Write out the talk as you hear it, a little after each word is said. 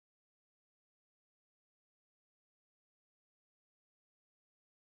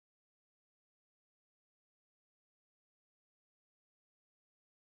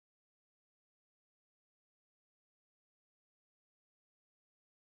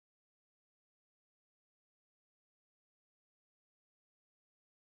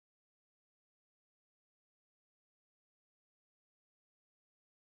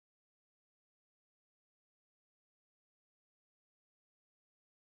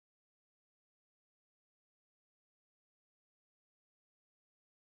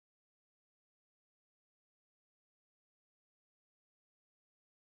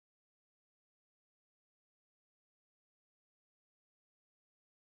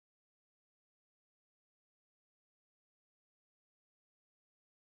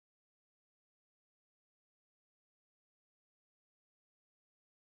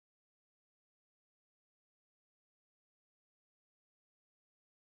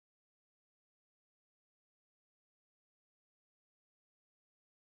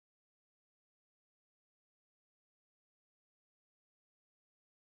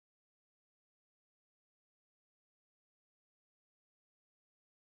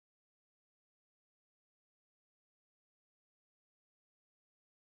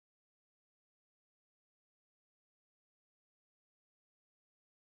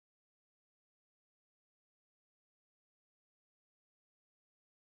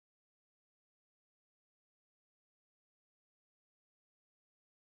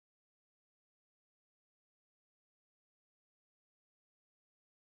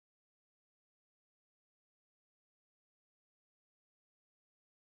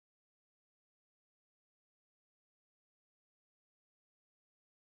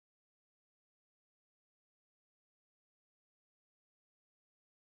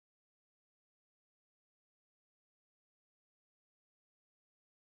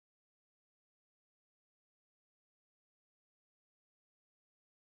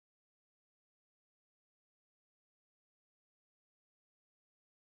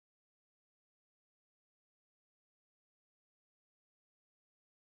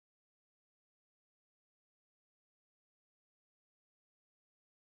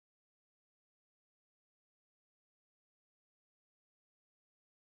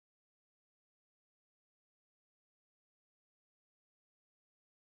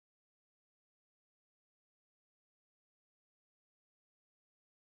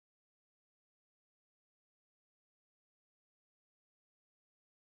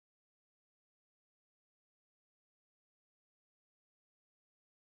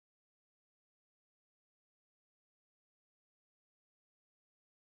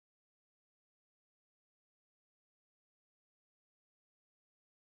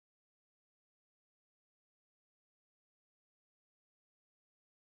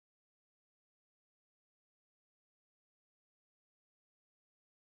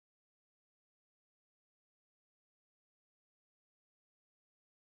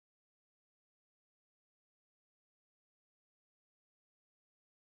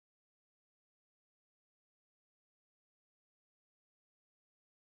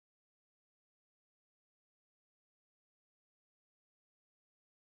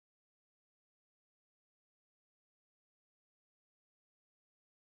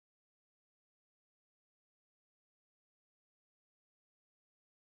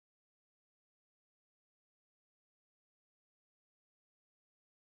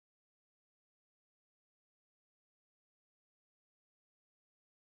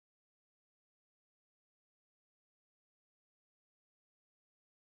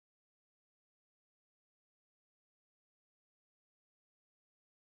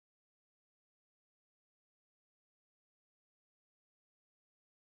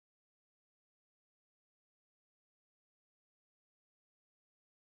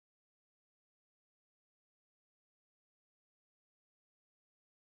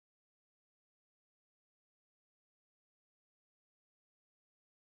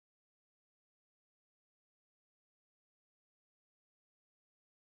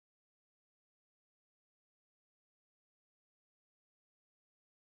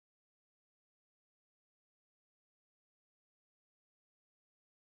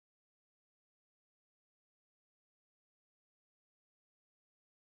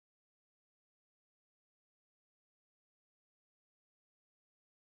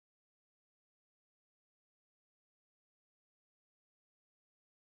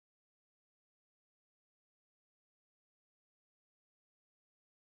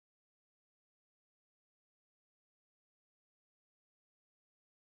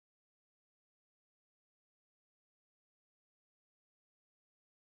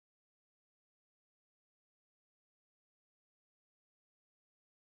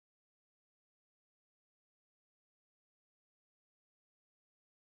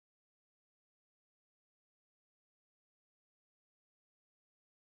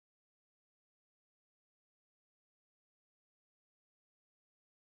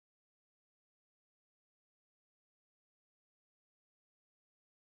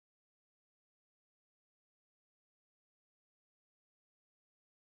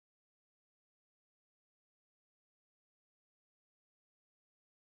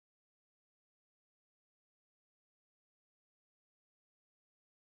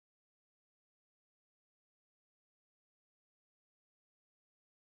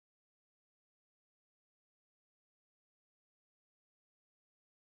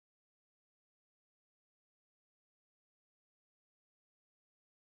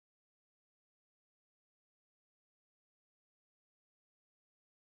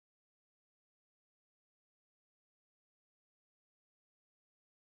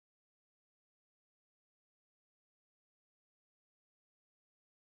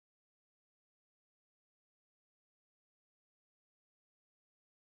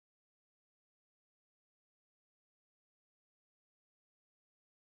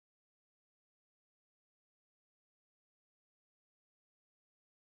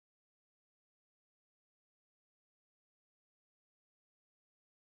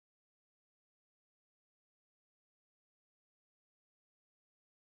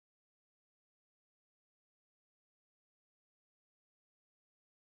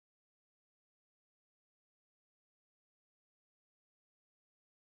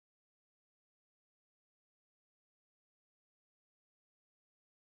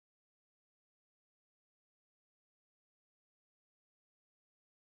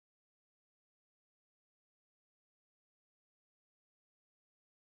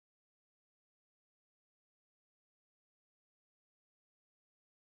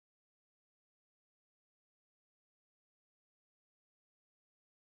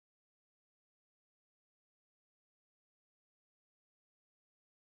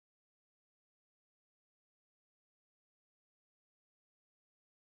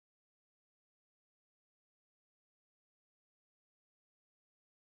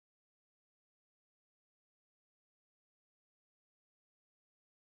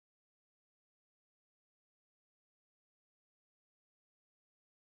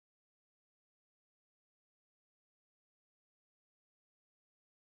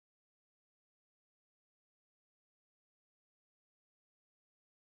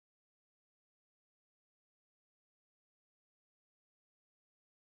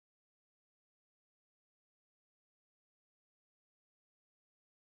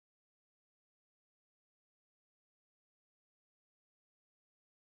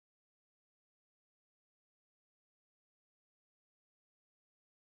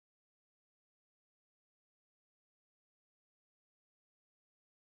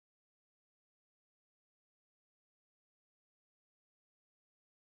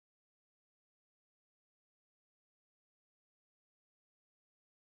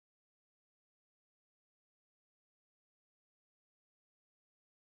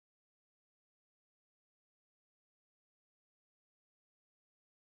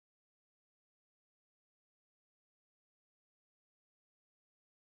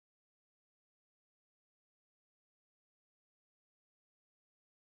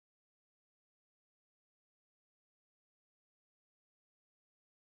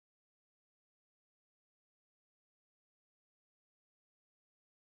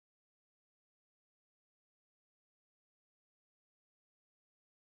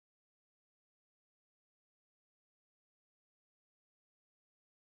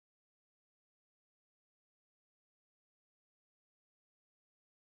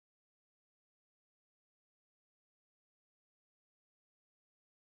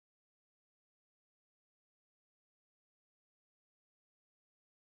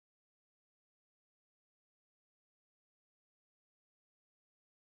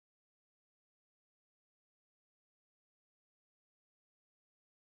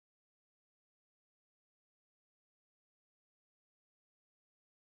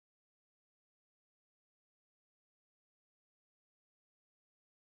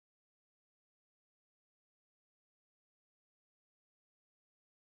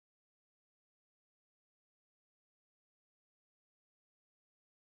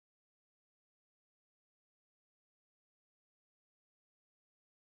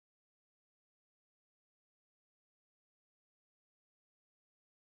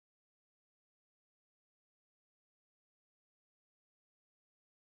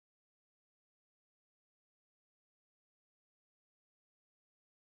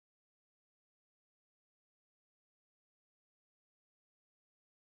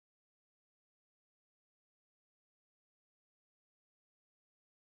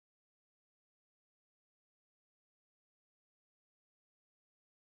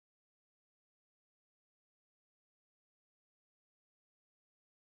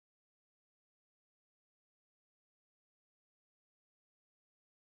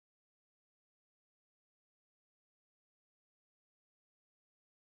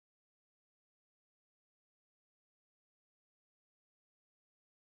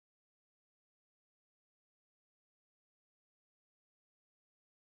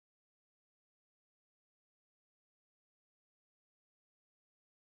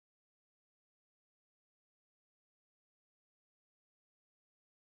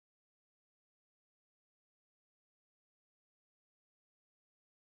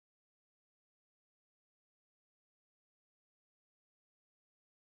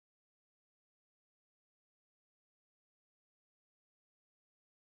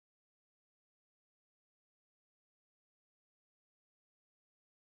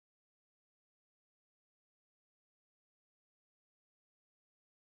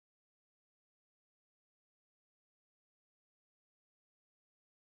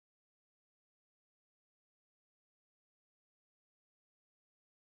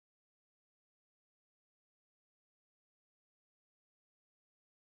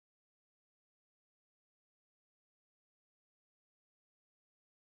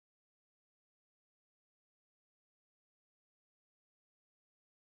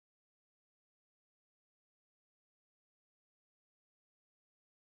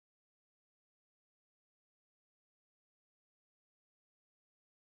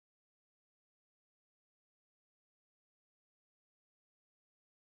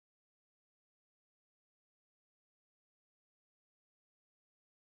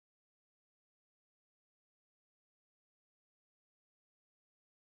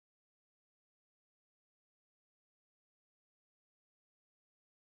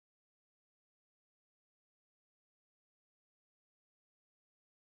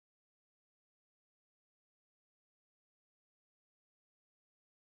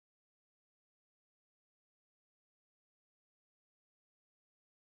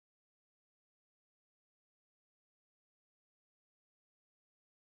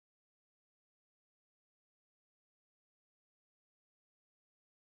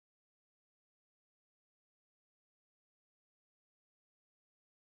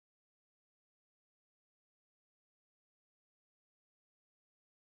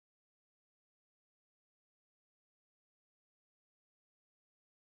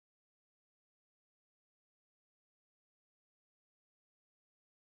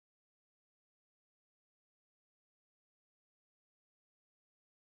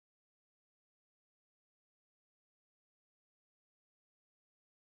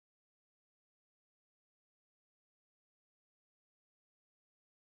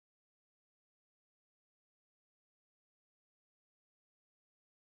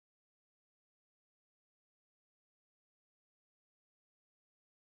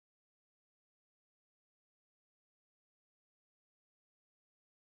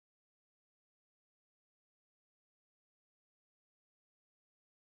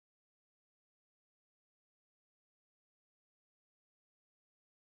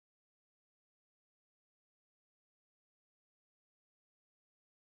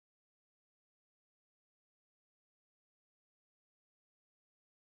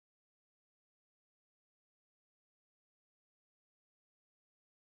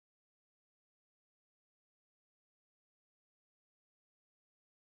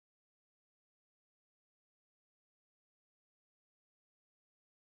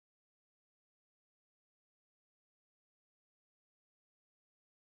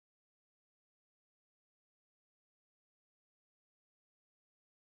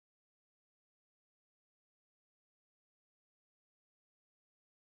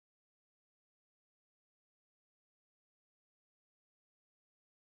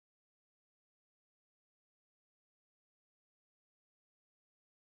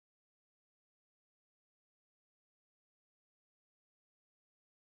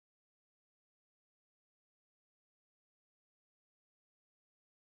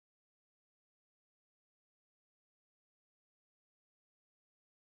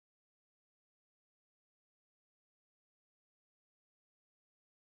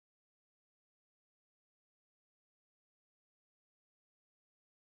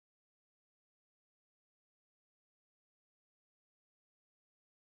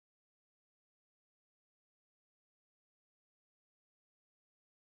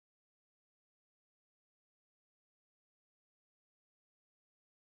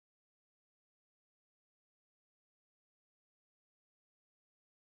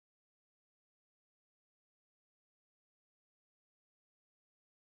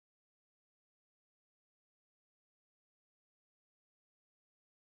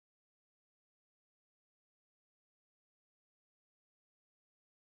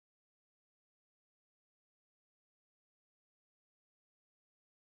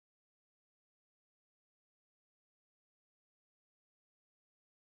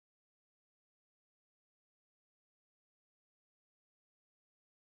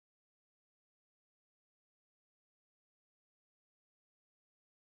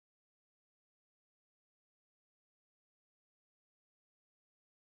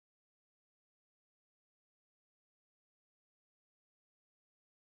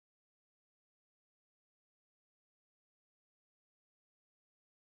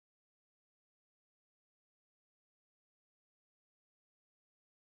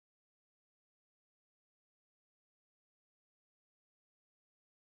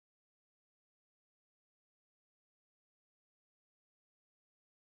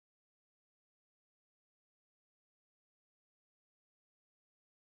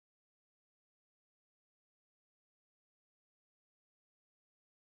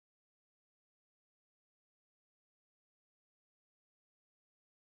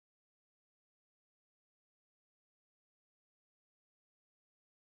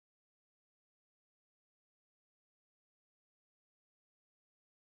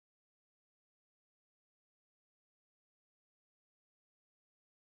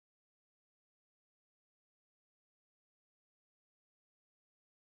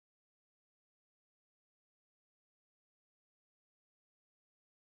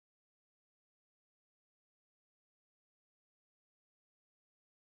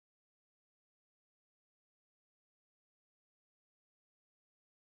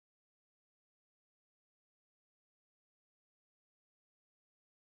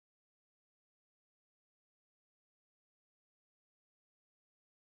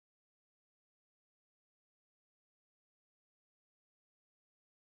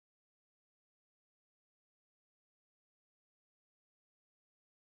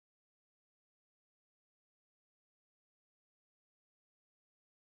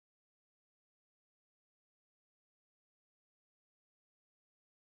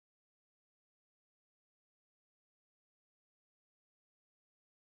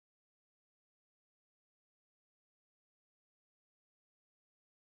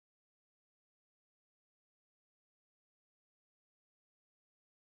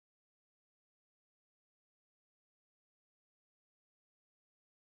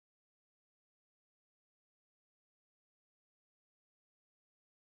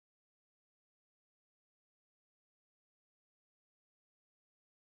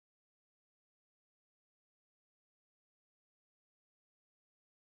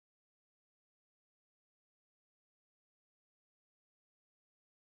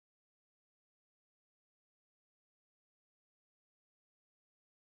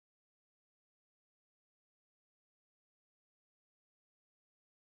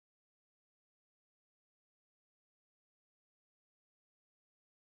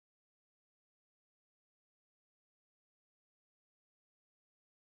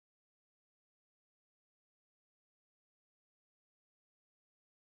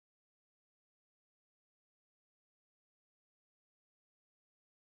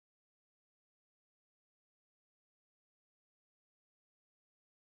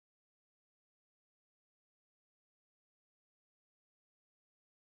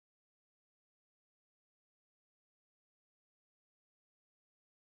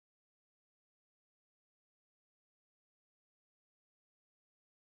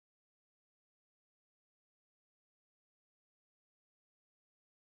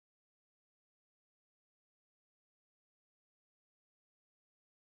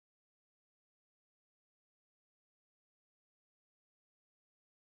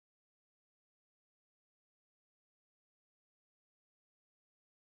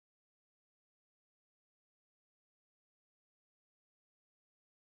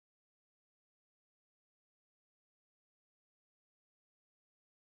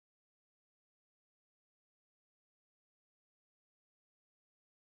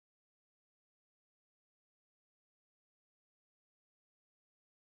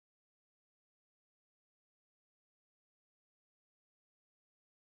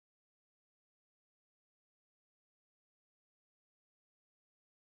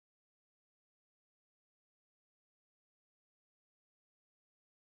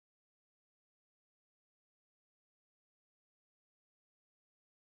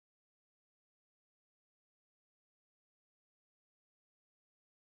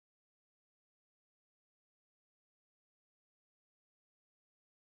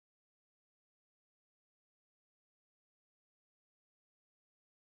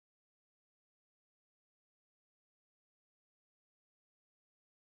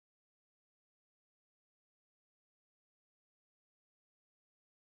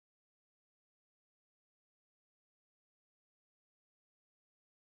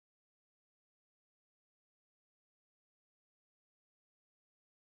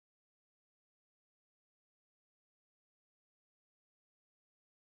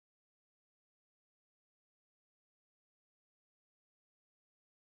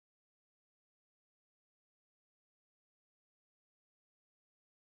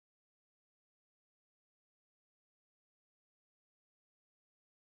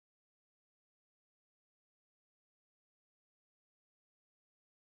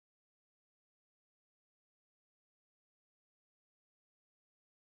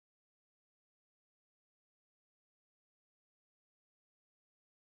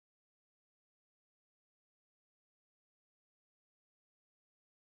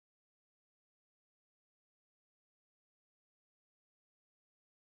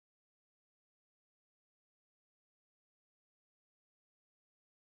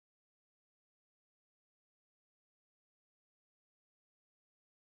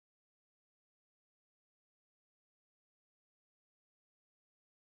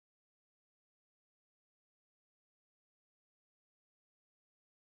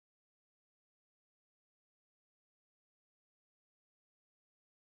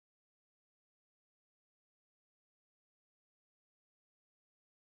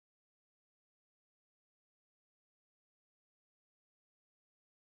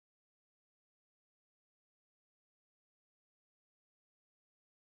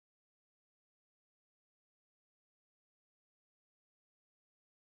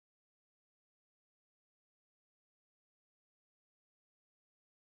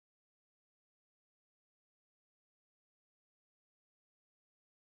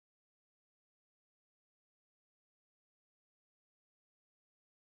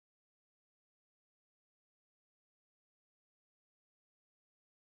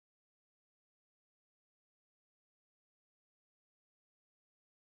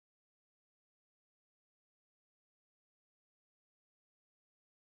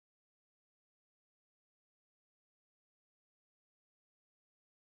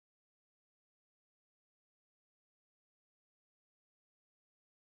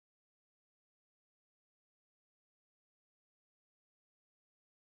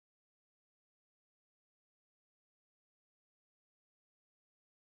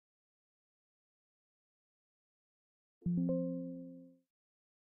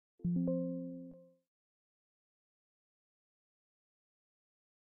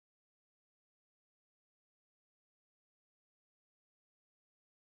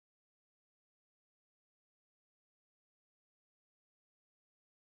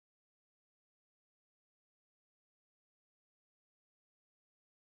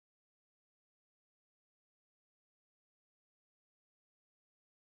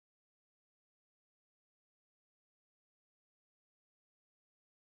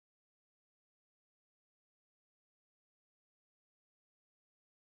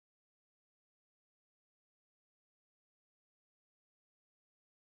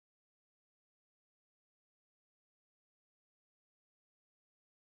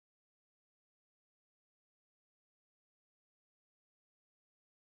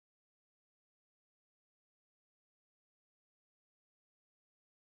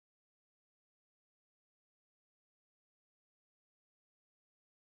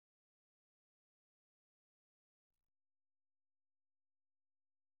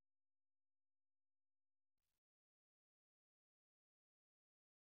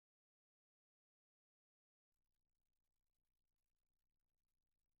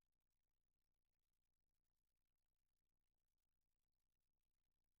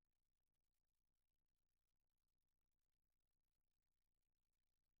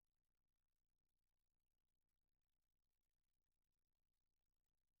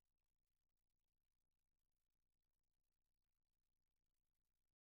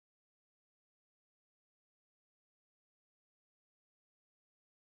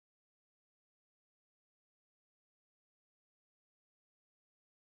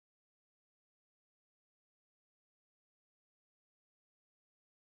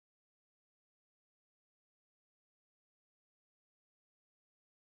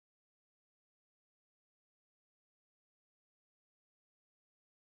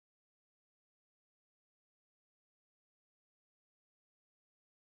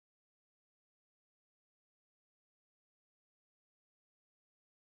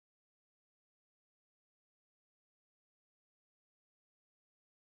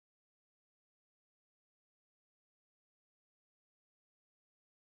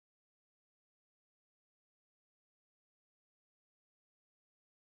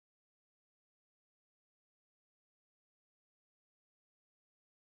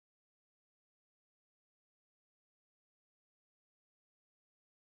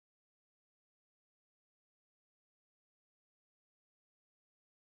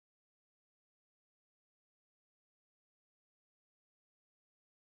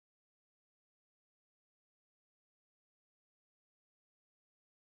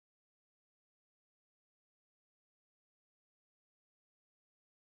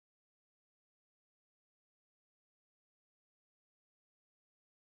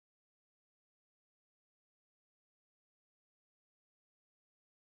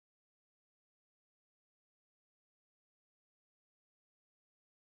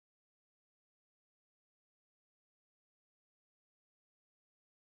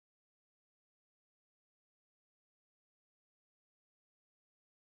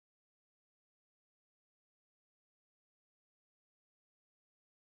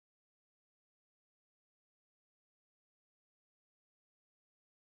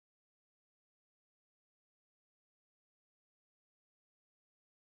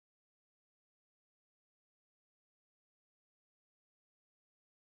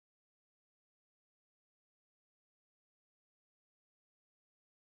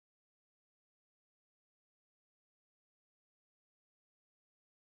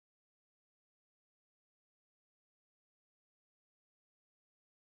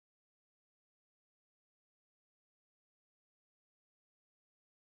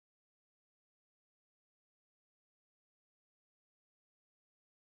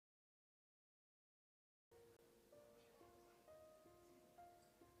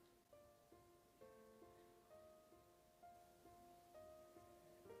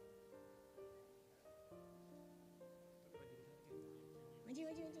Maju,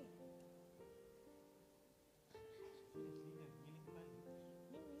 maju, maju.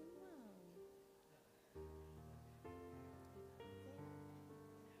 Ni memang.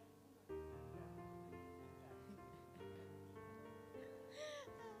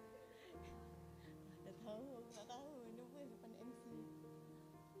 Dah tahu, aku tak tahu. Nervous depan MC.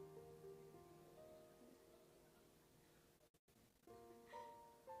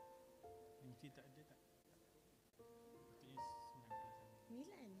 MC tak ada tak? Patutnya 9 9?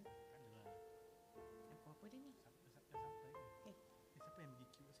 Tak adalah. Apa-apa dah ni? Siapa sampai ke? Eh. Siapa yang pergi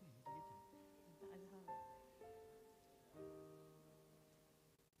queue kat sini? Kita. Tak ada hal.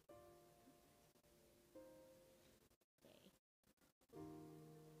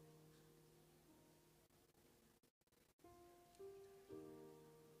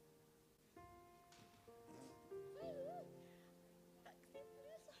 Taksim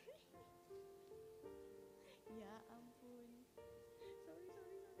dulu, sorry. Ya ampun. Sorry.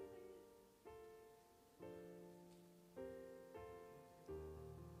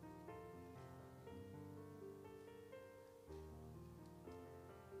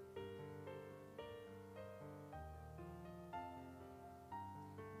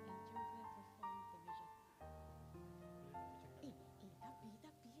 And you're gonna perform the vision.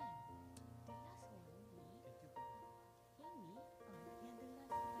 Tapi kan, the last one ni, yang the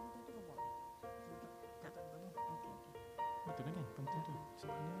last pantun tu kau buat. Tak tahu. Okay. Betul kan ni? Pantun tu.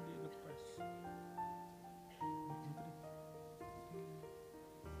 Sebabnya dia lepas. Macam tu dia.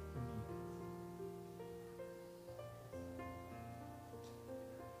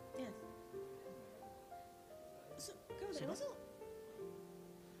 Yes. So, kau tak Sebab- masuk?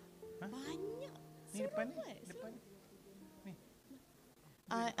 Ha? Banyak. Ni depan ni. Seram. Depan. Ni.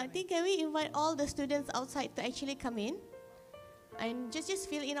 I think can we invite all the students outside to actually come in and just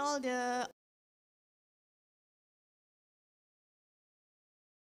fill in all the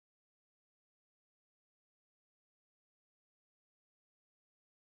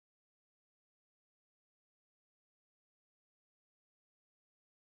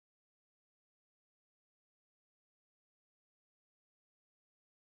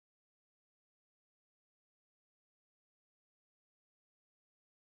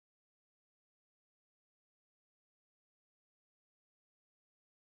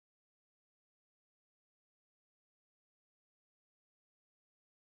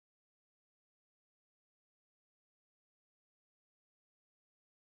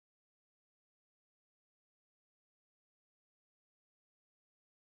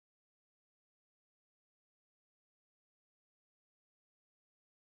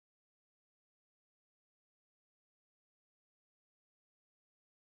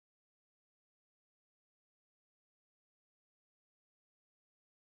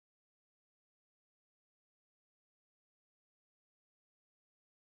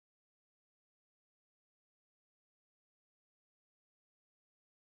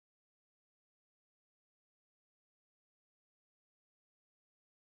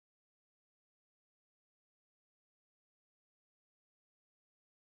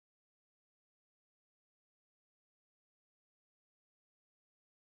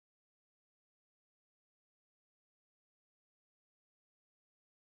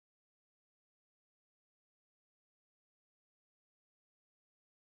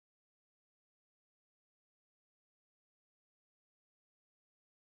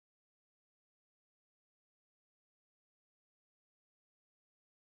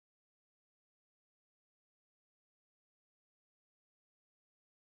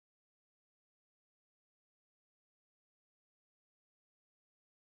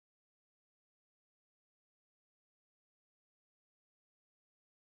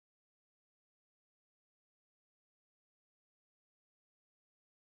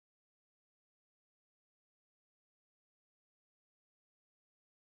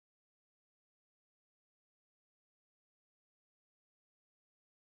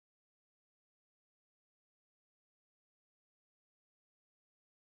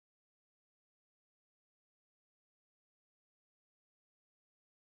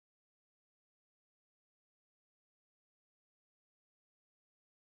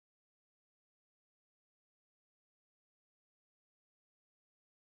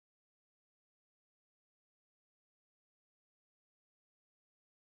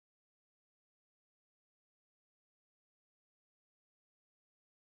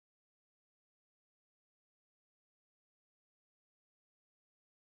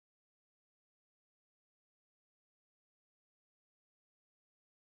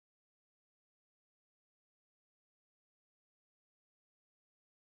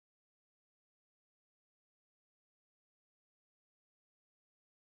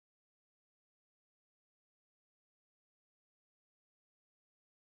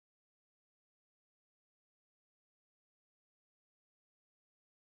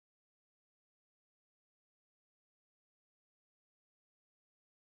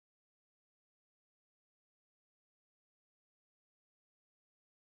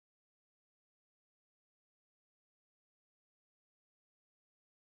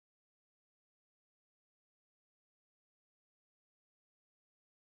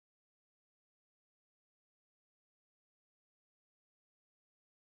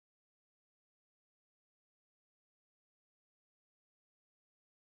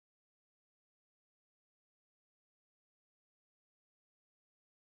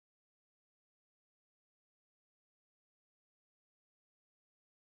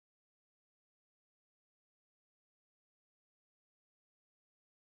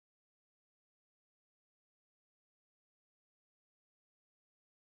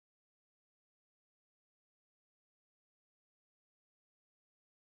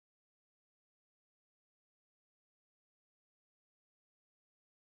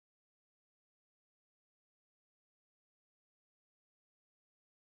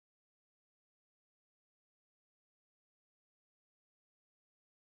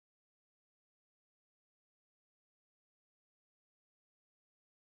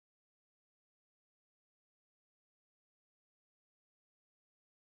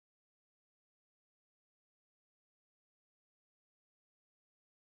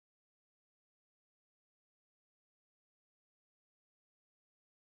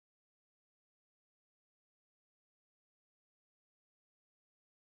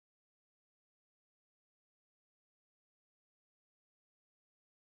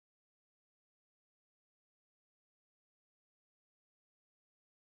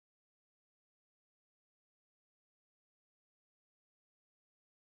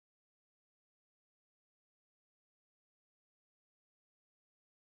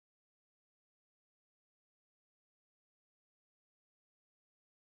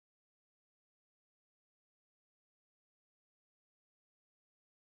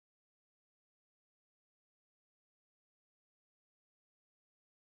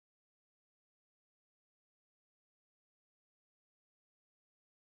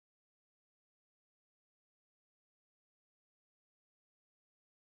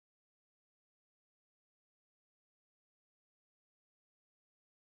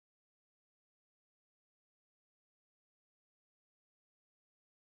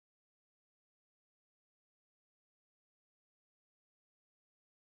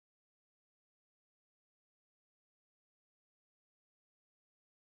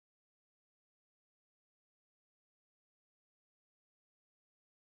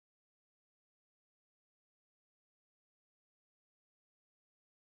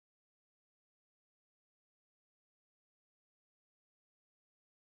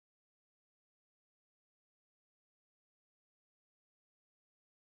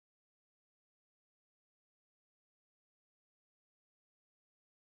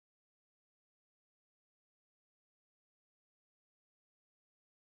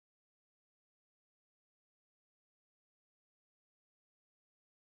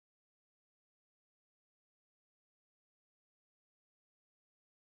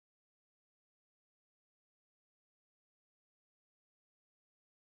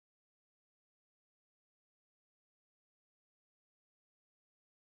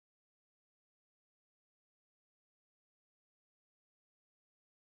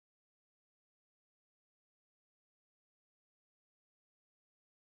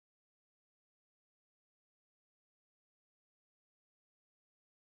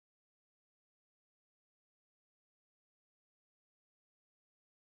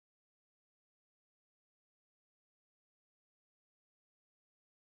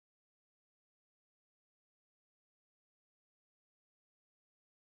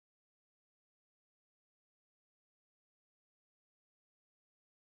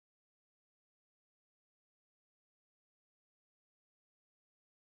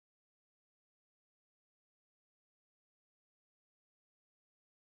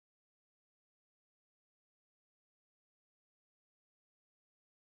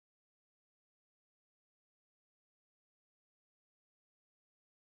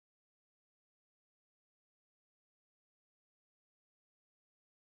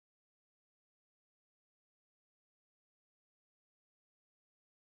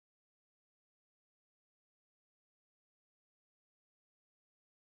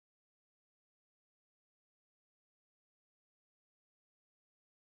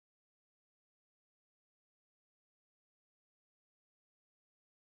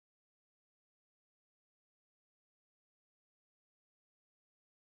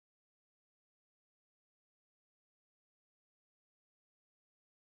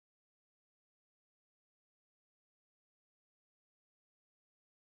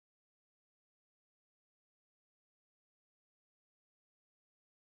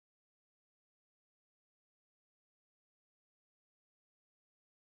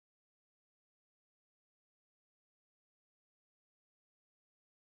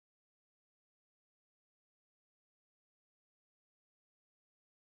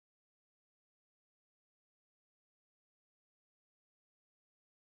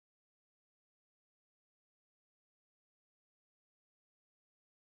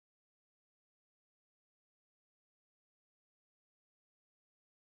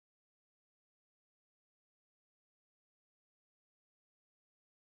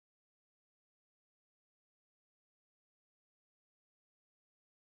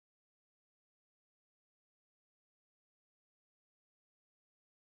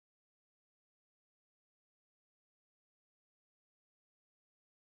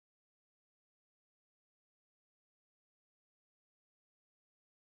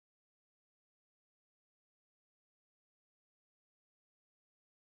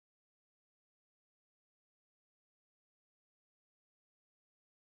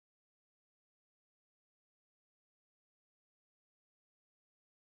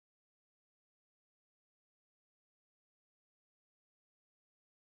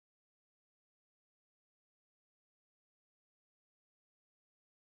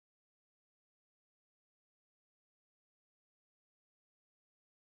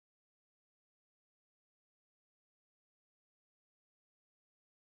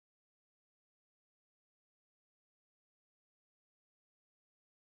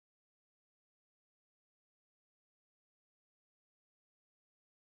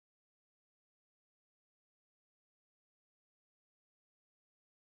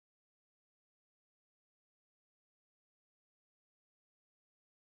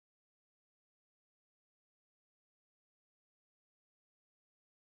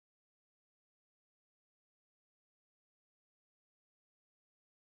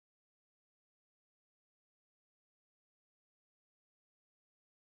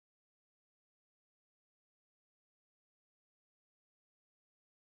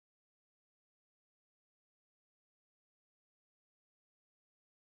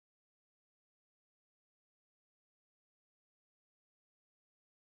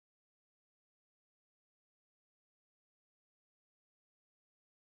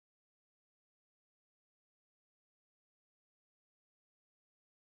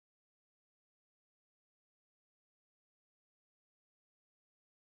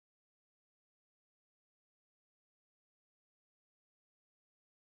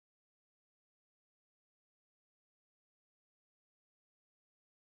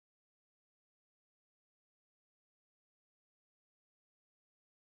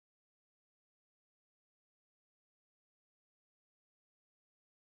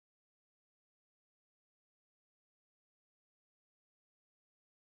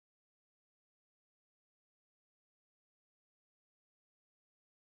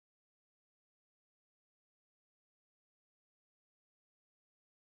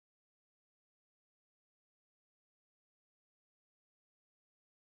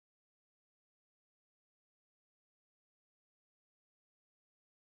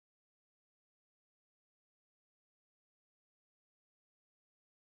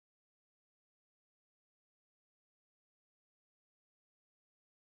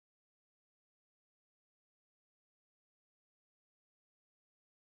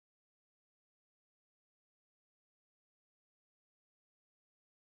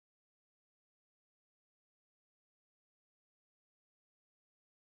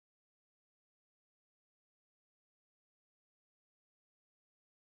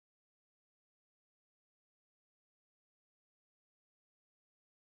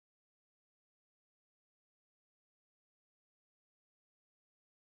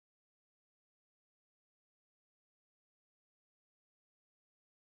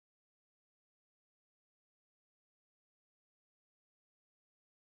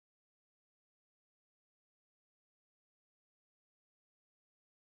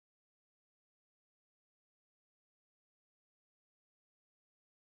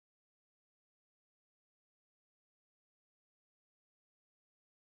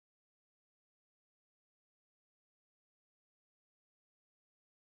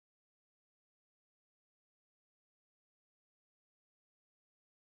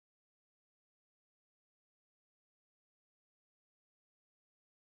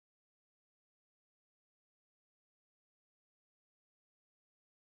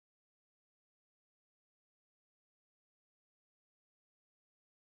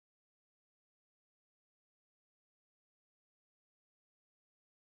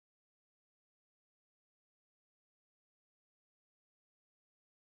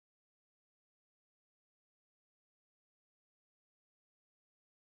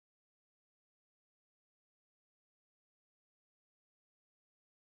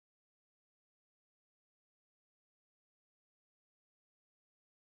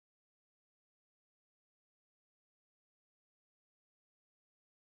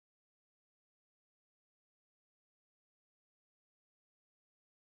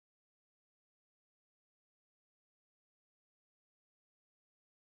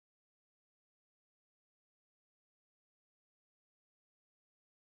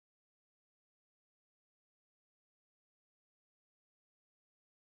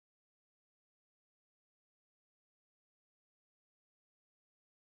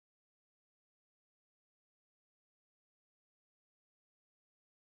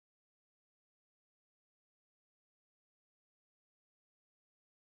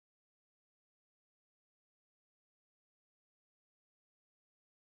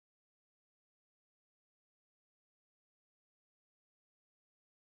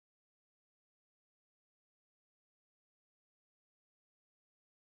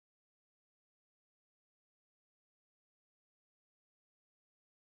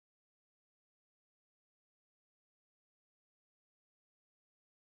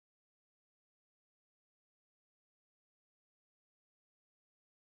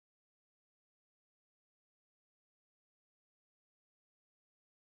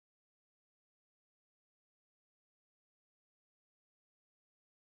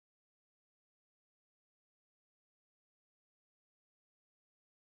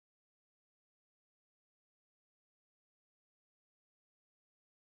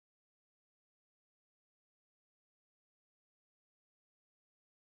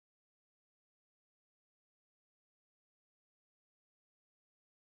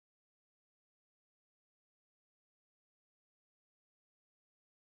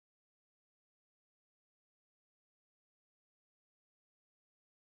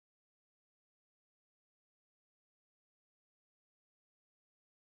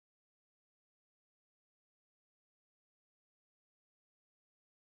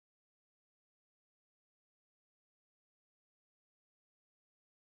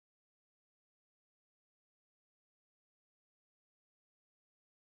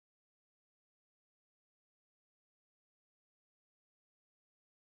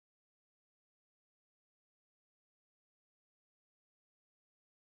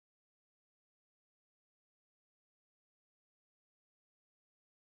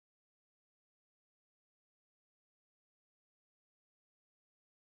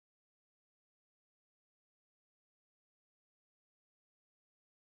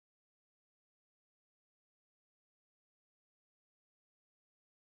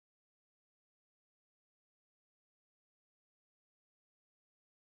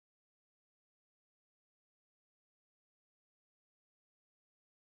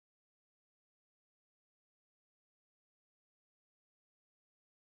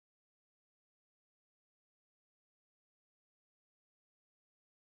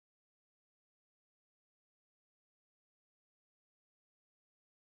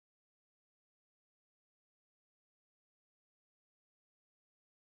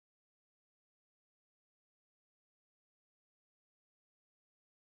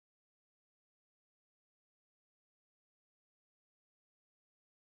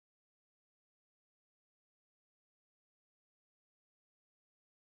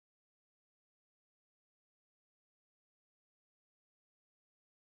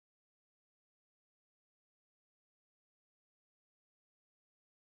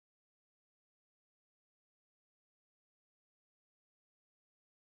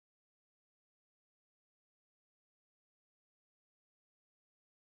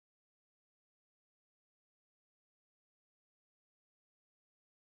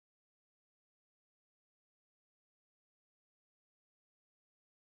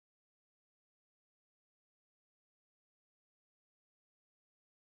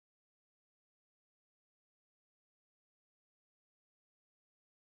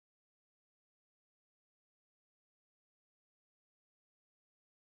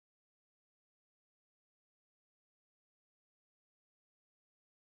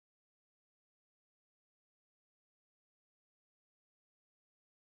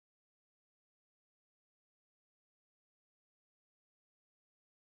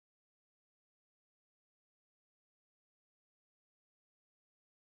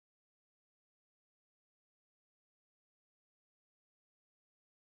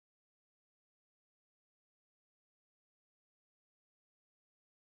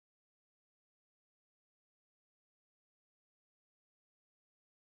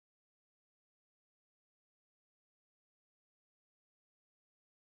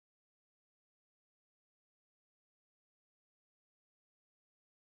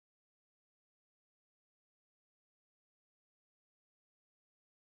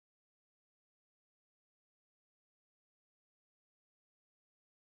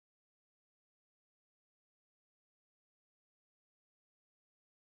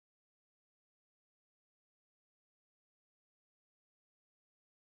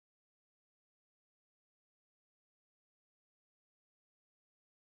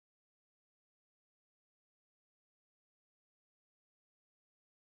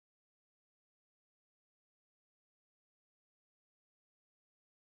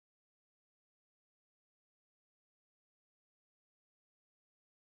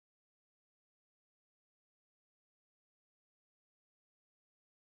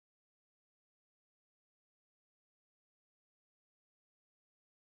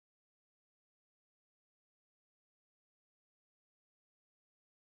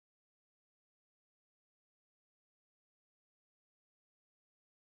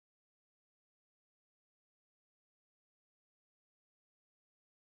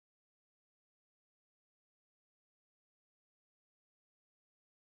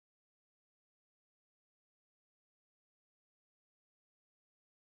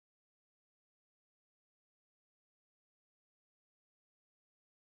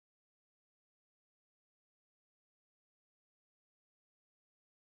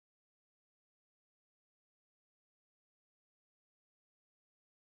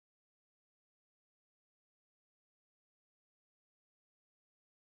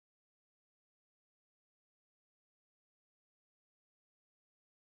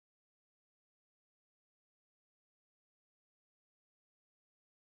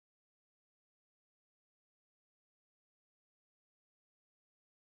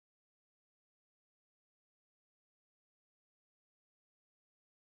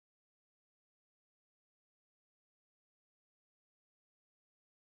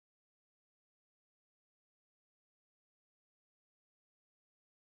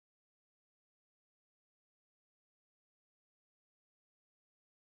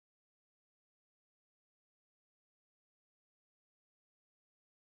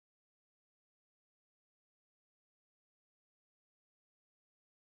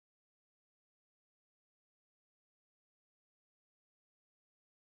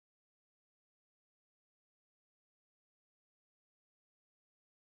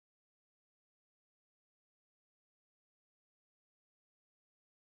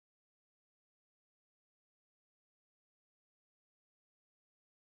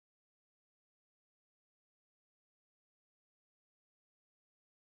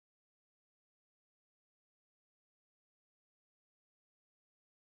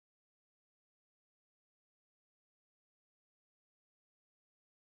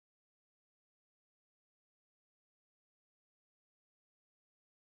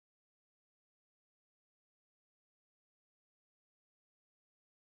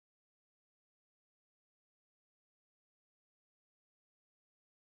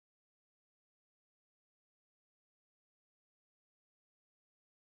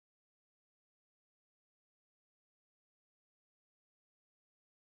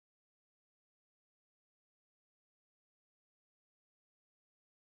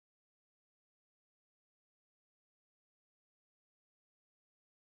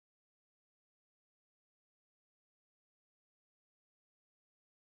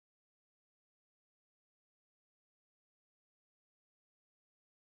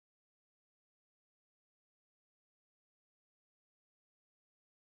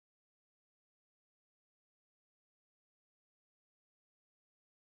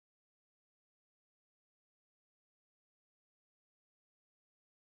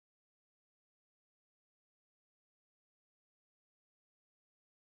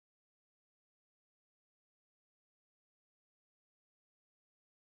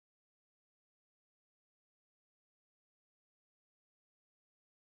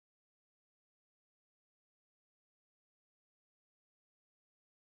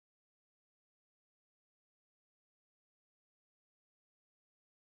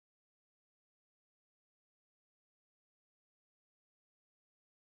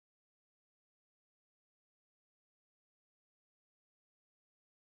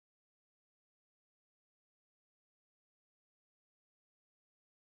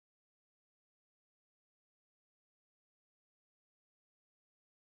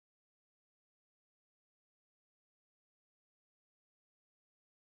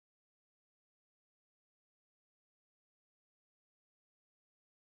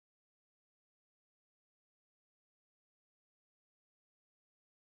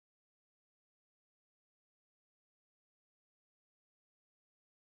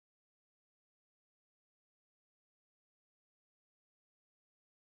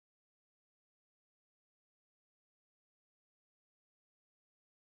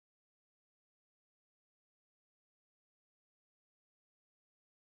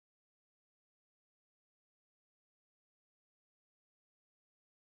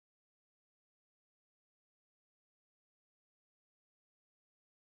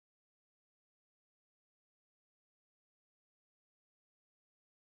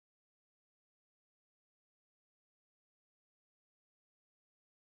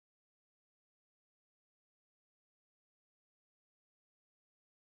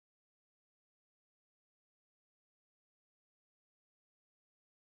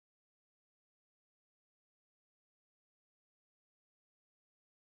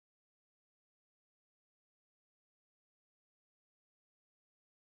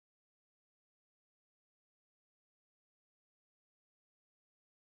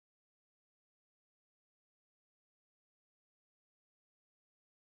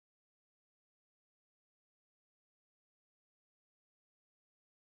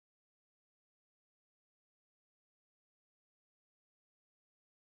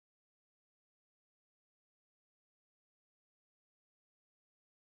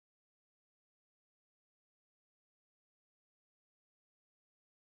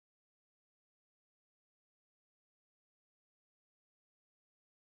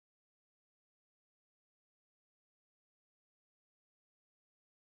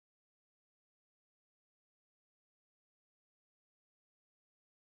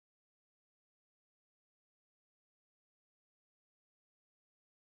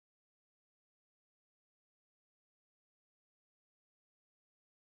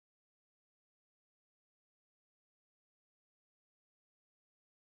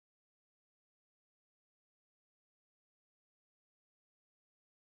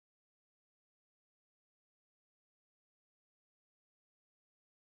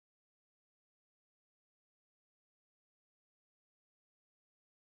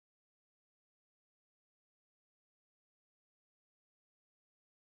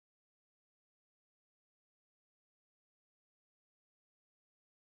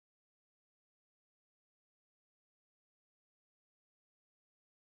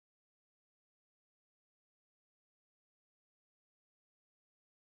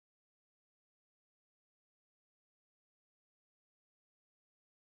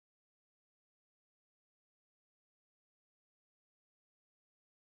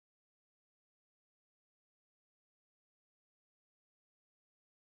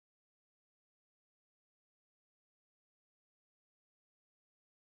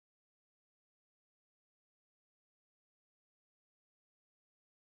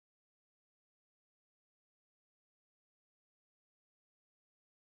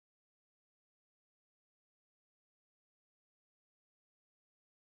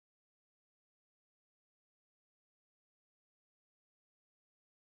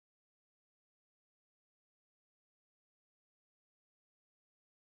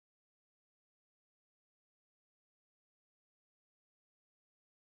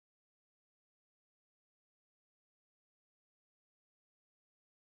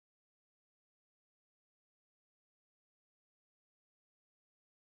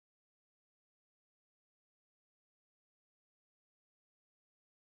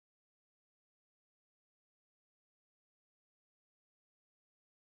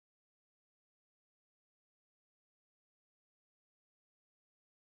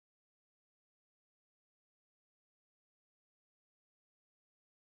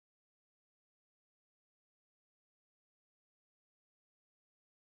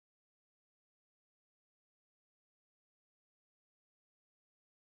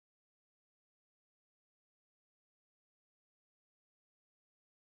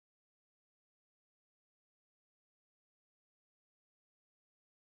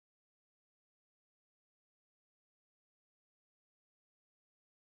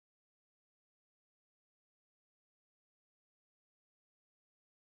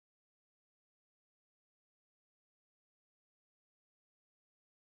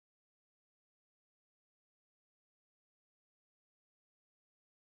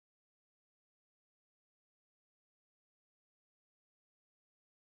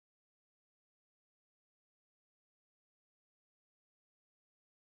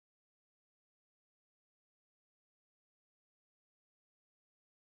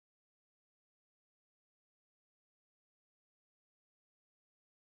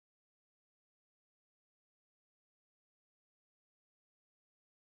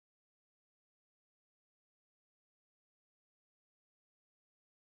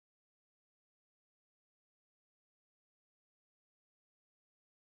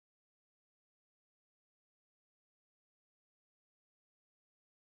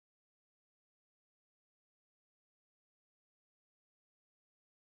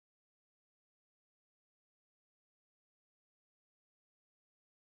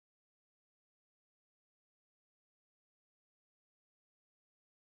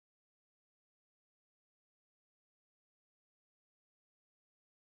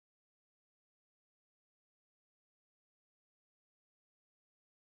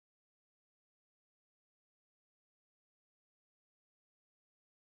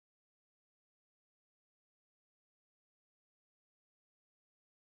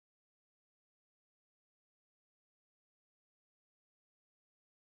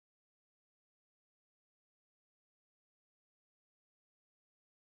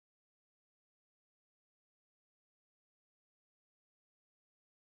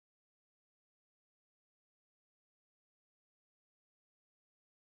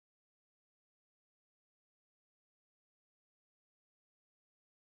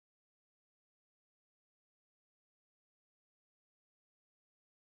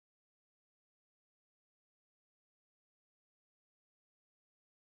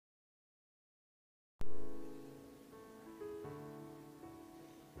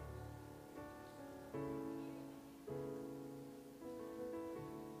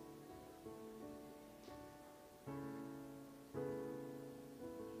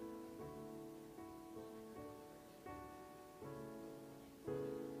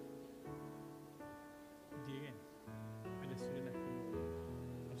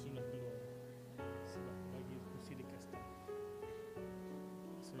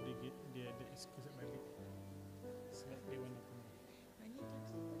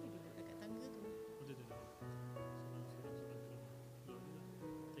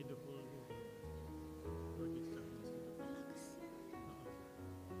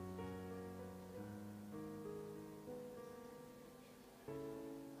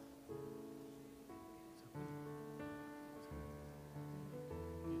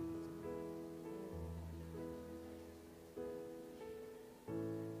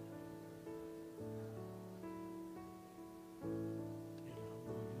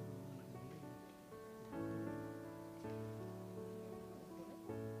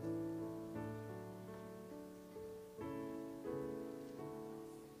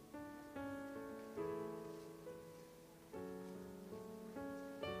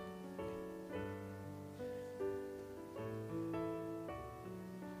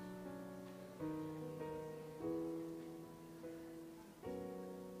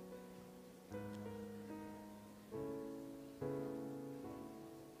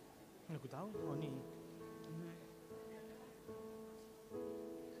tahu. Oh ni.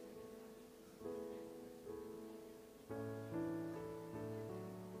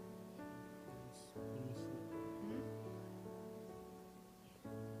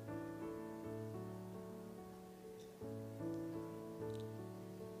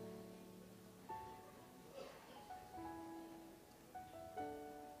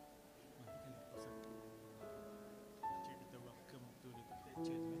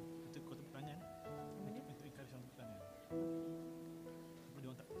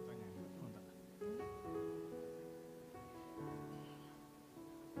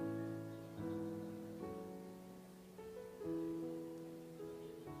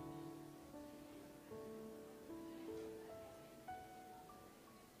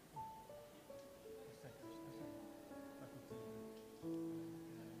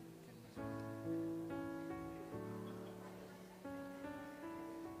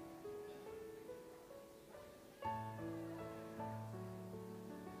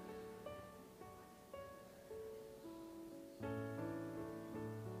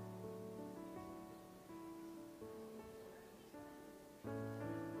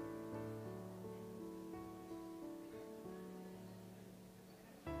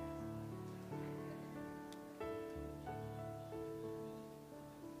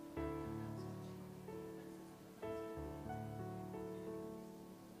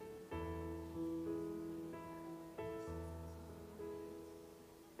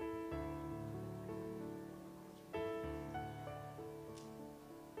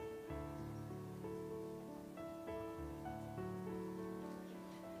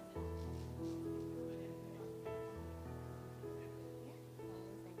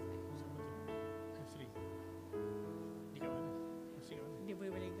 Dia boleh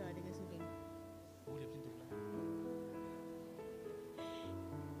berlega dengan suding. Boleh macam tu pula.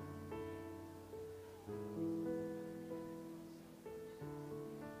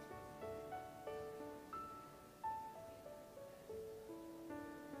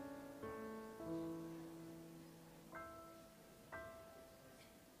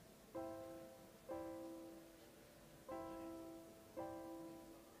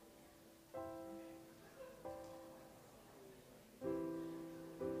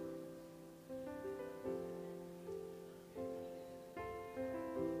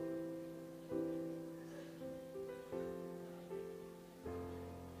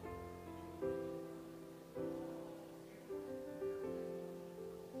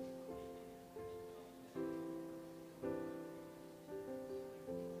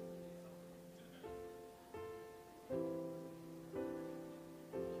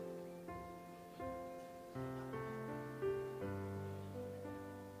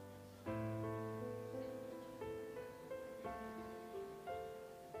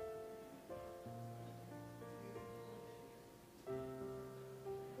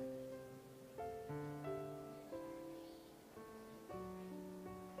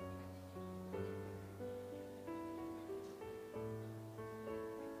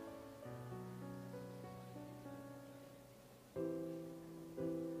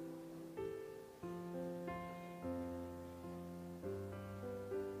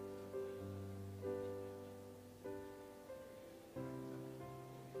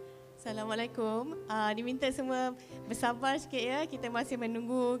 Assalamualaikum. Diminta semua bersabar sikit ya. Kita masih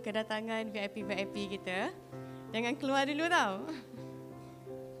menunggu kedatangan VIP-VIP kita. Jangan keluar dulu tau.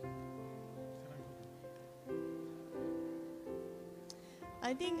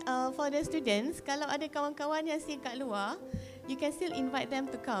 I think for the students, kalau ada kawan-kawan yang still kat luar, you can still invite them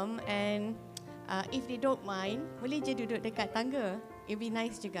to come and if they don't mind, boleh je duduk dekat tangga. It'll be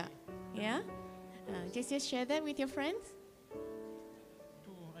nice juga. Yeah? Just share them with your friends. Tu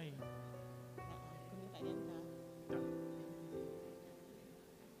air. Aku minta dia hantar. Tak.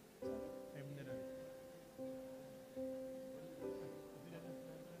 Air mineral.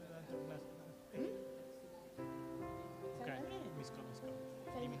 Bukan. Miss call.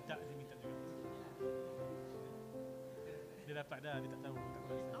 Dia minta juga. Dia dapat dah, dia tak tahu. Tak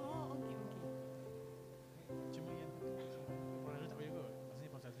rasa. Oh, okay. Cuma yang tu orang lain tak boleh kot. Maksudnya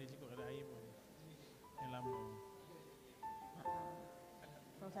Profesor Sazzli je kot ada air pun. Yang lambung.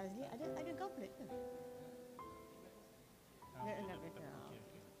 Prof Sazzli, ada goblet ke? Enggak Okey. betul.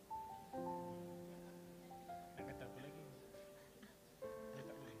 Nak kata apa lagi? Dia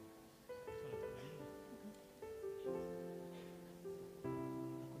tak boleh. Soal tak boleh.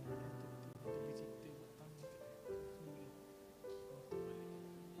 Aku nak tu visitor datang semula.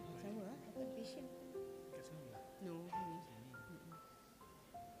 Sama ah, apa patient? Kat semula. No, ni.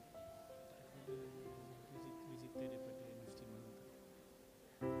 Ada visitor daripada universiti mana tak?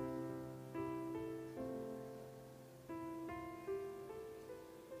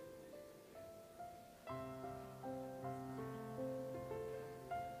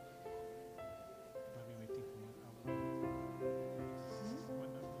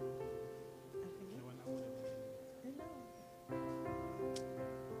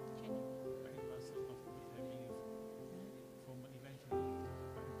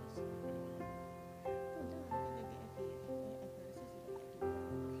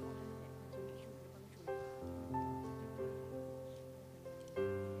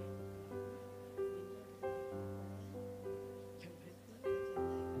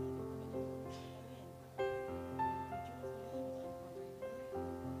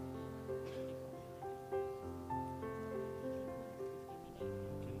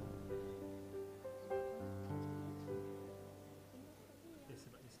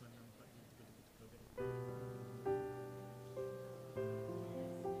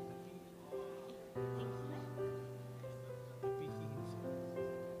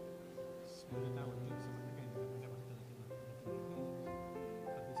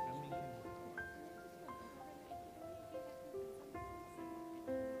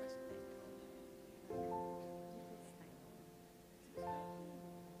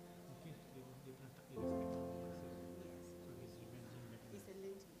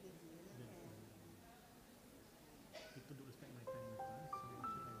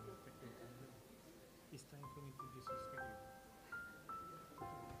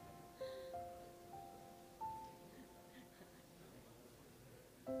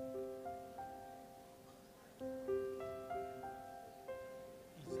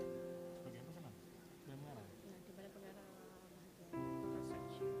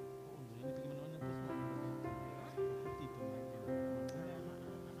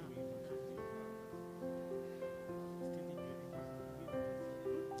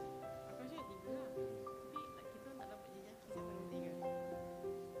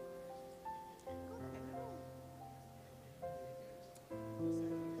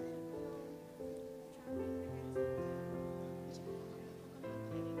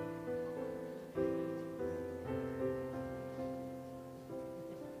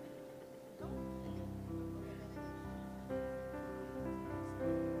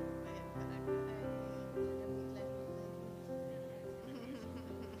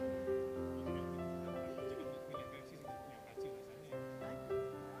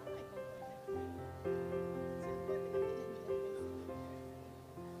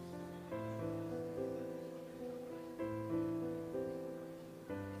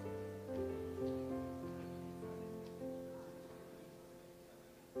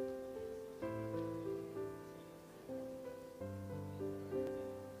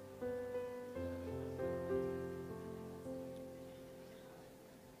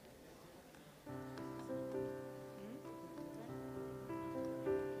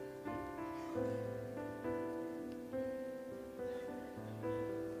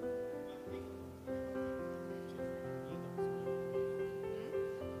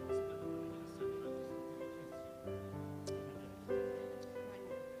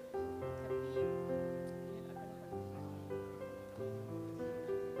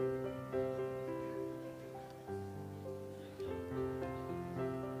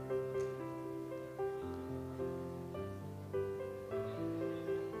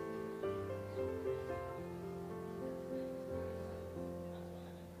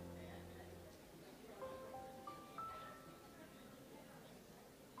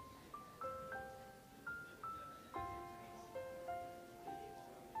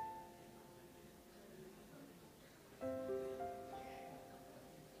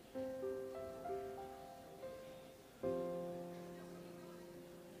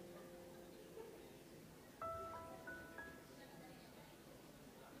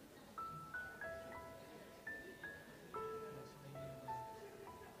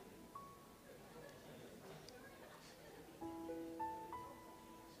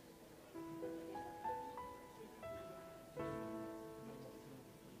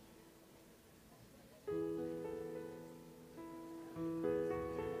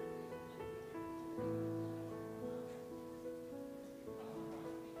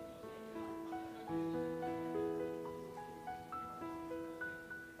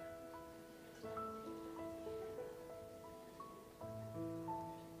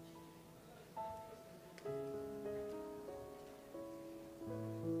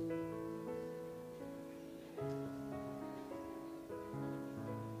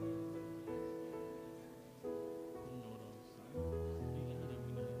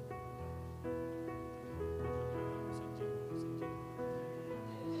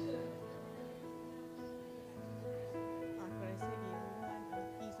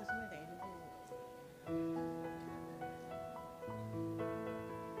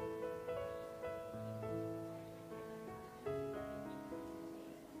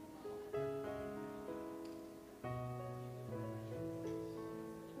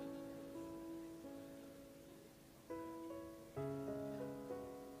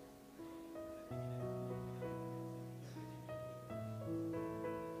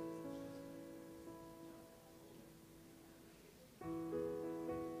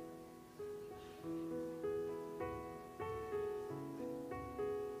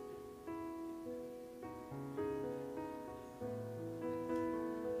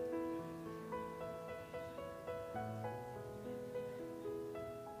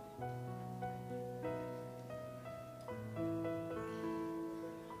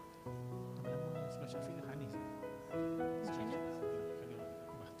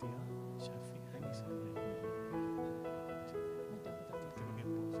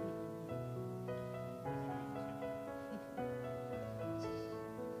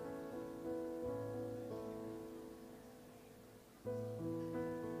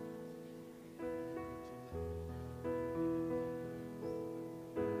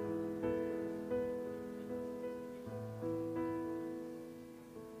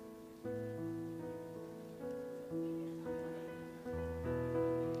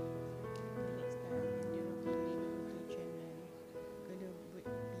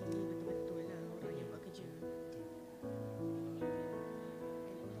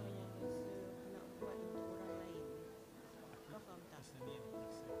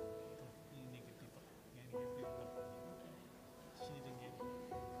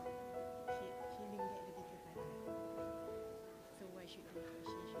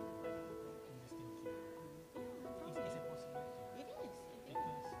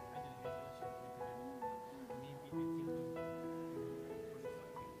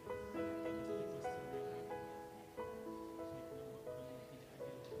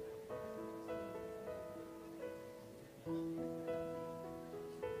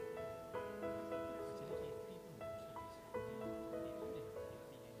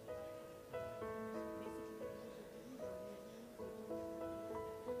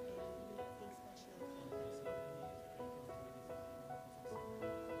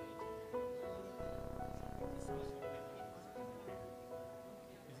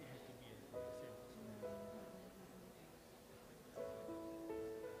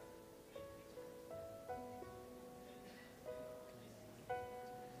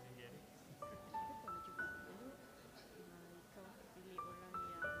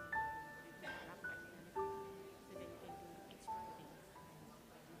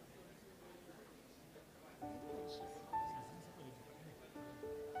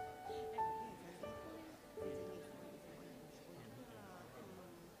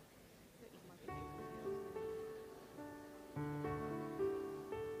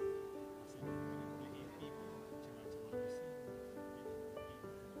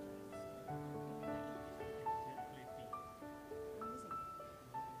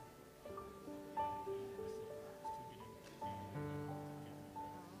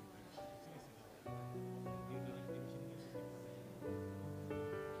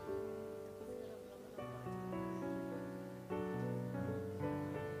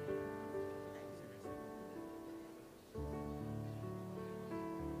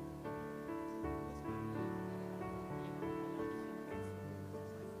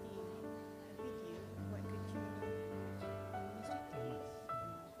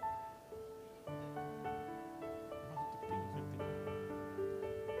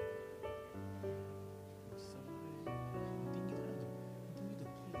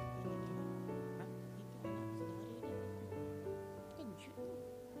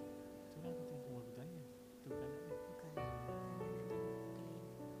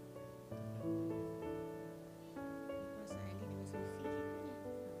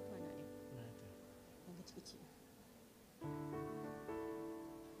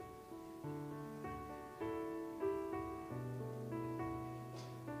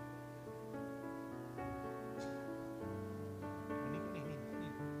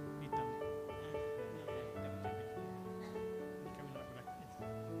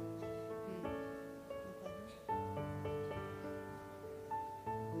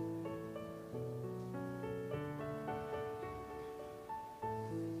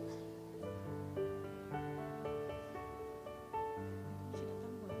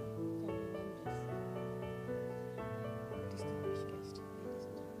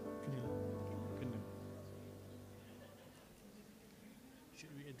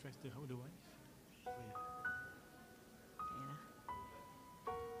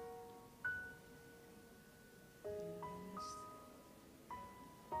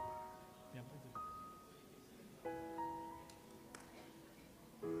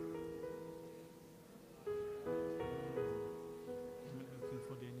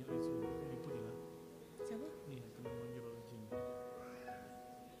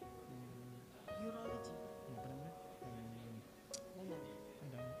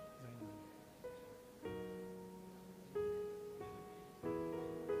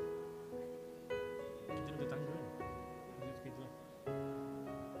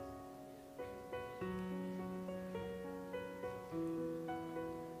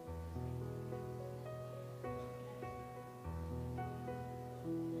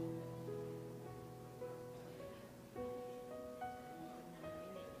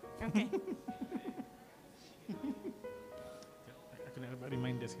 Okay. Aku nak dapat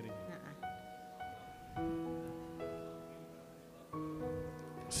reminder sekali.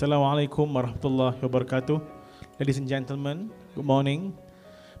 Assalamualaikum warahmatullahi wabarakatuh. Ladies and gentlemen, good morning.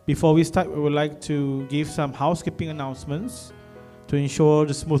 Before we start, we would like to give some housekeeping announcements to ensure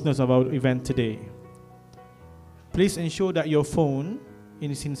the smoothness of our event today. Please ensure that your phone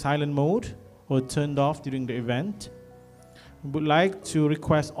is in silent mode or turned off during the event. We would like to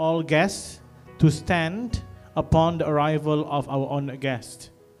request all guests to stand upon the arrival of our honored guest.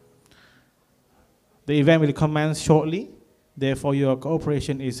 The event will commence shortly. Therefore, your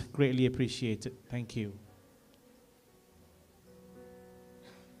cooperation is greatly appreciated. Thank you.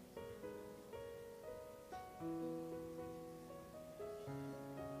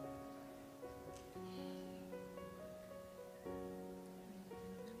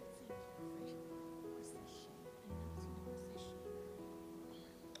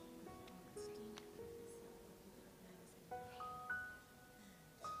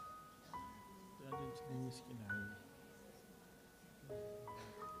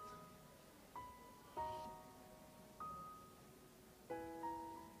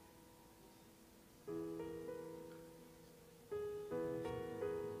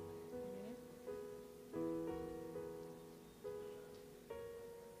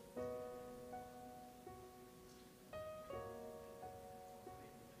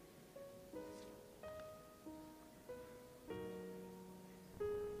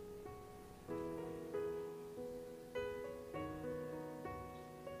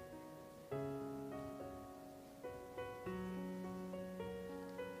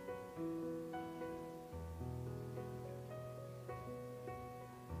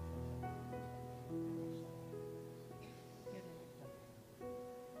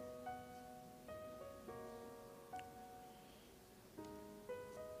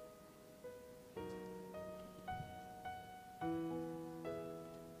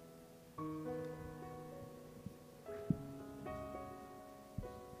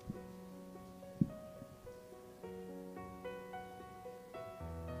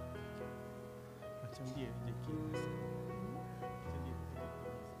 Macam dia Jackie. Macam dia.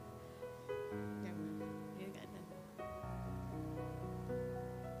 Dia kat atas.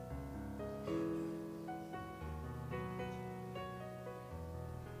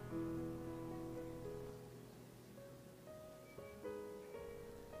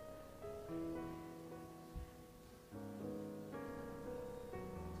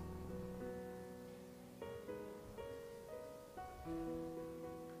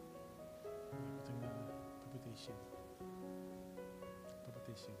 Tengah palpitation.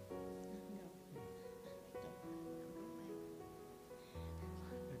 Palpitation.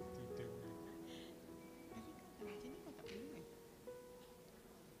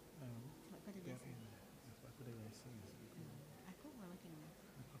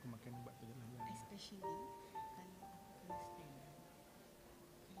 Aku makan ubat tu je lah. Especially kalau aku kena stand.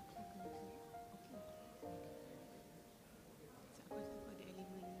 Kalau aku kena okay. So, aku rasa aku ada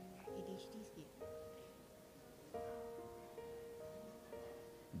elemen ADHD sikit.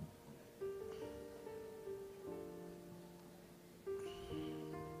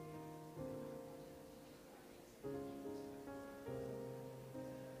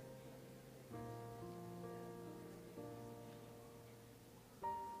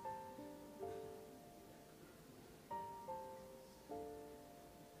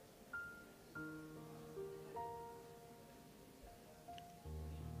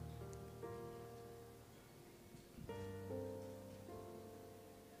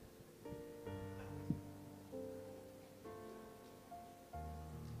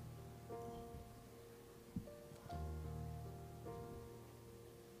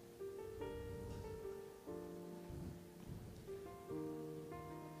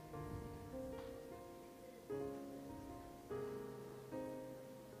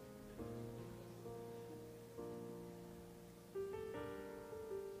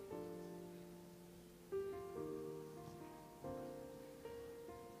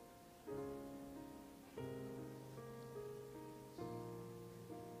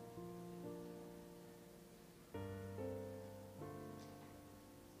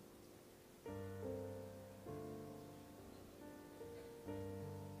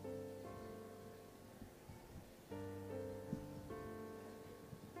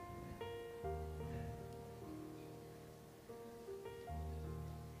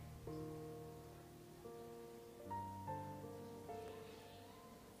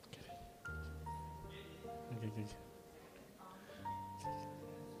 Okay.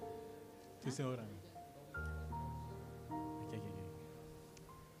 Itu seorang. Okay.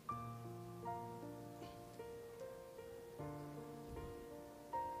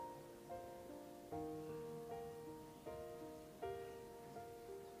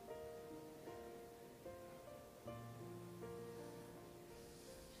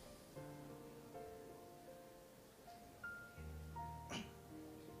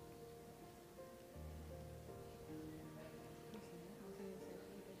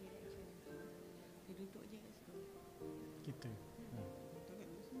 Kita.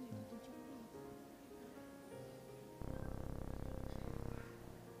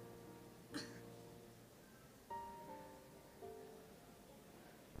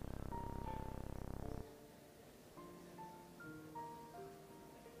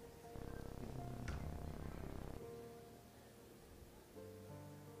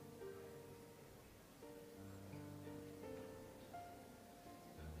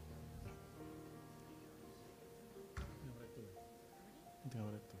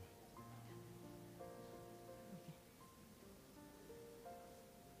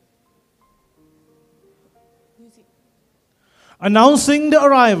 Announcing the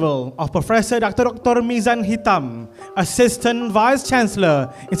arrival of Professor Dr. Mizan Hitam, Assistant Vice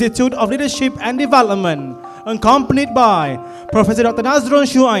Chancellor, Institute of Leadership and Development, accompanied by Professor Dr. Nazrul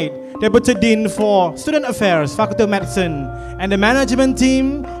Shuaid, Deputy Dean for Student Affairs, Faculty of Medicine, and the management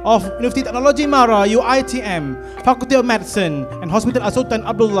team of University Technology Mara, UITM, Faculty of Medicine, and Hospital Al-Sultan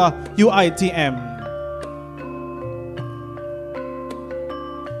Abdullah, UITM.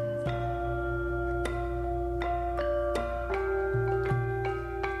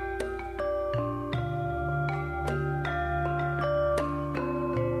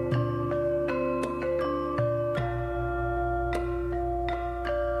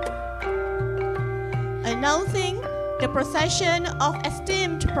 Announcing the procession of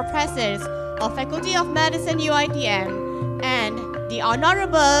esteemed professors of Faculty of Medicine UITM and the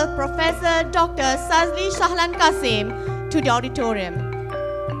Honorable Professor Dr. Sazzli Shahlan Kasim to the auditorium.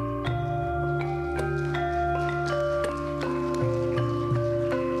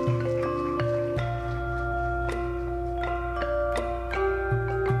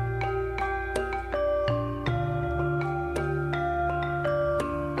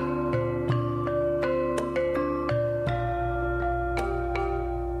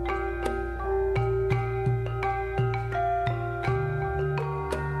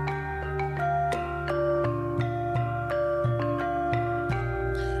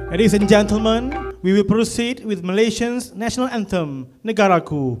 Ladies and gentlemen, we will proceed with Malaysia's national anthem,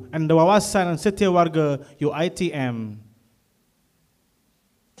 Negaraku, and the Wawasan Setia Warga UITM.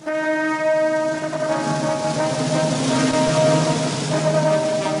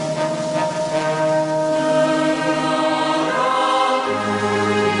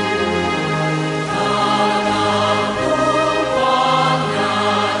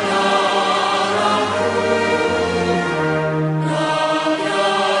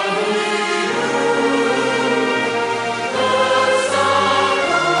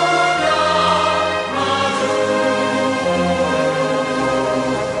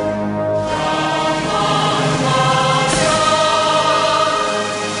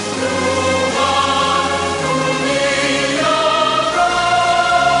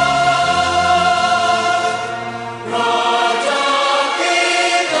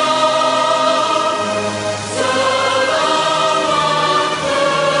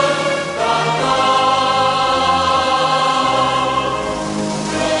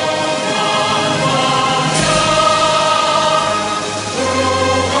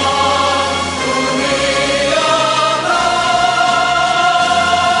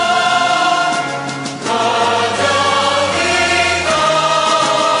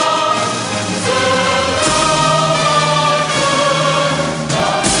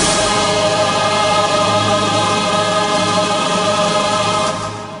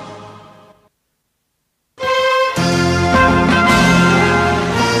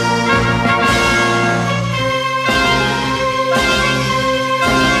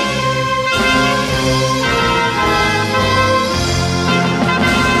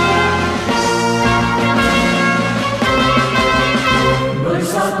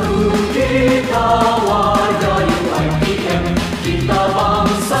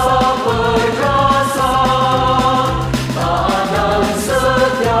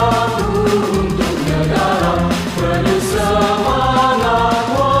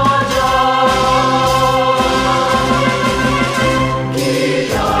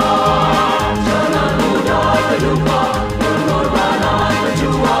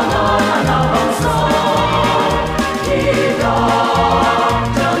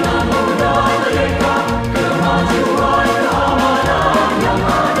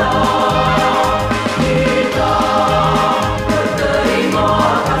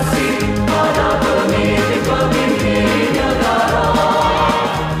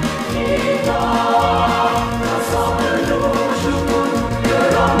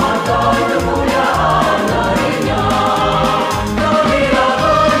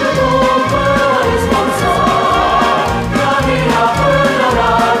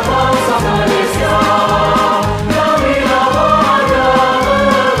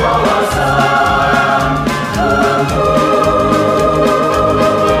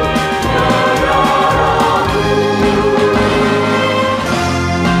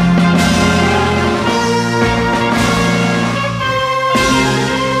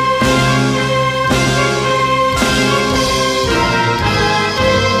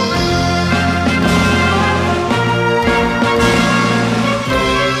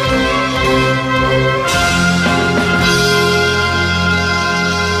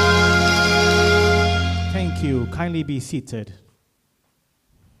 kindly be seated.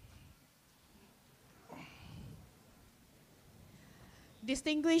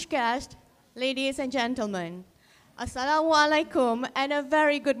 Distinguished guests, ladies and gentlemen, Assalamualaikum and a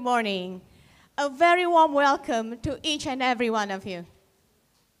very good morning. A very warm welcome to each and every one of you.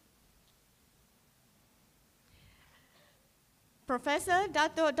 Professor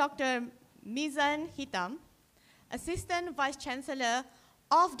Dr. Mizan Hitam, Assistant Vice Chancellor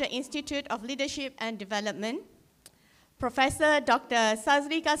of the Institute of Leadership and Development, Professor Dr.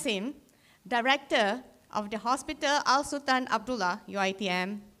 Sazzli Kasim, Director of the Hospital Al-Sultan Abdullah,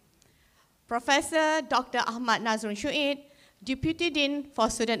 UITM, Professor Dr. Ahmad Nazrun Shuid, Deputy Dean for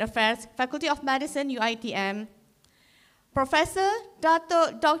Student Affairs, Faculty of Medicine, UITM, Professor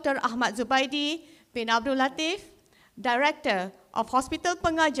Dr. Ahmad Zubaidi bin Abdul Latif, Director of Hospital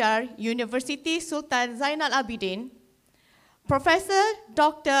Pengajar, University Sultan Zainal Abidin, Professor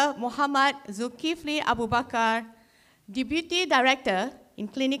Dr. Muhammad Zulkifli Abu Bakar, Deputy Director in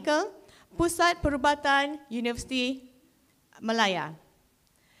Clinical, Pusat Perubatan, University Malaya.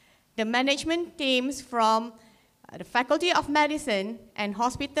 The management teams from the Faculty of Medicine and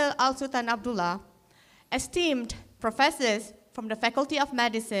Hospital Al-Sultan Abdullah, esteemed professors from the Faculty of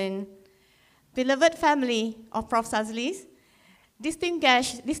Medicine, beloved family of Prof. Sazzli's,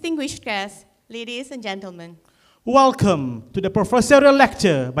 distinguished guests, ladies and gentlemen. Welcome to the professorial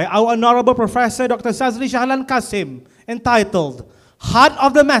lecture by our Honorable Professor Dr. Sazzli Shahlan Kasim, entitled Heart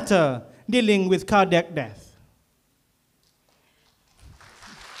of the Matter, Dealing with Cardiac Death.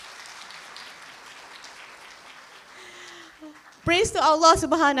 Praise to Allah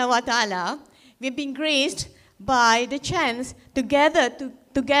subhanahu wa ta'ala. We've been graced by the chance to gather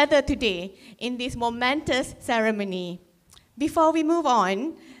together today in this momentous ceremony. Before we move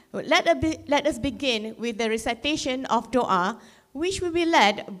on, let us begin with the recitation of dua, which will be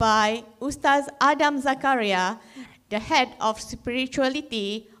led by Ustaz Adam Zakaria, the head of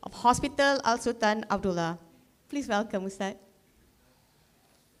spirituality of Hospital Al-Sultan Abdullah. Please welcome Ustaz.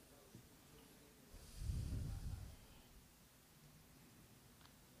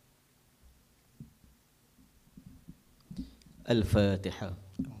 الفاتحة.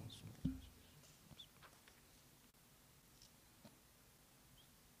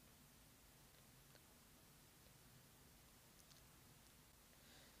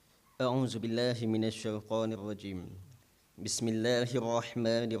 أعوذ بالله من الشيطان الرجيم. بسم الله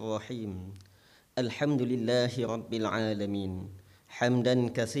الرحمن الرحيم. الحمد لله رب العالمين. حمدا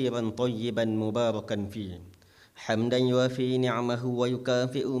كثيرا طيبا مباركا فيه. حمدا يوافي نعمه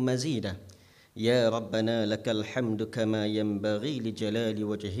ويكافئ مزيده. يا ربنا لك الحمد كما ينبغي لجلال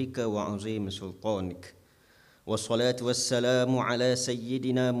وجهك وعظيم سلطانك. والصلاة والسلام على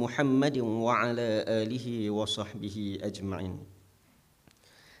سيدنا محمد وعلى آله وصحبه أجمعين.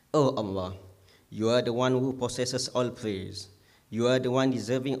 Oh Allah, you are the one who possesses all praise. You are the one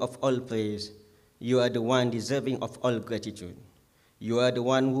deserving of all praise. You are the one deserving of all gratitude. You are the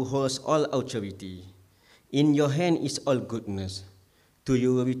one who holds all authority. In your hand is all goodness. To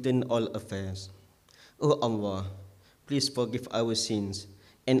you return all affairs. O Allah, please forgive our sins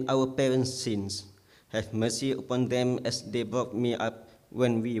and our parents' sins. Have mercy upon them as they brought me up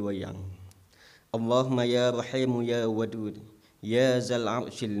when we were young. Allahumma ya Rahimu ya Wadud, ya Zal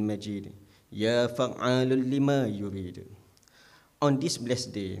Arshil Majid, ya Fa'alul lima yurid. On this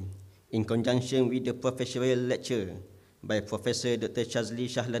blessed day, in conjunction with the professorial lecture by Professor Dr. Sazzli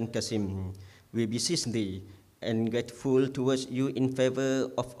Shahlan Kasim, we beseech thee and grateful towards you in favor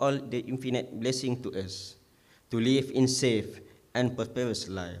of all the infinite blessing to us, to live in safe and prosperous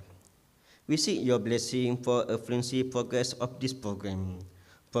life. We seek your blessing for a fluency progress of this program,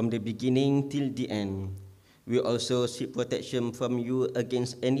 from the beginning till the end. We also seek protection from you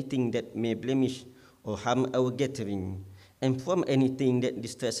against anything that may blemish or harm our gathering, and from anything that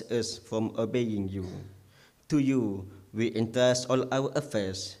distracts us from obeying you. To you we entrust all our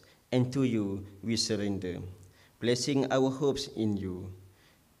affairs, and to you we surrender, placing our hopes in you.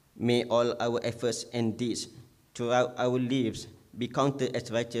 May all our efforts and deeds throughout our lives be counted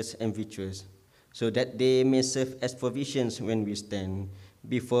as righteous and virtuous, so that they may serve as provisions when we stand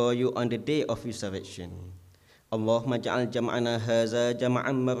before you on the day of resurrection. Allahumma ja'al jam'ana haza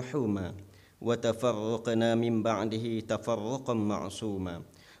jam'an marhuma, wa tafarruqna min ba'dihi tafarruqan ma'suma,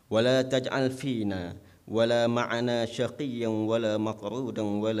 wa la taj'al fina, wa la ma'ana shaqiyyan, wa la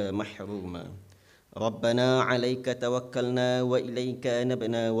maqrudan, wa la mahruma. ربنا عليك توكلنا وإليك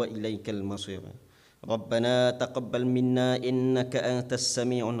نبنا وإليك المصير. ربنا تقبل منا إنك أنت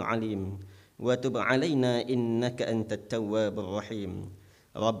السميع العليم وتب علينا إنك أنت التواب الرحيم.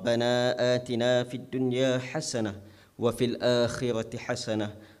 ربنا آتنا في الدنيا حسنة وفي الآخرة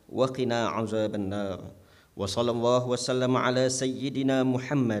حسنة وقنا عذاب النار. وصلى الله وسلم على سيدنا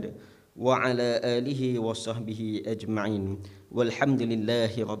محمد وعلى آله وصحبه أجمعين والحمد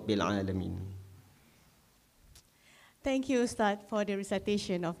لله رب العالمين. Thank you, Ustad, for the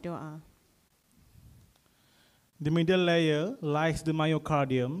recitation of dua. The middle layer lies the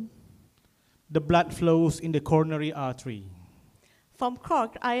myocardium. The blood flows in the coronary artery. From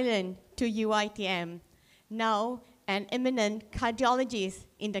Cork Island to UITM, now an eminent cardiologist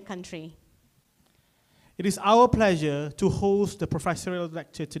in the country. It is our pleasure to host the professorial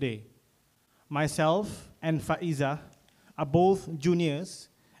lecture today. Myself and Faiza are both juniors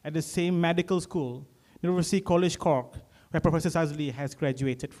at the same medical school, University College Cork, where Professor Sazzli has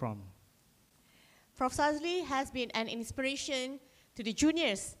graduated from. Prof. Sazzli has been an inspiration to the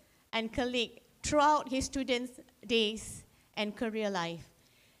juniors and colleagues throughout his students' days and career life.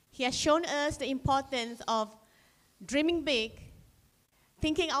 He has shown us the importance of dreaming big,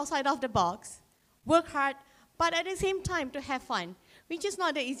 thinking outside of the box, work hard, but at the same time to have fun, which is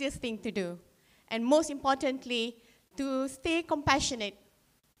not the easiest thing to do. And most importantly, to stay compassionate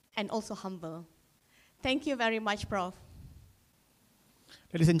and also humble. Thank you very much, Prof.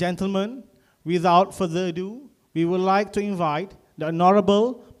 Ladies and gentlemen, without further ado, we would like to invite the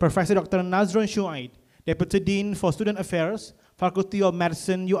Honorable Professor Dr. Nazrun Shuaid, Deputy Dean for Student Affairs, Faculty of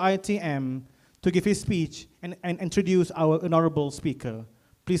Medicine, UITM, to give his speech and introduce our honorable speaker.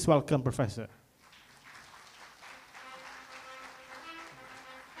 Please welcome, Professor.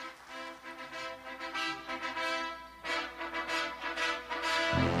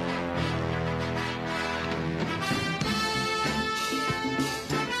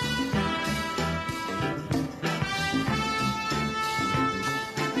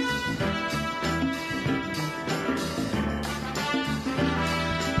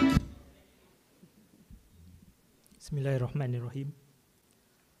 Bismillahirrahmanirrahim.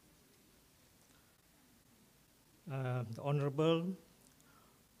 The Honorable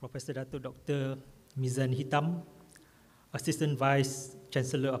Professor Dato Dr. Mizan Hitam, Assistant Vice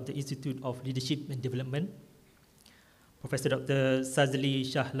Chancellor of the Institute of Leadership and Development, Professor Dr. Sazzli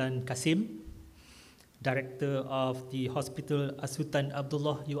Shahlan Kasim, Director of the Hospital Al-Sultan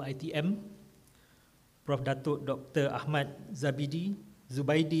Abdullah UITM, Prof. Dato Dr. Ahmad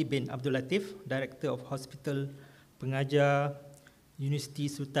Zubaidi bin Abdul Latif, Director of Hospital Pengajar Universiti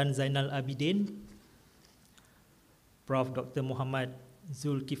Sultan Zainal Abidin, Prof. Dr. Muhammad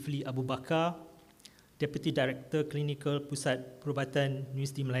Zulkifli Abu Bakar, Deputy Director Clinical Pusat Perubatan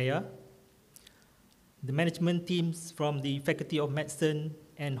Universiti Malaya, the management teams from the Faculty of Medicine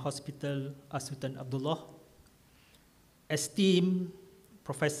and Hospital Al-Sultan Abdullah, esteemed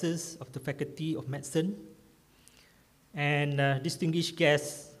professors of the Faculty of Medicine, and distinguished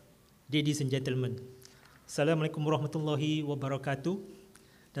guests, ladies and gentlemen. Assalamualaikum warahmatullahi wabarakatuh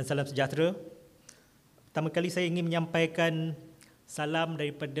dan salam sejahtera. Pertama kali saya ingin menyampaikan salam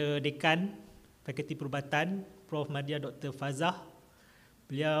daripada Dekan Fakulti Perubatan, Prof. Madya Dr. Fazah.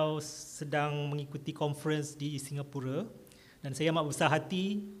 Beliau sedang mengikuti conference di Singapura dan saya amat besar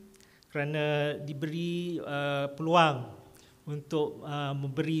hati kerana diberi peluang untuk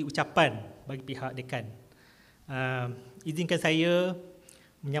memberi ucapan bagi pihak Dekan. Izinkan saya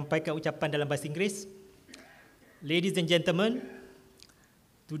menyampaikan ucapan dalam bahasa Inggeris. Ladies and gentlemen,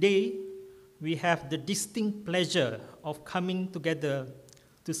 today we have the distinct pleasure of coming together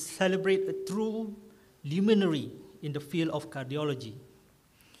to celebrate a true luminary in the field of cardiology.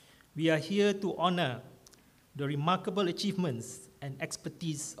 We are here to honor the remarkable achievements and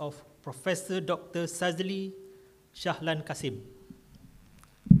expertise of Professor Dr. Sazzli Shahlan Kasim,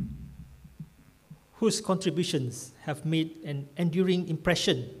 whose contributions have made an enduring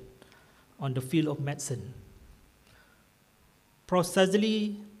impression on the field of medicine. Prof.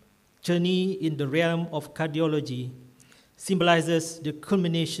 Sazzli's journey in the realm of cardiology symbolizes the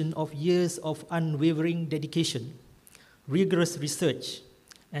culmination of years of unwavering dedication, rigorous research,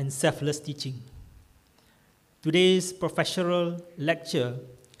 and selfless teaching. Today's professional lecture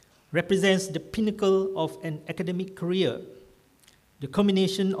represents the pinnacle of an academic career, the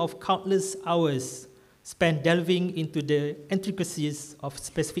culmination of countless hours spent delving into the intricacies of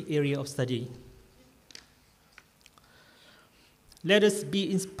specific area of study. Let us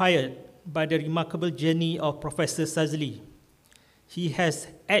be inspired by the remarkable journey of Professor Sazzli. He has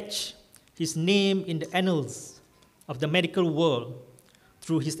etched his name in the annals of the medical world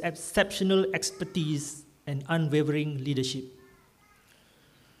through his exceptional expertise and unwavering leadership.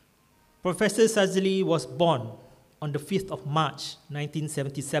 Professor Sazzli was born on the 5th of March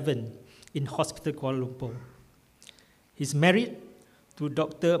 1977 in Hospital Kuala Lumpur. He's married to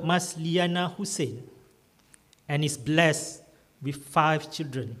Dr. Masliana Hussein and is blessed with 5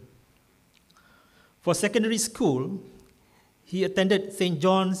 children. For secondary school, he attended St.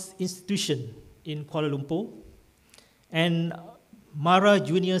 John's Institution in Kuala Lumpur and Mara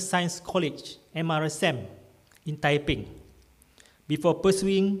Junior Science College, MRSM, in Taiping, before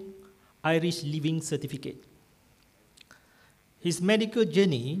pursuing Irish Living Certificate. His medical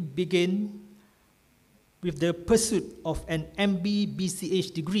journey began with the pursuit of an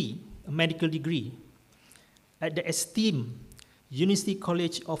MB-BCH degree, a medical degree, at the esteemed University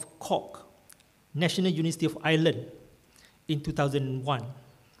College of Cork, National University of Ireland, in 2001.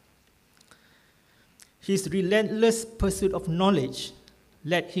 His relentless pursuit of knowledge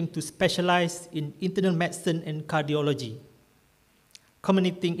led him to specialize in internal medicine and cardiology,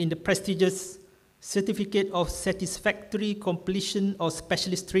 culminating in the prestigious Certificate of Satisfactory Completion of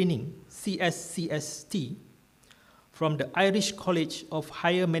Specialist Training, CSCST, from the Irish College of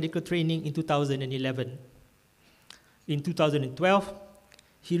Higher Medical Training in 2011. In 2012,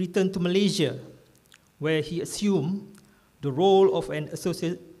 he returned to Malaysia, where he assumed the role of an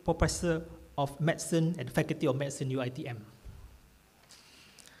Associate Professor of Medicine at the Faculty of Medicine, UiTM.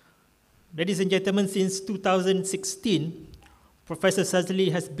 Ladies and gentlemen, since 2016, Professor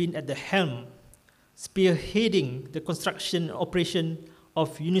Sazzli has been at the helm, spearheading the construction and operation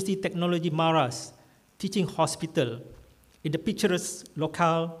of University Technology Mara's teaching hospital in the picturesque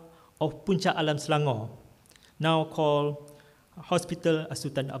locale of Puncak Alam Selangor, now called Hospital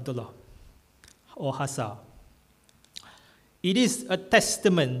Al-Sultan Abdullah, or HASA. It is a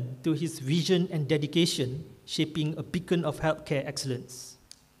testament to his vision and dedication, shaping a beacon of healthcare excellence.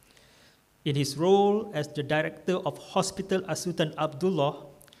 In his role as the director of Hospital Al-Sultan Abdullah,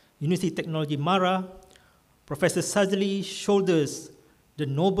 University Technology Mara, Professor Sazzli shoulders the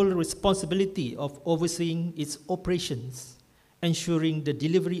noble responsibility of overseeing its operations, ensuring the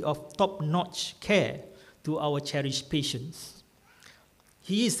delivery of top-notch care to our cherished patients.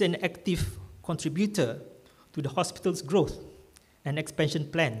 He is an active contributor to the hospital's growth and expansion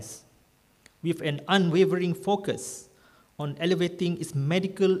plans, with an unwavering focus on elevating its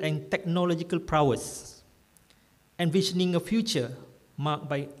medical and technological prowess, envisioning a future marked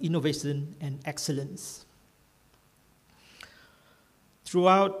by innovation and excellence.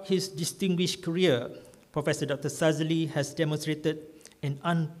 Throughout his distinguished career, Professor Dr. Sazzli has demonstrated an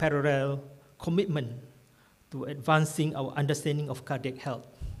unparalleled commitment to advancing our understanding of cardiac health.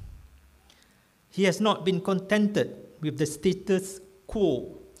 He has not been contented with the status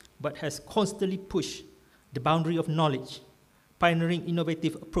quo, but has constantly pushed the boundary of knowledge, pioneering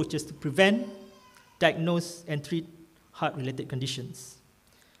innovative approaches to prevent, diagnose, and treat heart-related conditions.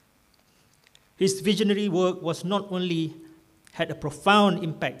 His visionary work was not only had a profound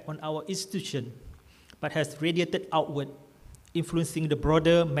impact on our institution, but has radiated outward, influencing the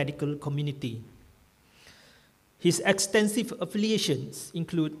broader medical community. His extensive affiliations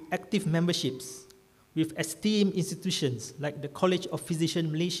include active memberships with esteemed institutions like the College of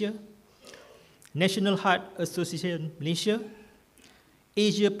Physicians Malaysia, National Heart Association Malaysia,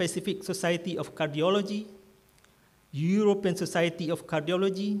 Asia Pacific Society of Cardiology, European Society of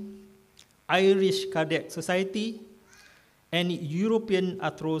Cardiology, Irish Cardiac Society, and European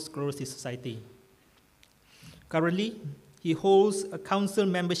Atherosclerosis Society. Currently, he holds a council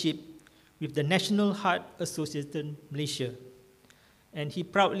membership with the National Heart Association Malaysia, and he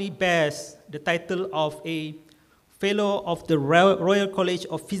proudly bears the title of a Fellow of the Royal College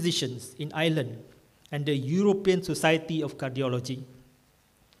of Physicians in Ireland and the European Society of Cardiology.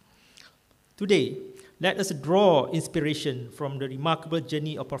 Today, let us draw inspiration from the remarkable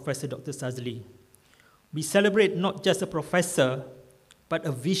journey of Professor Dr. Sazzli. We celebrate not just a professor, but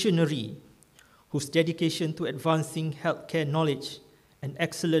a visionary whose dedication to advancing healthcare knowledge and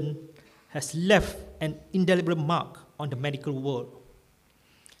excellence has left an indelible mark on the medical world.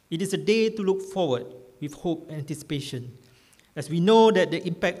 It is a day to look forward with hope and anticipation, as we know that the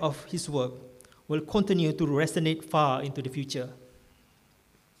impact of his work will continue to resonate far into the future.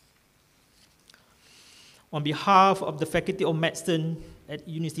 On behalf of the Faculty of Medicine at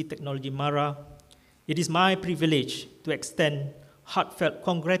University Technology Mara, it is my privilege to extend heartfelt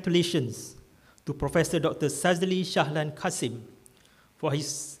congratulations to Professor Dr. Sazzli Shahlan Kasim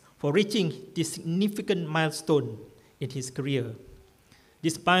for reaching this significant milestone in his career.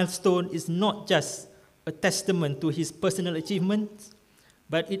 This milestone is not just a testament to his personal achievements,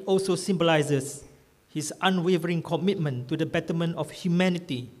 but it also symbolizes his unwavering commitment to the betterment of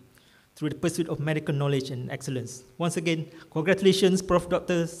humanity through the pursuit of medical knowledge and excellence. Once again, congratulations, Prof.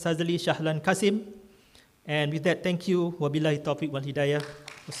 Dr. Sazzli Shahlan Kasim. And with that, thank you. Wabillahi taufiq wal hidayah.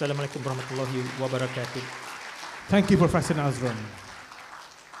 Wassalamualaikum warahmatullahi wabarakatuh. Thank you, Professor Nazrun.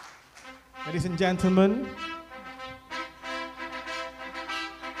 Ladies and gentlemen,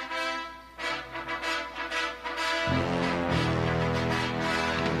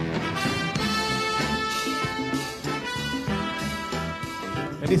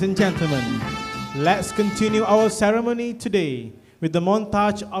 Ladies and gentlemen, let's continue our ceremony today with the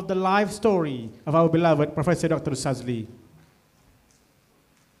montage of the life story of our beloved Professor Dr. Sazzli.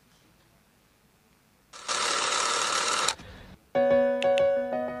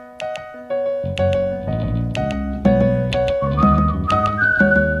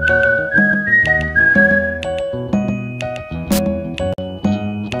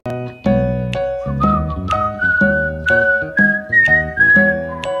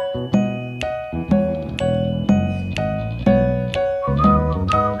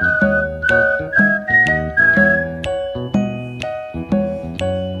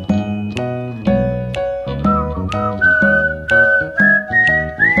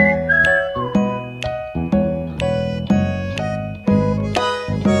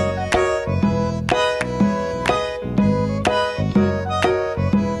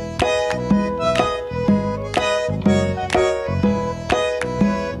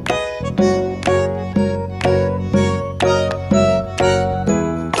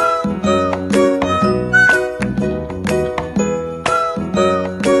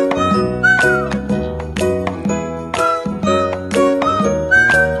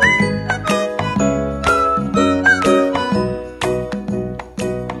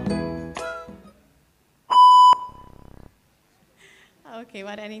 Okay,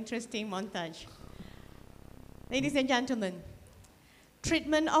 what an interesting montage. Ladies and gentlemen,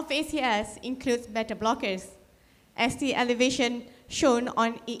 treatment of ACS includes beta blockers, as the elevation shown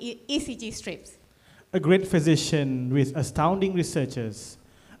on ECG strips. A great physician with astounding researchers,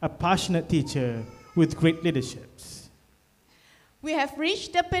 a passionate teacher with great leaderships. We have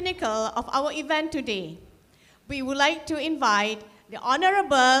reached the pinnacle of our event today. We would like to invite the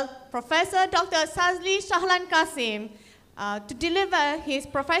Honorable Professor Dr. Sazzli Shahlan Kasim to deliver his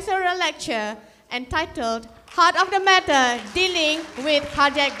professorial lecture entitled Heart of the Matter, Dealing with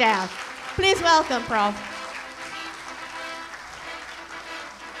Cardiac Death. Please welcome, Prof.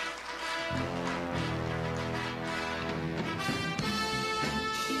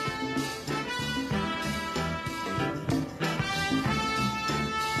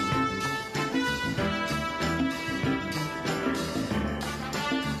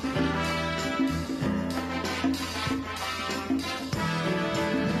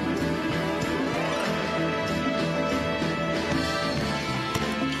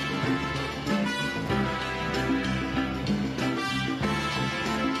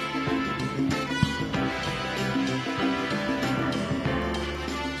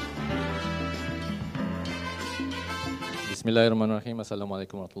 Bismillahirrahmanirrahim.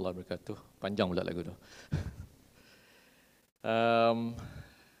 Assalamualaikum warahmatullahi wabarakatuh. Panjang pula lagu tu.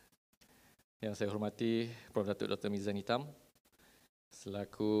 Yang saya hormati Prof. Datuk Dr. Mizan Hitam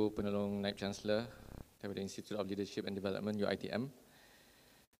selaku penolong Naib Chancellor daripada Institute of Leadership and Development UiTM.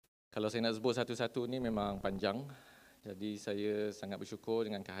 Kalau saya nak sebut satu-satu ni memang panjang. Jadi saya sangat bersyukur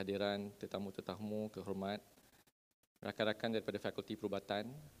dengan kehadiran tetamu-tetamu kehormat, rakan-rakan daripada Fakulti Perubatan,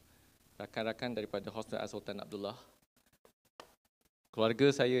 rakan-rakan daripada Hospital Al-Sultan Abdullah,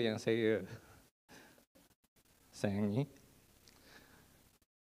 keluarga saya yang saya sayangi,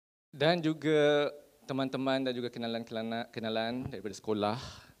 dan juga teman-teman dan juga kenalan daripada sekolah,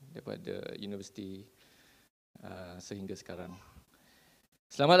 daripada universiti sehingga sekarang.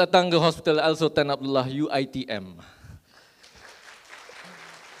 Selamat datang ke Hospital Al-Sultan Abdullah UiTM.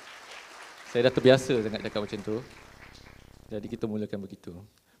 Saya dah terbiasa sangat cakap macam tu, jadi kita mulakan begitu.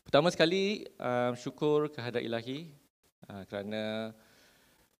 Pertama sekali, syukur kehadrat ilahi kerana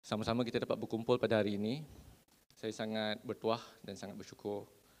sama-sama kita dapat berkumpul pada hari ini. Saya sangat bertuah dan sangat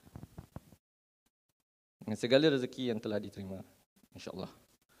bersyukur dengan segala rezeki yang telah diterima, insya-Allah.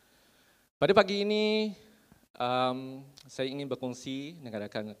 Pada pagi ini, saya ingin berkongsi dengan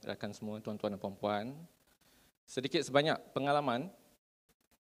rakan-rakan semua, tuan-tuan dan puan-puan, sedikit sebanyak pengalaman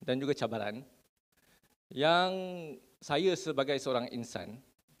dan juga cabaran yang saya sebagai seorang insan,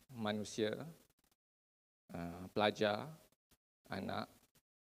 manusia, pelajar, anak,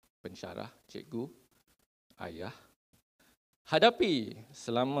 pensyarah, cikgu, ayah, hadapi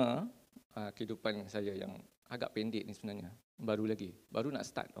selama kehidupan saya yang agak pendek ni sebenarnya. Baru nak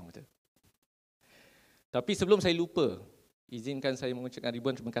start orang kata. Tapi sebelum saya lupa, izinkan saya mengucapkan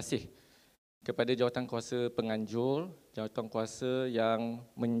ribuan terima kasih kepada jawatankuasa penganjur, jawatankuasa yang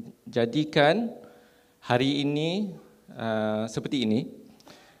menjadikan hari ini seperti ini,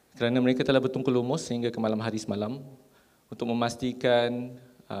 kerana mereka telah bertungkul lumus sehingga ke malam hari semalam untuk memastikan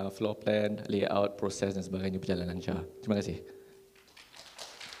floor plan, layout, proses dan sebagainya berjalan lancar. Terima kasih.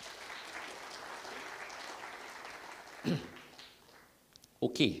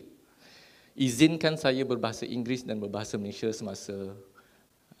 Okey. Izinkan saya berbahasa Inggeris dan berbahasa Malaysia semasa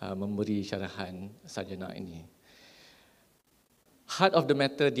memberi syarahan sarjana ini. Heart of the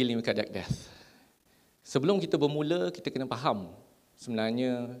matter dealing with cardiac death. Sebelum kita bermula, kita kena faham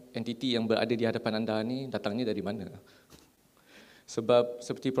sebenarnya entiti yang berada di hadapan anda ni datangnya dari mana. Sebab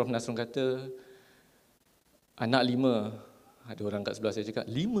seperti Prof. Nasrun kata, anak 5, ada orang kat sebelah saya cakap,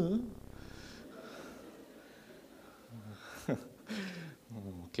 5?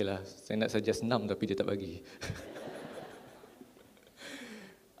 Okeylah, saya nak suggest 6 tapi dia tak bagi.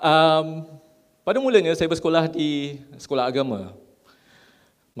 Pada mulanya saya bersekolah di sekolah agama.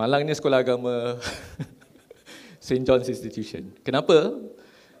 Malangnya sekolah agama St. John's Institution. Kenapa?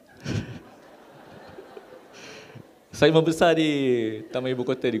 Saya membesar di Taman Ibu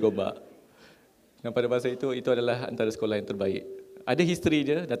Kota di Gombak. Dan pada masa itu adalah antara sekolah yang terbaik. Ada history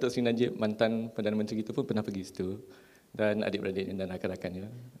dia, Datuk Seri Najib, mantan Perdana Menteri kita pun pernah pergi situ. Dan adik-beradik dan rakan-rakannya.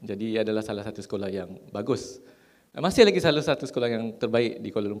 Jadi adalah salah satu sekolah yang bagus. Masih lagi salah satu sekolah yang terbaik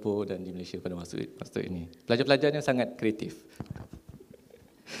di Kuala Lumpur dan di Malaysia pada masa ini. Pelajar-pelajarnya sangat kreatif.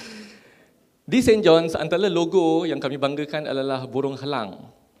 Di St. John's, antara logo yang kami banggakan adalah burung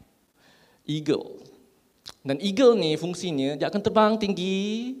helang. Eagle. Dan eagle ni fungsinya, dia akan terbang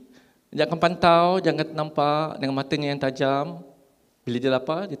tinggi, dia akan pantau, dia akan nampak dengan matanya yang tajam. Bila dia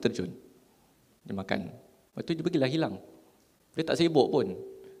lapar, dia terjun. Dia makan. Lepas tu dia pergilah hilang. Dia tak sibuk pun.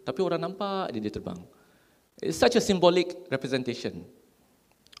 Tapi orang nampak dia terbang. It's such a symbolic representation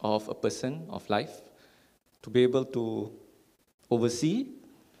of a person, of life, to be able to oversee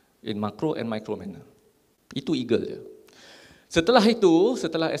in macro and micro manner. Itu eagle dia. Setelah itu,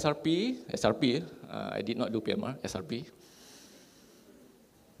 setelah SRP, I did not do PMR, SRP.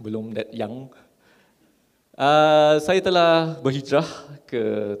 Belum that young. Saya telah berhijrah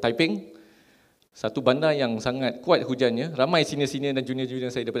ke Taiping. Satu bandar yang sangat kuat hujannya. Ramai senior-senior dan junior-junior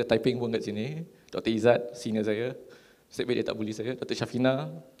saya daripada Taiping pun kat sini. Dr. Izzat, senior saya. Sebab dia tak bully saya. Dr.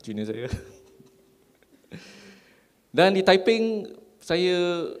 Syafina, junior saya. Dan di Taiping,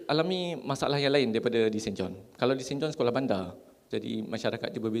 saya alami masalah yang lain daripada di St. John. Kalau di St. John sekolah bandar, jadi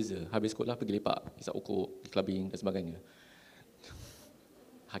masyarakat dia berbeza. Habis sekolah pergi lepak, isap ukuk, clubbing dan sebagainya.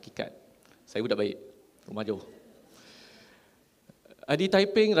 Hakikat, saya budak baik, rumah jauh. Di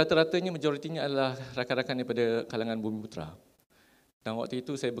Taiping, rata-ratanya majoritinya adalah rakan-rakan daripada kalangan Bumi Putra. Dan waktu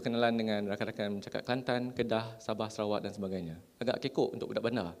itu saya berkenalan dengan rakan-rakan cakap Kelantan, Kedah, Sabah, Sarawak dan sebagainya. Agak kekok untuk budak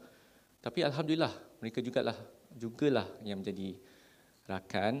bandar. Tapi alhamdulillah, mereka jugalah yang menjadi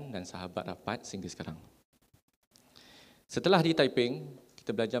rakan dan sahabat rapat sehingga sekarang. Setelah di Taiping,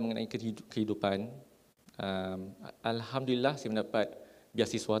 kita belajar mengenai kehidupan. Alhamdulillah saya mendapat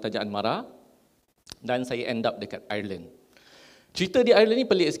beasiswa tajaan MARA dan saya end up dekat Ireland. Cerita di Ireland ni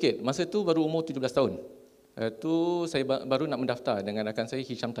pelik sikit. Masa tu baru umur 17 tahun. Tu saya baru nak mendaftar dengan rakan saya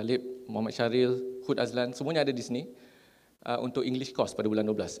Hisham Talib, Muhammad Syaril, Hud Azlan, semuanya ada di sini untuk English course pada bulan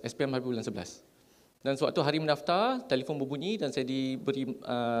 12, SPM pada bulan 11. Dan sewaktu hari mendaftar, telefon berbunyi dan saya diberi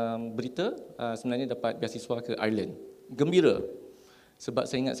berita sebenarnya dapat beasiswa ke Ireland. Gembira sebab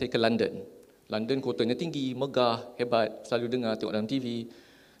saya ingat saya ke London. London kotanya tinggi, megah, hebat, selalu dengar tengok dalam TV.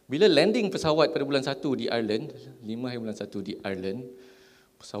 Bila landing pesawat pada bulan 1 di Ireland, 5 hari bulan 1 di Ireland,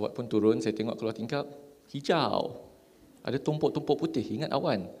 pesawat pun turun, saya tengok keluar tingkap, hijau. Ada tumpuk-tumpuk putih, ingat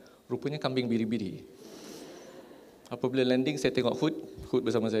awan. Rupanya kambing biri-biri. Apabila landing, saya tengok Hud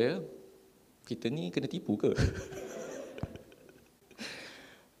bersama saya. Kita ni kena tipu ke?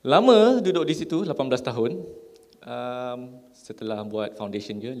 Lama duduk di situ, 18 tahun. Setelah buat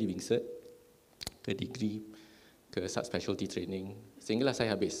foundation dia, Living Cert, ke degree, ke subspecialty training, sehinggalah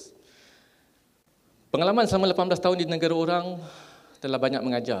saya habis. Pengalaman selama 18 tahun di negara orang telah banyak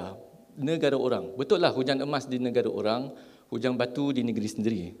mengajar. Negara orang, betul lah hujan emas di negara orang, hujan batu di negeri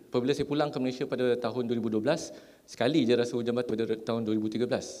sendiri. Apabila saya pulang ke Malaysia pada tahun 2012, sekali je rasa hujan batu pada tahun 2013.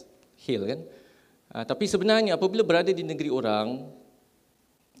 Hail kan? Tapi sebenarnya apabila berada di negeri orang,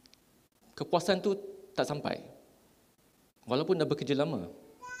 kepuasan tu tak sampai. Walaupun dah bekerja lama.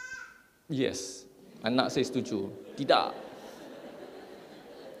 Yes, anak saya setuju. Tidak.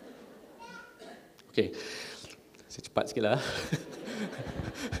 Okey, saya cepat sikitlah.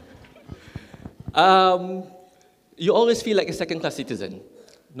 You always feel like a second-class citizen,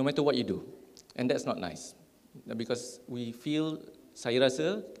 no matter what you do. And that's not nice. Because we feel, saya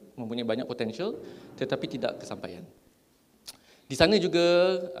rasa, mempunyai banyak potential, tetapi tidak kesampaian. Di sana juga,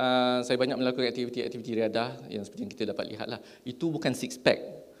 saya banyak melakukan aktiviti-aktiviti riadah yang seperti yang kita dapat lihatlah. Itu bukan six-pack.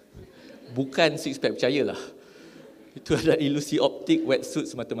 Bukan six-pack, percayalah. Itu adalah ilusi optik wetsuit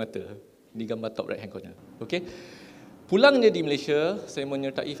semata-mata. Di gambar top right hand corner. Okay? Pulangnya di Malaysia, saya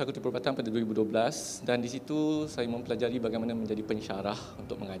menyertai Fakulti Perubatan pada 2012 dan di situ saya mempelajari bagaimana menjadi pensyarah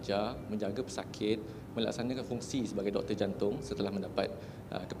untuk mengajar, menjaga pesakit, melaksanakan fungsi sebagai doktor jantung setelah mendapat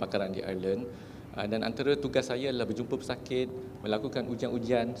kepakaran di Ireland. Dan antara tugas saya adalah berjumpa pesakit, melakukan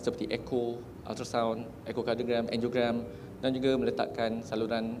ujian-ujian seperti echo, ultrasound, echocardiogram, angiogram dan juga meletakkan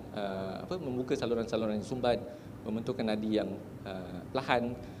saluran, membuka saluran-saluran yang sumbat, membentukkan nadi yang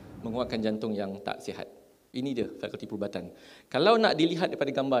perlahan, menguatkan jantung yang tak sihat. Ini dia Fakulti Perubatan. Kalau nak dilihat daripada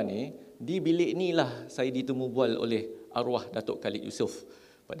gambar ni, di bilik inilah saya ditemu bual oleh arwah Datuk Khalid Yusof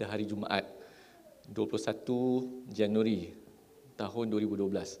pada hari Jumaat 21 Januari tahun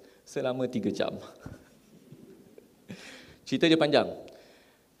 2012 selama 3 jam. Cerita dia panjang.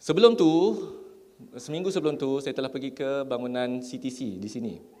 Sebelum tu, seminggu sebelum tu saya telah pergi ke bangunan CTC di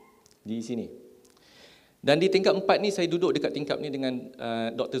sini. Dan di tingkap 4 ni saya duduk dekat tingkap ni dengan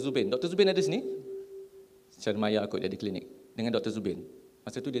Dr. Zubin. Dr. Zubin ada sini? Secara maya aku dia di klinik dengan Dr. Zubin.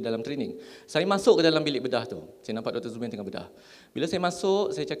 Masa tu dia dalam training. Saya masuk ke dalam bilik bedah tu. Saya nampak Dr. Zubin tengah bedah. Bila saya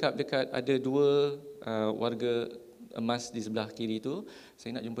masuk, saya cakap dekat ada 2 warga emas di sebelah kiri tu,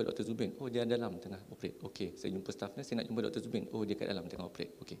 saya nak jumpa Dr. Zubin. Oh, dia dalam tengah operate. Okey, saya jumpa staffnya, saya nak jumpa Dr. Zubin. Oh, dia kat dalam tengah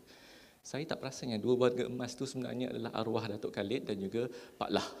operate. Okey. Saya tak perasannya 2 warga emas tu sebenarnya adalah arwah Datuk Khalid dan juga Pak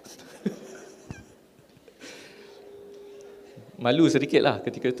Lah. Malu sedikitlah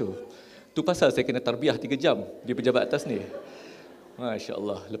ketika tu. Tu pasal saya kena tarbiyah 3 jam di pejabat atas ni. Masya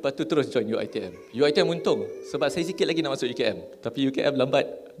Allah. Lepas tu terus join UiTM. UiTM untung sebab saya sikit lagi nak masuk UKM. Tapi UKM lambat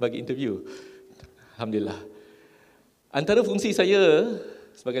bagi interview. Alhamdulillah. Antara fungsi saya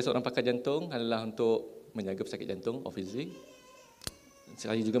sebagai seorang pakar jantung adalah untuk menjaga pesakit jantung, obviously.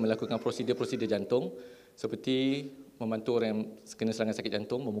 Saya juga melakukan prosedur-prosedur jantung seperti membantu orang yang kena serangan sakit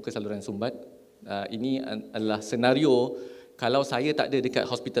jantung, membuka saluran sumbat. Ini adalah senario kalau saya tak ada dekat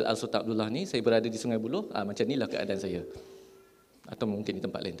Hospital Al-Sultan ni, saya berada di Sungai Buloh, macam inilah keadaan saya. Atau mungkin di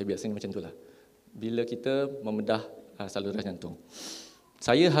tempat lain, tapi biasanya macam itulah. Bila kita membedah saluran jantung.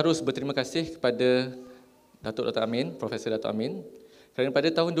 Saya harus berterima kasih kepada Datuk Dr. Amin, Profesor Datuk Amin, kerana pada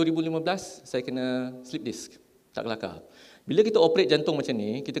tahun 2015 saya kena slip disc, tak kelakar. Bila kita operate jantung macam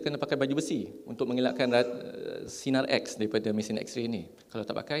ni, kita kena pakai baju besi untuk mengelakkan sinar X daripada mesin X-ray ni. Kalau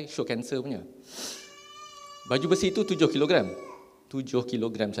tak pakai, show cancer punya. Baju besi itu 7 kg. 7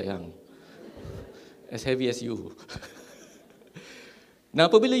 kg sayang. As heavy as you. Nah,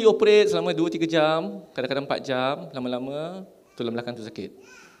 apabila you operate selama 2-3 jam, kadang-kadang 4 jam, lama-lama tulang belakang tu sakit.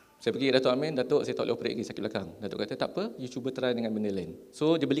 Saya pergi ke Datuk Amin, Datuk saya tak boleh operate lagi sakit belakang. Datuk kata tak apa, you cuba try dengan benda lain.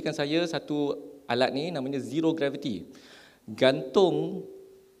 So dia belikan saya satu alat ni namanya zero gravity. Gantung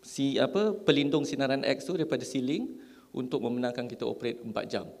pelindung sinaran X tu daripada ceiling untuk membenarkan kita operate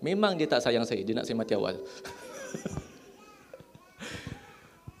 4 jam. Memang dia tak sayang saya, dia nak saya mati awal.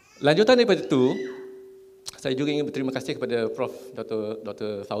 Lanjutan daripada itu, saya juga ingin berterima kasih kepada Prof.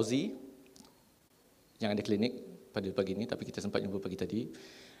 Dr. Fauzi yang ada klinik pada pagi ini, tapi kita sempat jumpa pagi tadi.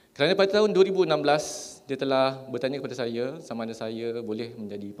 Kerana pada tahun 2016, dia telah bertanya kepada saya sama ada saya boleh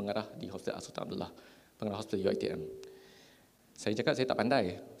menjadi pengarah di Hospital Al-Sultan, pengarah Hospital UiTM. Saya cakap saya tak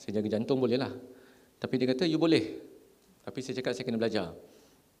pandai, saya jaga jantung bolehlah. Tapi dia kata, you boleh. Tapi saya cakap saya kena belajar.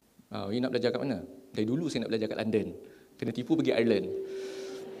 You nak belajar kat mana? Dari dulu saya nak belajar kat London. Kena tipu pergi Ireland.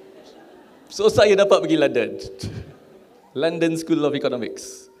 So saya dapat pergi London. London School of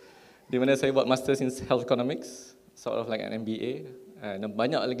Economics. Di mana saya buat Masters in Health Economics, sort of like an MBA. Dan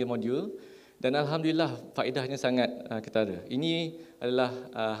banyak lagi modul. Dan alhamdulillah faedahnya sangat ketara. Ini adalah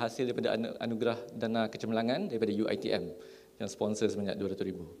hasil daripada anugerah dana kecemerlangan daripada UiTM yang sponsor sebanyak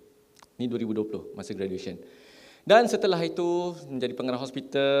 200,000. Ini 2020 masa graduation. Dan setelah itu menjadi pengarah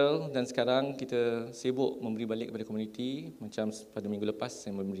hospital dan sekarang kita sibuk memberi balik kepada komuniti. Macam pada minggu lepas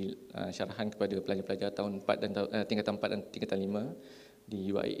saya memberi syarahan kepada pelajar-pelajar tahun 4 dan tingkatan 4 dan tingkatan 5 di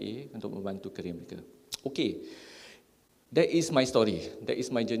UIA untuk membantu kerjaya mereka. Okey. That is my story. That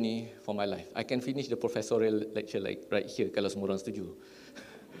is my journey for my life. I can finish the professorial lecture like right here kalau semua orang setuju.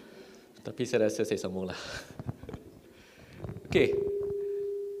 Tapi saya rasa saya sambunglah. Okey.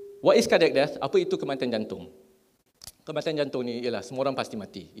 What is cardiac death? Apa itu kematian jantung? Kematian jantung ni ialah semua orang pasti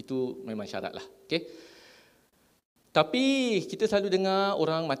mati. Itu memang syarat lah. Okay? Tapi kita selalu dengar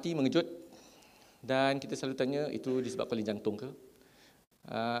orang mati mengejut dan kita selalu tanya itu disebabkan oleh jantung ke?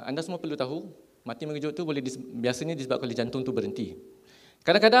 Anda semua perlu tahu, mati mengejut tu biasanya disebabkan oleh jantung tu berhenti.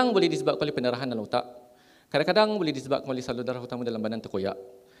 Kadang-kadang boleh disebabkan oleh pendarahan dalam otak. Kadang-kadang boleh disebabkan oleh salur darah utama dalam badan terkoyak.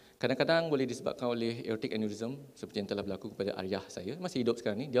 Kadang-kadang boleh disebabkan oleh aortic aneurysm seperti yang telah berlaku kepada ayah saya. Masih hidup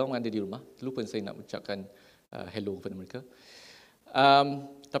sekarang ni, dia orang ada di rumah. Terlupa saya nak ucapkan hello kepada mereka.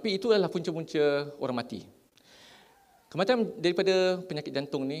 Tapi itu adalah punca-punca orang mati. Kematian daripada penyakit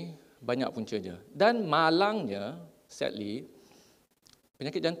jantung ni banyak puncanya. Dan malangnya, sadly,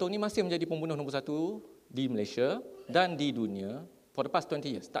 penyakit jantung ni masih menjadi pembunuh nombor 1 di Malaysia dan di dunia for the past 20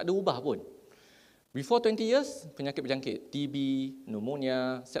 years. Tak ada ubah pun. Before 20 years, penyakit berjangkit, TB,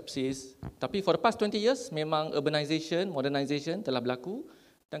 pneumonia, sepsis. Tapi for the past 20 years, memang urbanization, modernization telah berlaku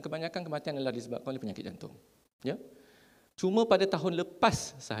dan kebanyakan kematian adalah disebabkan oleh penyakit jantung. Ya? Cuma pada tahun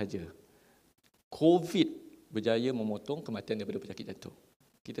lepas sahaja, COVID berjaya memotong kematian daripada penyakit jantung.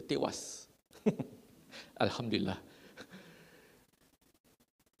 Kita tewas. Alhamdulillah.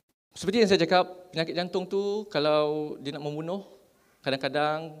 Seperti yang saya cakap, penyakit jantung tu kalau dia nak membunuh,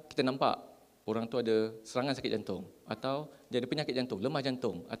 kadang-kadang kita nampak orang tu ada serangan sakit jantung, atau dia ada penyakit jantung, lemah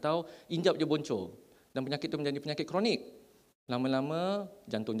jantung, atau injap je boncor. Dan penyakit tu menjadi penyakit kronik. Lama-lama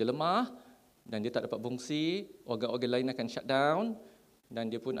jantung dia lemah dan dia tak dapat fungsi, organ-organ lain akan shut down dan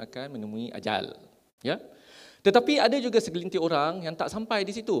dia pun akan menemui ajal. Ya? Tetapi ada juga segelintir orang yang tak sampai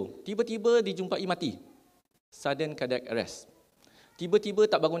di situ. Tiba-tiba dijumpai mati. Sudden cardiac arrest. Tiba-tiba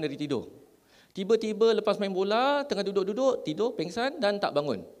tak bangun dari tidur. Tiba-tiba lepas main bola, tengah duduk-duduk, tidur, pengsan dan tak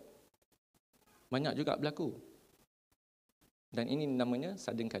bangun. Banyak juga berlaku. Dan ini namanya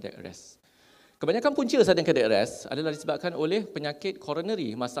sudden cardiac arrest. Kebanyakan punca sudden cardiac arrest adalah disebabkan oleh penyakit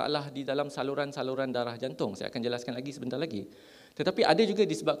coronary, masalah di dalam saluran-saluran darah jantung. Saya akan jelaskan lagi sebentar lagi. Tetapi ada juga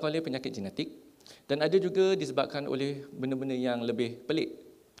disebabkan oleh penyakit genetik dan ada juga disebabkan oleh benda-benda yang lebih pelik.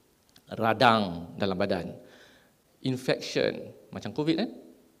 Radang dalam badan. Infection, macam COVID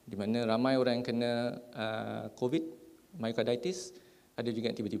di mana ramai orang yang kena COVID, myocarditis, ada juga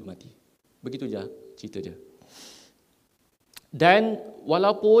yang tiba-tiba mati. Begitu je cerita dia. Dan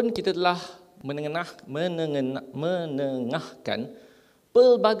walaupun kita telah menengahkan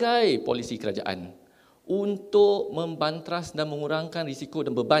pelbagai polisi kerajaan untuk membantras dan mengurangkan risiko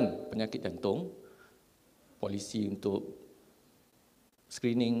dan beban penyakit jantung, polisi untuk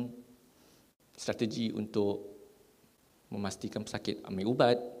screening, strategi untuk memastikan pesakit ambil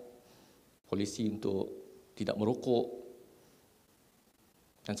ubat, polisi untuk tidak merokok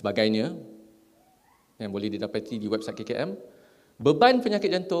dan sebagainya yang boleh didapati di website KKM, beban penyakit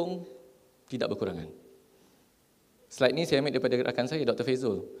jantung tidak berkurangan. Slide ni saya ambil daripada rakan saya, Dr.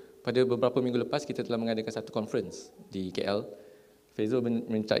 Fezul. Pada beberapa minggu lepas, kita telah mengadakan satu conference di KL. Fezul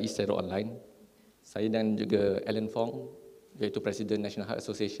menyertai secara online. Saya dan juga Alan Fong, iaitu Presiden National Heart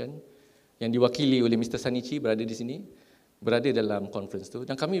Association, yang diwakili oleh Mr. Sanichi berada di sini, berada dalam conference tu,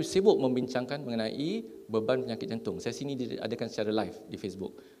 dan kami sibuk membincangkan mengenai beban penyakit jantung. Sesi ini diadakan secara live di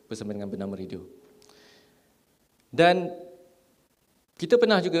Facebook bersama dengan Bernama Radio. Dan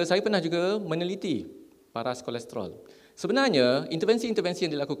saya pernah juga meneliti paras kolesterol. Sebenarnya intervensi-intervensi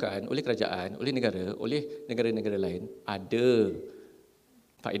yang dilakukan oleh kerajaan, oleh negara-negara lain ada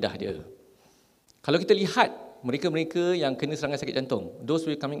faedah dia. Kalau kita lihat mereka-mereka yang kena serangan sakit jantung, those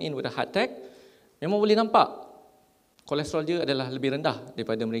who are coming in with a heart attack, memang boleh nampak kolesterol dia adalah lebih rendah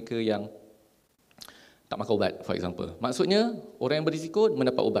daripada mereka yang tak makan ubat, for example. Maksudnya, orang yang berisiko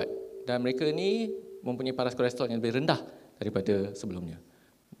mendapat ubat. Dan mereka ni mempunyai paras kolesterol yang lebih rendah daripada sebelumnya.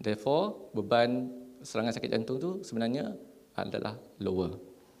 Therefore, beban serangan sakit jantung tu sebenarnya adalah lower.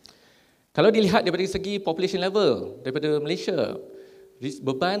 Kalau dilihat daripada segi population level, daripada Malaysia,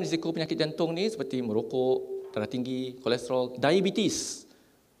 beban risiko penyakit jantung ni seperti merokok, darah tinggi, kolesterol, diabetes,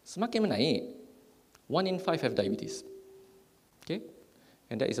 semakin menaik. 1 in 5 have diabetes. Okay?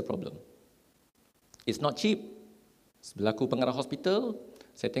 And that is a problem. It's not cheap. Selaku pengarah hospital,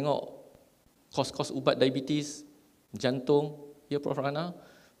 saya tengok kos-kos ubat diabetes, jantung, ya Prof. Rana,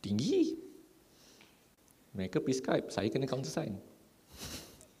 tinggi. Mereka prescribe, saya kena countersign.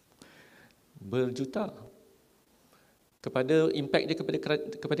 Berjuta. Kepada impact dia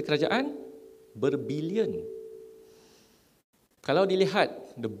kepada kerajaan, berbilion. Kalau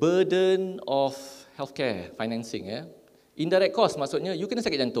dilihat the burden of healthcare financing, indirect cost maksudnya you kena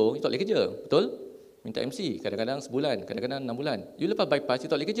sakit jantung, you tak boleh kerja, betul? Minta MC, kadang-kadang sebulan, kadang-kadang 6 bulan. You lepas bypass, you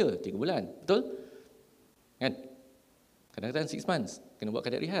tak boleh kerja, 3 bulan, betul? Kan? Kadang-kadang 6 months, kena buat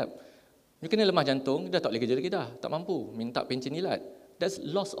cardiac rehab. You kena lemah jantung, dah tak boleh kerja lagi dah, tak mampu, minta pencen ilat. That's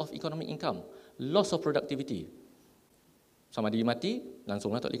loss of economic income, loss of productivity. Sama dia mati,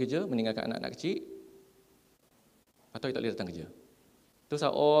 langsunglah tak boleh kerja, meninggalkan anak-anak kecil, atau you tak boleh datang kerja. Those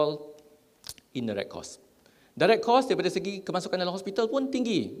are all indirect cost. Direct cost daripada segi kemasukan dalam hospital pun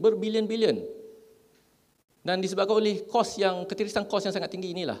tinggi, berbilion-bilion. Dan disebabkan oleh ketirisan kos yang sangat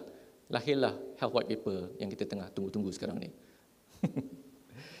tinggi inilah, lahirlah health white paper yang kita tengah tunggu-tunggu sekarang ni.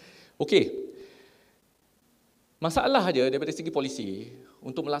 Okey. Masalah dia daripada segi polisi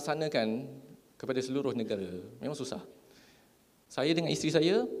untuk melaksanakan kepada seluruh negara memang susah. Saya dengan isteri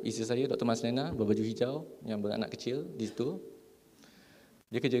saya Dr. Maslena berbaju hijau yang beranak kecil di situ.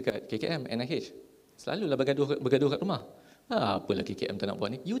 Dia kerja kat KKM, NIH. Selalulah bergaduh kat rumah. Apalah KKM tak nak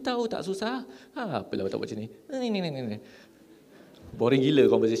buat ni? You tahu tak susah? Apalah tak buat macam ni? Ni. Boring gila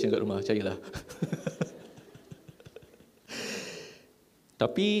conversation kat rumah, percayalah.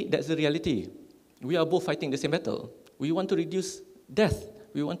 Tapi that's the reality. We are both fighting the same battle. We want to reduce death.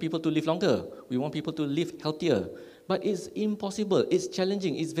 We want people to live longer. We want people to live healthier. But it's impossible. It's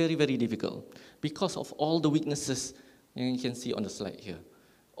challenging. It's very, very difficult because of all the weaknesses yang you can see on the slide here.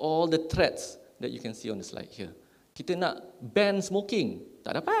 All the threats that you can see on the slide here. Kita nak ban smoking,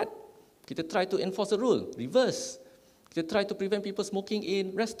 tak dapat. Kita try to enforce the rule, reverse. Kita try to prevent people smoking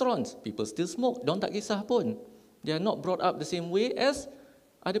in restaurants. People still smoke, don't tak kisah pun. They are not brought up the same way as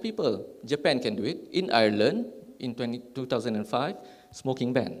other people. Japan can do it. In Ireland, in 2005,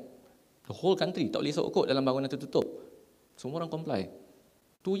 smoking ban. The whole country, tak boleh isap okok dalam bangunan tertutup. Semua orang comply.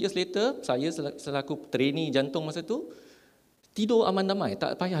 2 years later, saya selaku trainee jantung masa tu, tidur aman damai,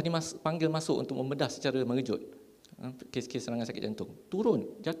 tak payah dipanggil masuk untuk membedah secara mengejut. Kes-kes serangan sakit jantung.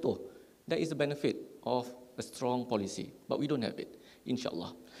 Turun, jatuh. That is the benefit of a strong policy. But we don't have it,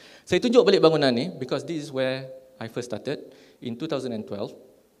 insyaAllah. Saya tunjuk balik bangunan ni, because this is where I first started. In 2012,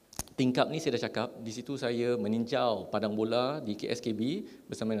 tingkap ni saya dah cakap, di situ saya meninjau padang bola di KSKB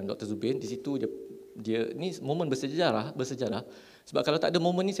bersama dengan Dr. Zubin. Di situ dia ni momen bersejarah. Sebab kalau tak ada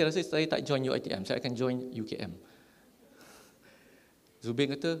momen ni, saya rasa saya tak join UiTM, saya akan join UKM. Zubin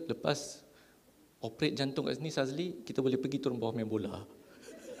kata, lepas operate jantung kat sini, Sazzli, kita boleh pergi turun bawah main bola.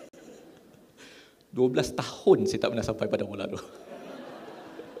 12 tahun saya tak pernah sampai padang bola tu.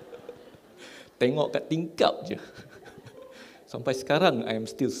 Tengok kat tingkap je. Sampai sekarang, I am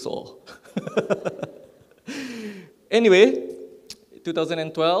still sore. Anyway,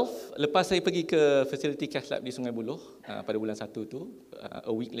 2012, lepas saya pergi ke facility cath lab di Sungai Buloh, pada bulan 1 tu, a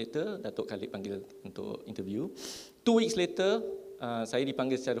week later, Datuk Khalid panggil untuk interview. 2 weeks later, saya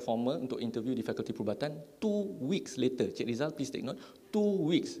dipanggil secara formal untuk interview di Fakulti Perubatan. 2 weeks later, Cik Rizal, please take note, 2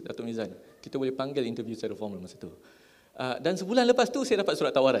 weeks, Datuk Mizan, kita boleh panggil interview secara formal masa tu. Dan sebulan lepas tu, saya dapat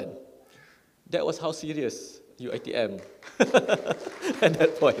surat tawaran. That was how serious UiTM at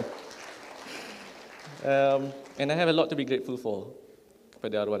that point. And I have a lot to be grateful for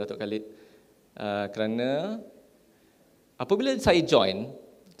kepada arwah Datuk Khalid. Kerana apabila saya join,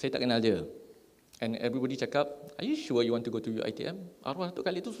 saya tak kenal dia. And everybody cakap, are you sure you want to go to UiTM? Arwah Datuk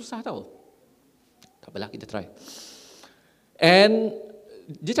Khalid tu susah tau. Tak apalah, kita try. And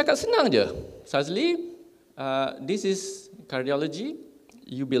dia cakap senang je. Sazzli, this is cardiology,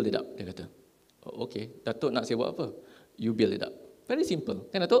 you build it up, dia kata. Oh, okay, Datuk nak saya buat apa? You build it up. Very simple.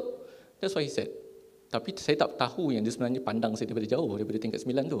 Kan Datuk? That's what he said. Tapi saya tak tahu yang dia sebenarnya pandang saya daripada jauh, daripada tingkat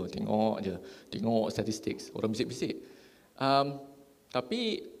 9 tu. Tengok je, tengok statistics, orang bisik-bisik. Tapi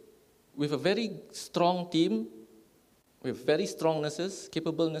with a very strong team, with very strong nurses,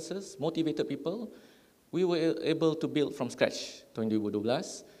 capable nurses, motivated people, we were able to build from scratch. Tahun 2012,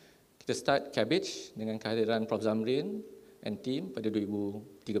 kita start Cabbage dengan kehadiran Prof. Zamrin and team pada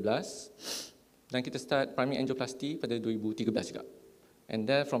 2013. Dan kita start primary angioplasty pada 2013 juga. And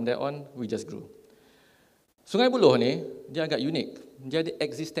then from there on, we just grew. Sungai Buloh ni, dia agak unik. Dia ada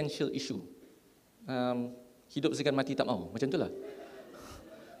existential issue. Hidup segan mati tak mau, macam itulah.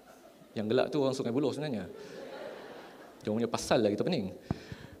 Yang gelak tu orang Sungai Buloh sebenarnya. Dia punya pasal lah kita pening.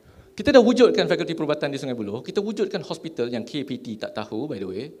 Kita dah wujudkan Fakulti Perubatan di Sungai Buloh. Kita wujudkan hospital yang KPT tak tahu, by the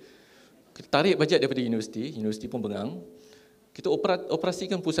way. Kita tarik bajet daripada universiti pun bengang. Kita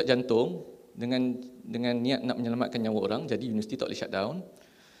operasikan pusat jantung dengan niat nak menyelamatkan nyawa orang, jadi universiti tak boleh shut down.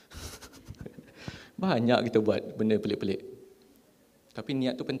 Banyak kita buat benda pelik-pelik. Tapi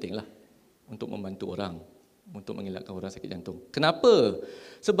niat tu penting lah untuk membantu orang, untuk mengelakkan orang sakit jantung. Kenapa?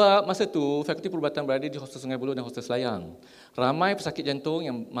 Sebab masa tu Fakulti Perubatan berada di Hostel Sungai Buloh dan Hostel Selayang. Ramai pesakit jantung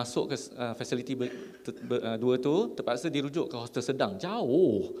yang masuk ke fasiliti dua tu terpaksa dirujuk ke Hostel Sedang.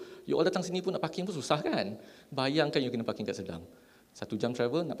 Jauh. You all datang sini pun nak parking pun susah kan? Bayangkan you kena parking kat Sedang. 1 jam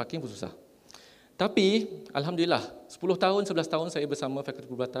travel nak parking pun susah. Tapi, Alhamdulillah, 10 tahun, 11 tahun saya bersama Fakulti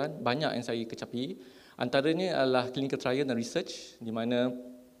Perubatan, banyak yang saya kecapi. Antaranya adalah clinical trial dan research, di mana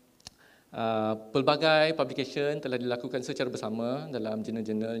pelbagai publication telah dilakukan secara bersama dalam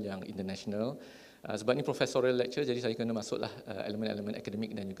jurnal-jurnal yang international. Sebab ini profesorial lecture, jadi saya kena masuklah elemen-elemen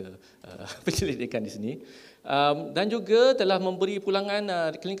akademik dan juga penyelidikan di sini. Dan juga telah memberi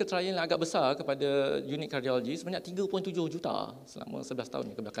pulangan clinical trial yang agak besar kepada unit kardiologi sebanyak 3.7 juta selama 11 tahun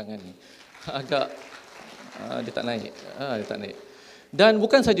kebelakangan ini. Agak dia tak naik. Dan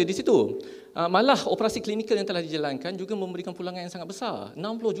bukan saja di situ, malah operasi klinikal yang telah dijalankan juga memberikan pulangan yang sangat besar, 60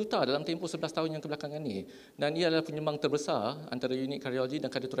 juta dalam tempoh 11 tahun yang kebelakangan ini. Dan ia adalah penyumbang terbesar antara unit kardiologi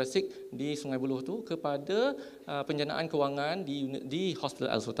dan kardiotorasik di Sungai Buloh tu kepada penjanaan kewangan di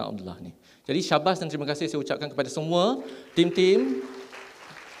Hospital Al-Sultan Abdullah ni. Jadi syabas dan terima kasih saya ucapkan kepada semua tim-tim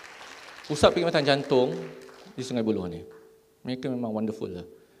pusat perkhidmatan jantung di Sungai Buloh ni. Mereka memang wonderful lah.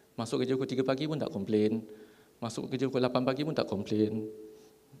 Masuk kerja pukul 3 pagi pun tak komplain. Masuk kerja pukul 8 pagi pun tak komplain.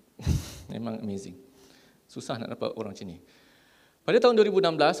 Memang amazing. Susah nak dapat orang macam ni. Pada tahun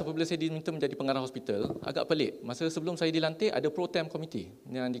 2016, apabila saya diminta menjadi pengarah hospital, agak pelik. Masa sebelum saya dilantik, ada Pro-Tem Committee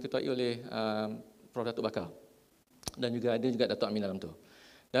yang diketuai oleh Prof. Datuk Bakar. Dan juga ada juga Datuk Amin dalam tu.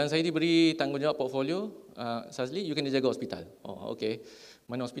 Dan saya diberi tanggungjawab portfolio, Sazzli, you kena jaga hospital. Oh, okay.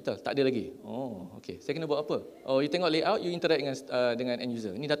 Mana hospital? Tak ada lagi. Oh, okay. Saya kena buat apa? Oh, you tengok layout, you interact dengan end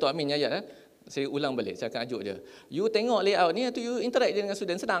user. Ini Datuk Amin yang ayat. Saya ulang balik, saya akan ajuk dia. You tengok layout ni atau you interact dengan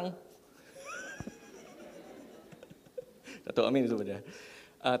student, senang. Datuk Amin itu saja.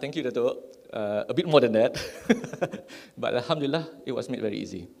 Thank you Datuk. A bit more than that. But alhamdulillah it was made very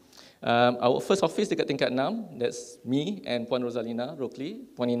easy. Our first office dekat tingkat 6, that's me and Puan Rosalina Rokli,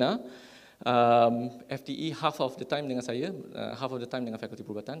 Puan Ina. FTE half of the time dengan saya, half of the time dengan fakulti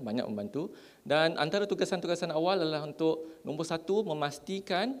perubatan, banyak membantu. Dan antara tugasan-tugasan awal adalah untuk nombor 1,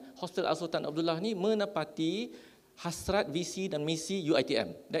 memastikan Hospital Al-Sultan Abdullah ni menepati hasrat visi dan misi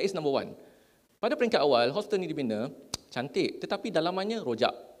UiTM. That is number 1. Pada peringkat awal, hospital ni dibina, cantik, tetapi dalamannya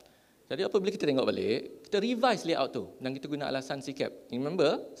rojak. Jadi apabila kita tengok balik, kita revise layout tu dan kita guna alasan CCAP.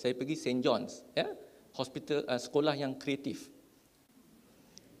 Remember, saya pergi St. John's, hospital, sekolah yang kreatif.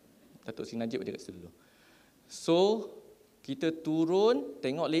 Datuk Sri Najib ada kat situ dulu. So, kita turun,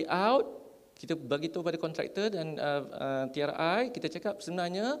 tengok layout, kita bagi tahu pada kontraktor dan TRI, kita cakap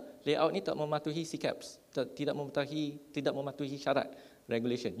sebenarnya layout ni tak mematuhi CCAPs, tidak mematuhi syarat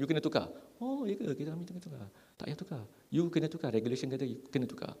regulation. You kena tukar. Oh, ya ke? Kita kena tukar. Tak payah tukar. You kena tukar. Regulation kata you kena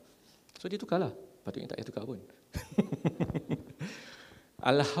tukar. So, dia tukarlah. Patutnya tak payah tukar pun.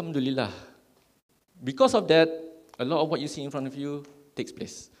 Alhamdulillah. Because of that, a lot of what you see in front of you takes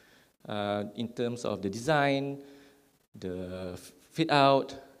place. In terms of the design, the fit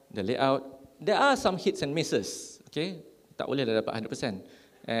out, the layout, there are some hits and misses. Okay, tak boleh dah dapat 100%.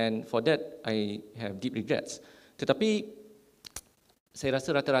 And for that, I have deep regrets. Tetapi saya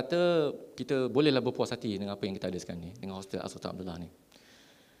rasa rata-rata kita bolehlah berpuas hati dengan apa yang kita ada sekarang ni, dengan Hospital Al-Sultan Abdullah ni.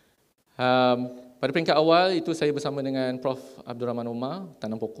 Pada peringkat awal itu saya bersama dengan Prof. Abdul Rahman Umar,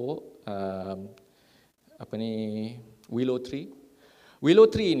 tanam pokok, willow tree. Willow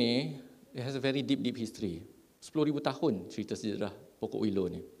tree ni, it has a very deep history. 10,000 tahun cerita sejarah pokok willow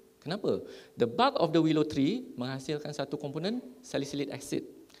ni. Kenapa? The bark of the willow tree menghasilkan satu komponen salicylic acid.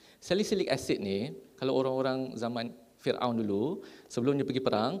 Salicylic acid ni, kalau orang-orang zaman Fir'aun dulu, sebelum dia pergi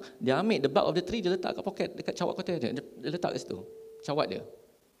perang, dia ambil the bark of the tree, dia letak kat poket, dekat cawat kotak dia. Dia letak kat situ, cawat dia.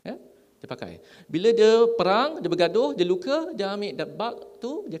 Ya? Dia pakai. Bila dia perang, dia bergaduh, dia luka, dia ambil the bark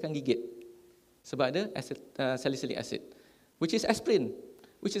tu, dia akan gigit. Sebab ada salicylic acid. Which is aspirin,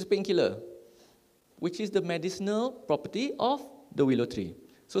 which is painkiller, which is the medicinal property of the willow tree.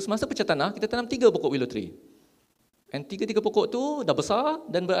 So semasa pecah tanah, kita tanam 3 pokok willow tree. And 3 pokok tu dah besar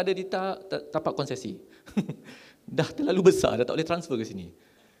dan berada di tapak konsesi. Dah terlalu besar, dah tak boleh transfer ke sini.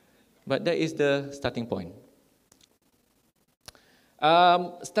 But that is the starting point.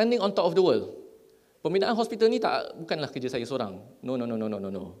 Standing on top of the world. Pembinaan hospital ni bukanlah kerja saya seorang. No.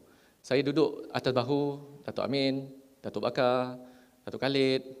 Saya duduk atas bahu Datuk Amin, Datuk Bakar, Datuk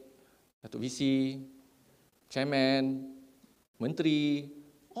Khalid, Datuk VC, Chairman, Menteri,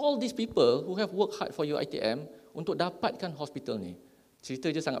 all these people who have worked hard for UiTM untuk dapatkan hospital ni. Cerita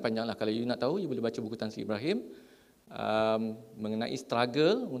je sangat panjang lah. Kalau you nak tahu, you boleh baca buku Tan Sri Ibrahim mengenai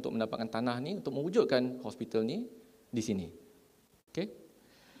struggle untuk mendapatkan tanah ni, untuk mewujudkan hospital ni di sini. Okay?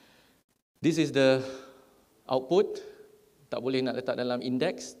 This is the output. Tak boleh nak letak dalam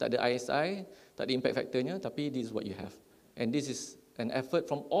index, tak ada ISI, tak ada impact factornya, tapi this is what you have. And this is an effort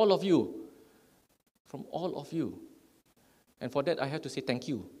from all of you. From all of you. And for that, I have to say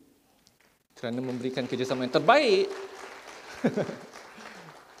thank you. Kerana memberikan kerjasama yang terbaik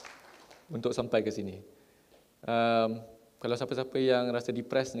untuk sampai ke sini. Kalau siapa-siapa yang rasa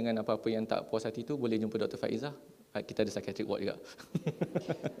depressed dengan apa-apa yang tak puas hati itu, boleh jumpa Dr. Faizah. Kita ada psychiatric ward juga.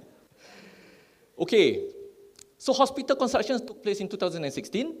 Okay. So hospital construction took place in 2016,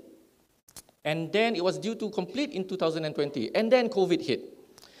 and then it was due to complete in 2020, and then COVID hit.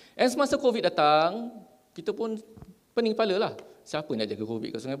 And semasa COVID datang, kita pun pening kepala lah. Siapa nak jaga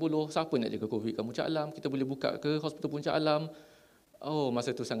COVID kat Sungai Buloh? Siapa nak jaga COVID kat Puncak Alam? Kita boleh buka ke hospital Puncak Alam? Oh,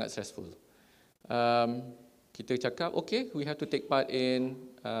 masa tu sangat stressful. kita cakap, okay, we have to take part in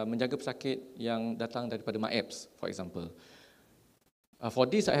menjaga pesakit yang datang daripada MAEPS, for example. For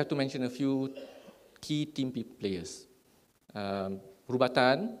this, I have to mention a few key team players.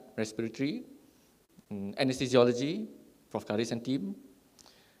 Perubatan, respiratory, anesthesiology, Prof. Karis and team.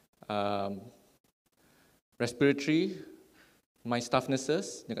 Respiratory, my staff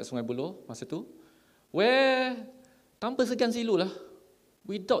nurses dekat Sungai Buloh masa tu, where tanpa segan silu lah,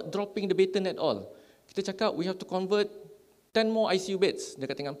 without dropping the baton at all. Kita cakap we have to convert 10 more ICU beds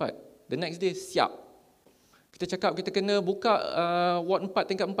dekat tingkat 4. The next day, siap. Kita cakap kita kena buka ward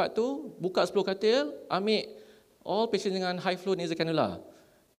 4 tingkat 4 tu, buka 10 katil, ambil all patient dengan high flow nasal cannula.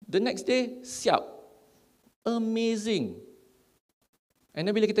 The next day, siap. Amazing. And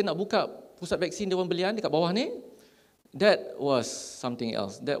then bila kita nak buka pusat vaksin Dewan Belian dekat bawah ni, that was something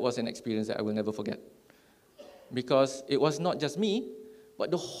else. That was an experience that I will never forget. Because it was not just me,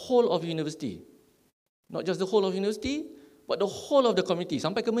 but the whole of university. Not just the whole of university, but the whole of the community.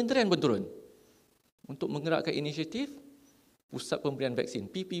 Sampai kementerian pun turun. Untuk menggerakkan inisiatif pusat pemberian vaksin.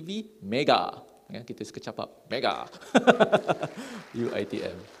 PPV mega. Ya, kita sekecap mega.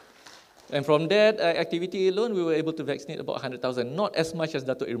 UITM. And from that activity alone, we were able to vaccinate about 100,000. Not as much as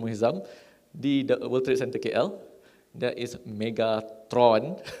Dato' Ilmu Hizam di the World Trade Center KL. That is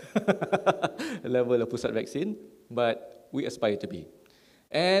megatron level of pusat vaksin, but we aspire to be.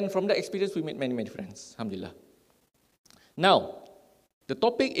 And from that experience, we made many, many friends. Alhamdulillah. Now, the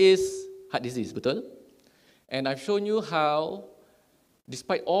topic is heart disease, betul? And I've shown you how,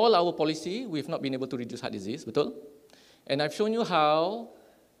 despite all our policy, we've not been able to reduce heart disease, betul? And I've shown you how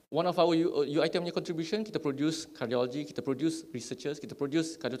one of our UITM contribution, kita produce cardiology, kita produce researchers, kita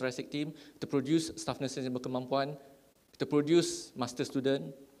produce cardiothoracic team, kita produce staff nurses yang berkemampuan, kita produce master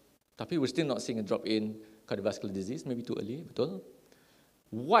student, tapi we're still not seeing a drop in cardiovascular disease, maybe too early, betul?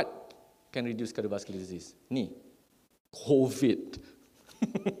 What can reduce cardiovascular disease? Ni, COVID.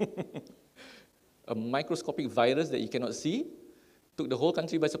 A microscopic virus that you cannot see, took the whole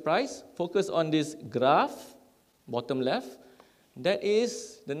country by surprise. Focus on this graph, bottom left. That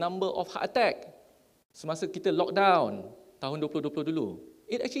is the number of heart attack. Semasa kita lockdown, tahun 2020 dulu,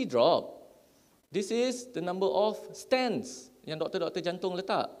 it actually dropped. This is the number of stents yang doktor-doktor jantung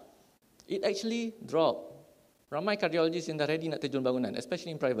letak. It actually dropped. Ramai cardiologist yang dah ready nak terjun bangunan,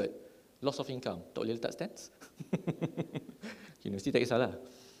 especially in private. Loss of income, tak boleh letak stents. Universiti tak kisahlah.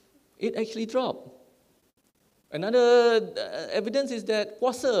 It actually dropped. Another evidence is that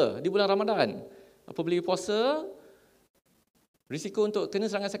puasa di bulan Ramadan. Apabila puasa, risiko untuk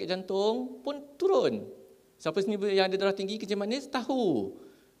kena serangan sakit jantung pun turun. Siapa sini yang ada darah tinggi, kencing manis, tahu.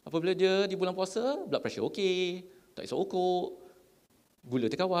 Apabila dia di bulan puasa, blood pressure okey, tak esok ukuk,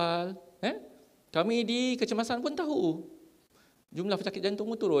 gula terkawal. Kami di kecemasan pun tahu. Jumlah penyakit jantung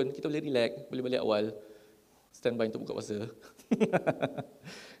pun turun, kita boleh relax, boleh balik awal. Standby untuk buka puasa.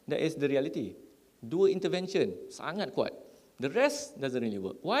 That is the reality. Dua intervention sangat kuat. The rest doesn't really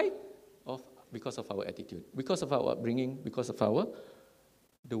work. Why? Because of our attitude, because of our upbringing, because of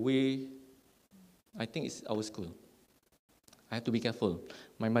the way, I think it's our school. I have to be careful.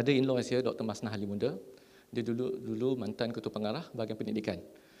 My mother-in-law is here, Dr. Masnah Halimunda. Dia dulu mantan ketua pengarah bahagian pendidikan.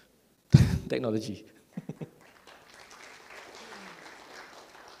 Technology.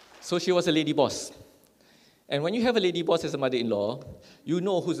 So she was a lady boss. And when you have a lady boss as a mother-in-law, you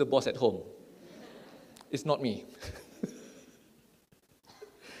know who's the boss at home. It's not me.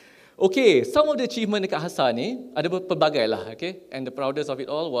 Okay, some of the achievement dekat Hassan ni ada pelbagai lah, okay? And the proudest of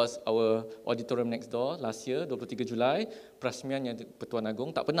it all was our auditorium next door last year, 23 Julai, perasmian yang Pertuan Agong.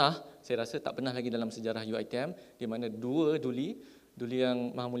 Tak pernah, saya rasa tak pernah lagi dalam sejarah UITM, di mana dua duli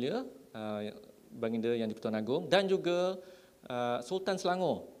yang Maha Mulia, Baginda yang di Pertuan Agong, dan juga Sultan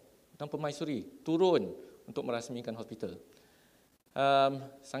Selangor dan Permaisuri turun untuk merasmikan hospital.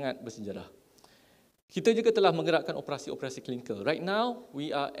 Sangat bersejarah. Kita juga telah menggerakkan operasi-operasi klinikal. Right now,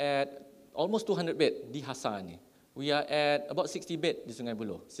 we are at almost 200 bed di Hassan ni. We are at about 60 bed di Sungai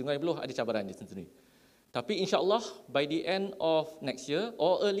Buloh. Sungai Buloh ada cabaran dia sendiri. Tapi insyaAllah, by the end of next year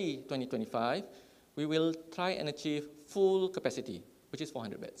or early 2025, we will try and achieve full capacity, which is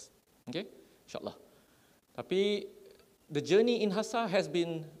 400 beds. Okay? InsyaAllah. Tapi the journey in Hassa has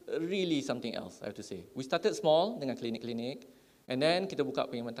been really something else, I have to say. We started small dengan klinik-klinik, and then kita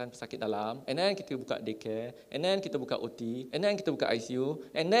buka perkhidmatan pesakit dalam, and then kita buka daycare, and then kita buka OT, and then kita buka ICU,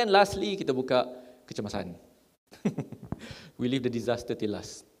 and then lastly kita buka kecemasan. We leave the disaster till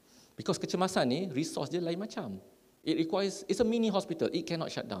last. Because kecemasan ni, resource dia lain macam. It's a mini hospital, it cannot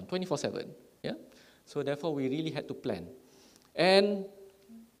shut down 24/7. Yeah? So therefore we really had to plan. And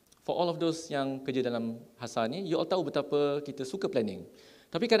for all of those yang kerja dalam Hassa ni, you all tahu betapa kita suka planning.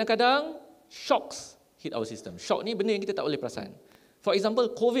 Tapi kadang-kadang, shocks hit our system. Shock ni benda yang kita tak boleh perasan. For example,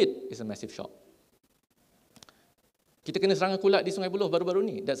 COVID is a massive shock. Kita kena serangan kulat di Sungai Buloh baru-baru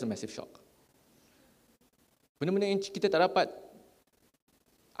ni, that's a massive shock. Benda-benda yang kita tak dapat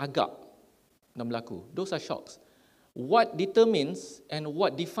agak dan berlaku, those are shocks. What determines and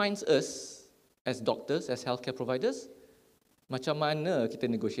what defines us as doctors, as healthcare providers, macam mana kita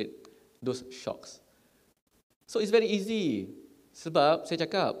negotiate those shocks. So it's very easy. Sebab saya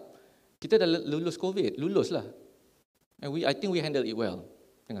cakap, kita dah lulus COVID, lulus lah. And I think we handle it well.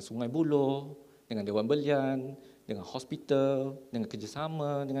 Dengan Sungai Buloh, dengan Dewan Belian, dengan hospital, dengan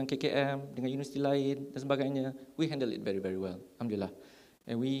kerjasama, dengan KKM, dengan universiti lain dan sebagainya. We handle it very, very well. Alhamdulillah.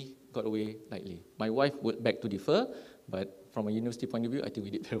 And we got away lightly. My wife would beg to differ, but from a university point of view, I think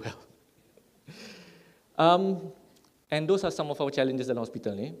we did very well. And those are some of our challenges dalam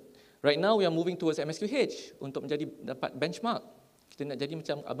hospital ni. Right now, we are moving towards MSQH untuk dapat benchmark. Kita nak jadi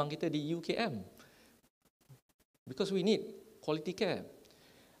macam abang kita di UKM. Because we need quality care.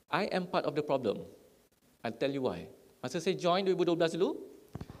 I am part of the problem. I'll tell you why. Masa saya join 2012 dulu,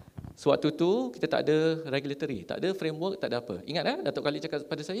 sewaktu tu kita tak ada regulatory, tak ada framework, tak ada apa. Ingat Datuk Khalid cakap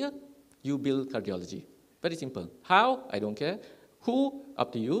pada saya, you build cardiology. Very simple. How? I don't care. Who?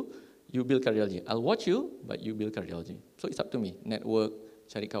 Up to you. You build cardiology. I'll watch you, but you build cardiology. So it's up to me. Network,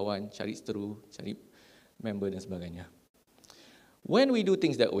 cari kawan, cari seteru, cari member dan sebagainya. When we do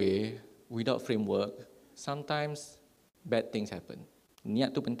things that way, without framework, sometimes bad things happen.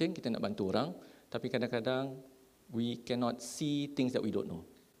 Niat tu penting, kita nak bantu orang, tapi kadang-kadang we cannot see things that we don't know.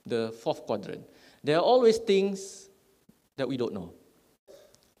 The fourth quadrant. There are always things that we don't know.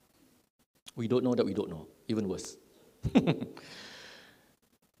 We don't know that we don't know. Even worse.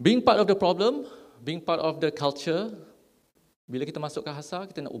 Being part of the problem, being part of the culture, bila kita masuk ke HASA,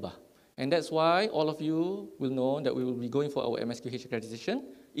 kita nak ubah. And that's why all of you will know that we will be going for our MSQH accreditation,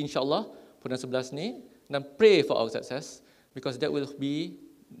 insyaAllah, bulan 11 ni, dan pray for our success, because that will be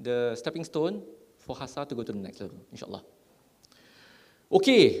the stepping stone for HASA to go to the next level, insyaAllah.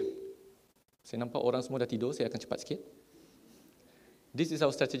 Okay, saya nampak orang semua dah tidur, saya akan cepat sikit. This is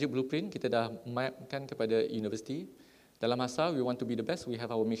our strategic blueprint, kita dah mapkan kepada university. Dalam HASA, we want to be the best, we have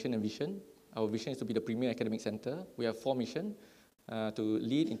our mission and vision. Our vision is to be the premier academic center. We have 4 missions. To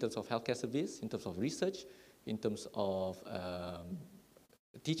lead in terms of healthcare service, in terms of research, in terms of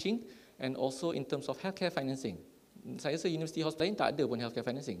teaching, and also in terms of healthcare financing. Saya rasa universiti hospital lain tak ada pun healthcare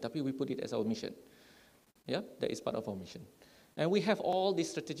financing, tapi we put it as our mission. Yeah, that is part of our mission. And we have all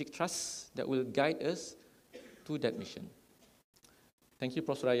these strategic trusts that will guide us to that mission. Thank you,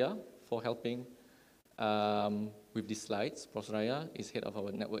 Prof. Raya, for helping with these slides. Prof. Raya is head of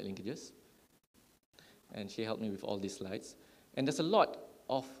our network linkages, and she helped me with all these slides. And there's a lot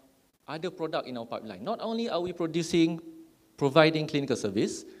of other product in our pipeline. Not only are we providing clinical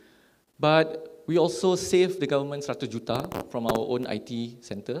service, but we also save the government 100 juta from our own IT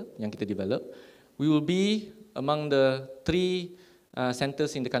center yang kita develop. We will be among the 3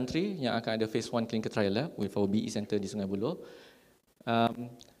 centers in the country yang akan ada phase 1 clinical trial lab with our BE center di Sungai Buloh.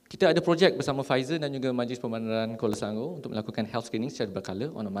 Kita ada projek bersama Pfizer dan juga Majlis Pembandaran Kuala Selangor untuk melakukan health screening secara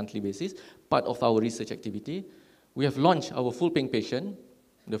berkala on a monthly basis, part of our research activity. We have launched our full paying patient,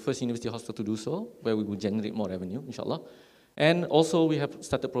 the first university hospital to do so, where we will generate more revenue, insyaAllah. And also we have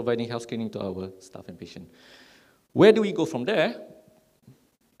started providing health screening to our staff and patient. Where do we go from there?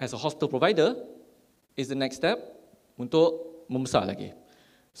 As a hospital provider, is the next step untuk membesar lagi.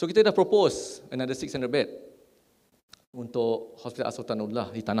 So kita dah propose another 600 bed untuk Hospital Al-Sultan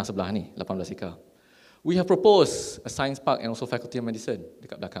di tanah sebelah ni, 18 ekar. We have proposed a science park and also faculty of medicine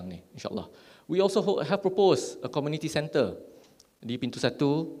dekat belakang ni, insyaAllah. We also have proposed a community center di pintu 1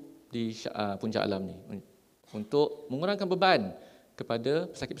 di Puncak Alam ni untuk mengurangkan beban kepada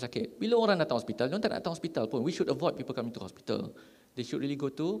pesakit-pesakit. Bila orang datang hospital, mereka tak nak datang hospital pun. We should avoid people coming to hospital. They should really go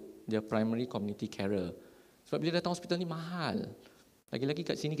to their primary community carer. Sebab bila datang hospital ni mahal. Lagi-lagi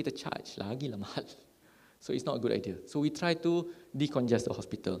kat sini kita charge, lagilah mahal. So it's not a good idea. So we try to decongest the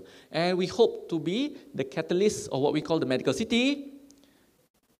hospital. And we hope to be the catalyst of what we call the medical city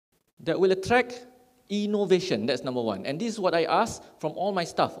that will attract innovation. That's number 1. And this is what I ask from all my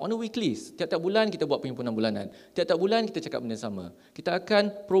staff on a weekly. Tiap-tiap bulan kita buat perhimpunan bulanan. Tiap-tiap bulan kita cakap benda sama. Kita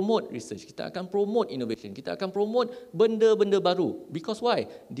akan promote research. Kita akan promote innovation. Kita akan promote benda-benda baru. Because why?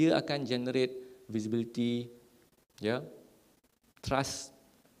 Dia akan generate visibility, trust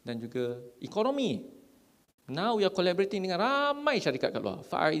dan juga ekonomi. Now we are collaborating dengan ramai syarikat kat luar.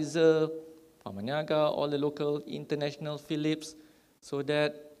 Pfizer, Pharmaniaga, all the local, international, Philips, so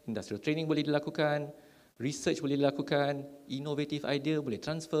that industrial training boleh dilakukan, research boleh dilakukan, innovative idea boleh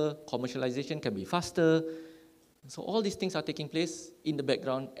transfer, commercialization can be faster. So all these things are taking place in the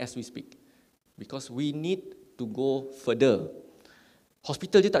background as we speak. because we need to go further.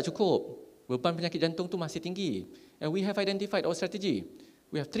 Hospital je tak cukup. Beban penyakit jantung tu masih tinggi. And we have identified our strategy.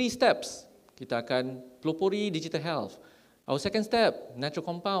 We have 3 steps. Kita akan pelopori digital health. Our second step, natural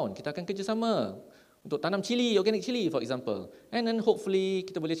compound. Kita akan kerjasama untuk tanam cili, organic cili for example. And then hopefully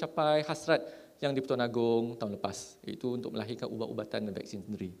kita boleh capai hasrat yang di Pertuan Agong tahun lepas, iaitu untuk melahirkan ubat-ubatan dan vaksin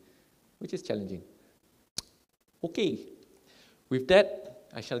sendiri, which is challenging. Okay, with that,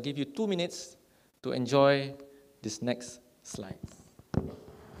 I shall give you 2 minutes to enjoy this next slide.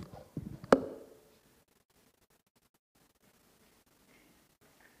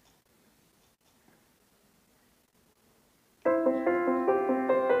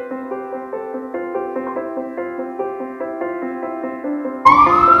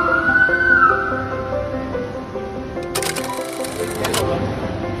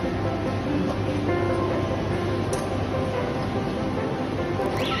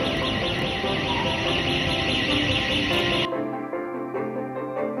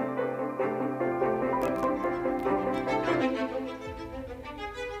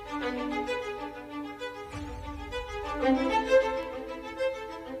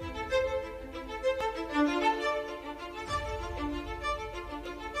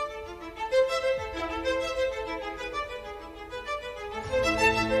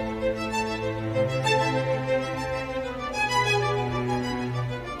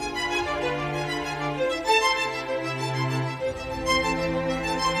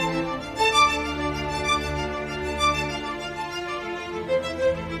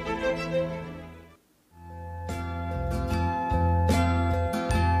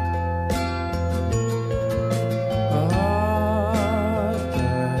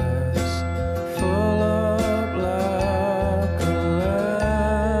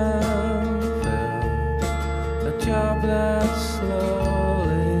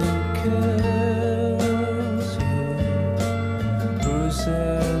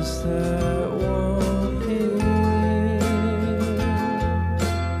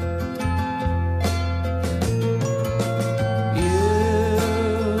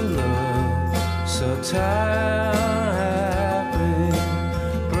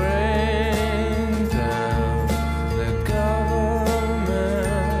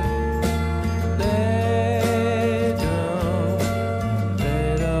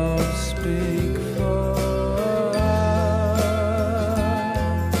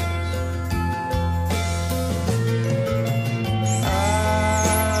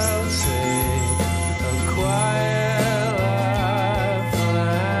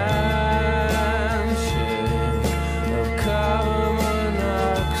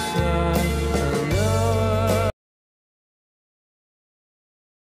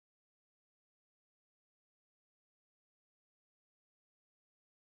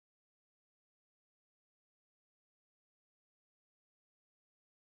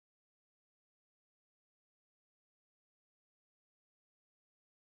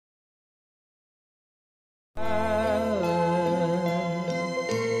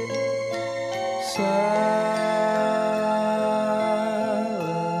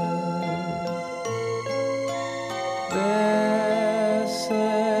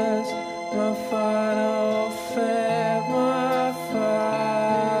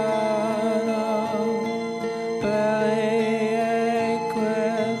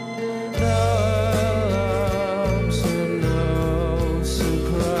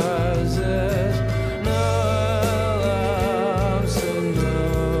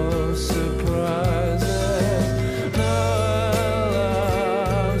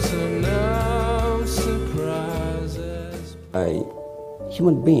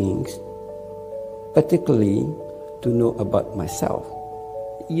 Human beings, particularly to know about myself.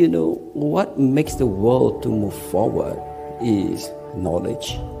 You know, what makes the world to move forward is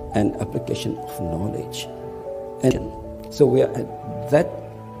knowledge and application of knowledge. And so we are at that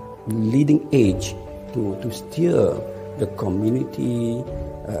leading age to steer the community,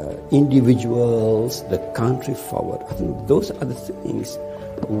 individuals, the country forward. I think those are the things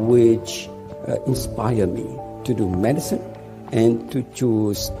which inspire me to do medicine and to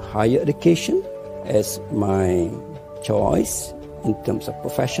choose higher education as my choice in terms of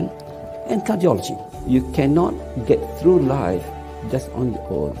profession, and cardiology. You cannot get through life just on your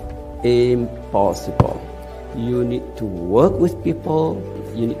own. Impossible. You need to work with people,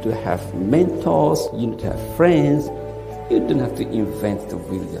 you need to have mentors, you need to have friends. You don't have to invent the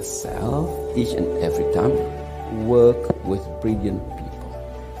wheel yourself each and every time. Work with brilliant people.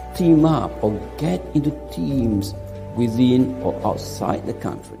 Team up or get into teams within or outside the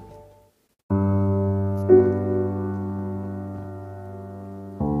country.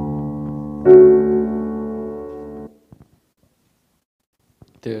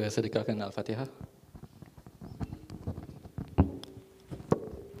 Kita sedekahkan Al-Fatihah.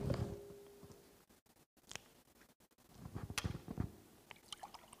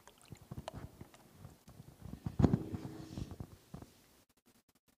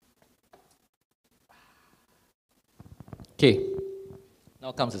 Okay,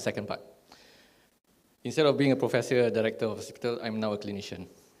 now comes the second part. Instead of being a professor, a director of a hospital, I'm now a clinician.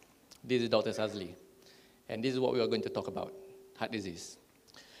 This is Dr. Sazzli, and this is what we are going to talk about, heart disease.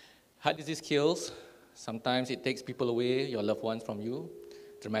 Heart disease kills. Sometimes it takes people away, your loved ones from you,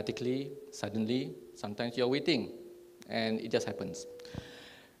 dramatically, suddenly. Sometimes you're waiting, and it just happens.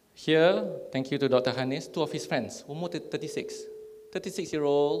 Here, thank you to Dr. Hanis, two of his friends, almost 36.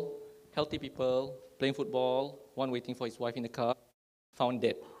 36-year-old, healthy people, playing football, one waiting for his wife in the car, found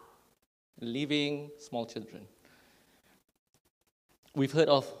dead, leaving small children. We've heard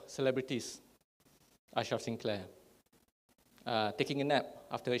of celebrities, Ashraf Sinclair, taking a nap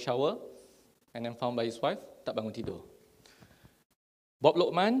after a shower, and then found by his wife, tak bangun tidur. Bob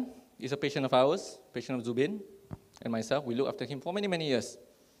Lokman is a patient of ours, patient of Zubin, and myself. We looked after him for many, many years.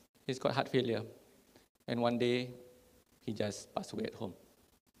 He's got heart failure, and one day, he just passed away at home.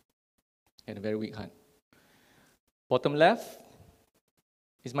 He had a very weak heart. Bottom left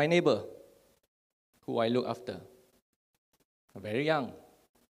is my neighbor, who I look after. Very young.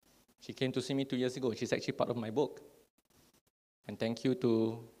 She came to see me 2 years ago. She's actually part of my book. And thank you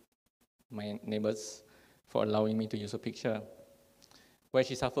to my neighbors for allowing me to use her picture, where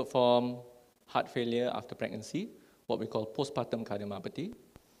she suffered from heart failure after pregnancy, what we call postpartum cardiomyopathy.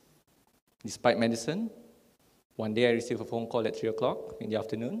 Despite medicine, one day I received a phone call at 3 o'clock in the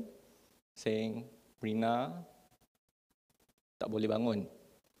afternoon saying, Rina, tak boleh bangun.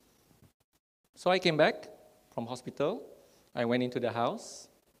 So I came back from hospital. I went into the house,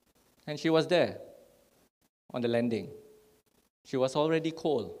 and she was there on the landing. She was already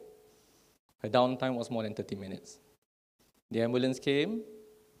cold. Her downtime was more than 30 minutes. The ambulance came.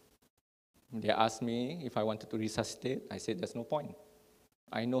 They asked me if I wanted to resuscitate. I said, there's no point.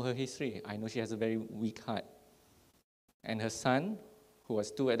 I know her history. I know she has a very weak heart. And her son, who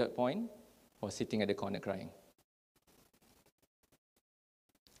was 2 at that point, was sitting at the corner crying.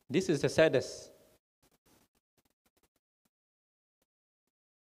 This is the saddest.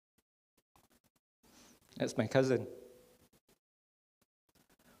 That's my cousin.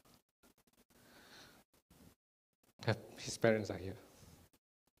 His parents are here.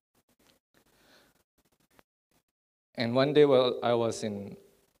 And one day while I was in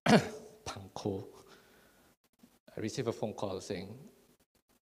Pangko, I received a phone call saying,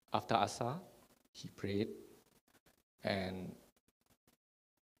 after Asar, he prayed, and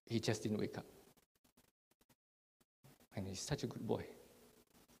he just didn't wake up. And he's such a good boy.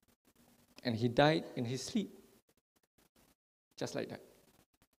 And he died in his sleep, just like that.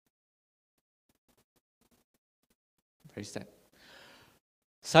 Very sad.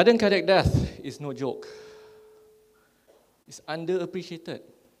 Sudden cardiac death is no joke. It's underappreciated.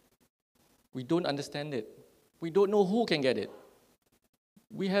 We don't understand it. We don't know who can get it.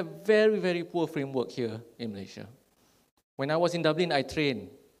 We have very, very poor framework here in Malaysia. When I was in Dublin, I trained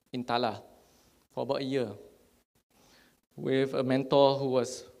in Tala for about a year with a mentor who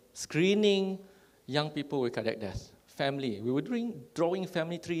was screening young people with cardiac death, family. We were drawing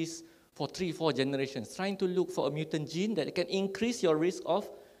family trees for 3-4 generations, trying to look for a mutant gene that can increase your risk of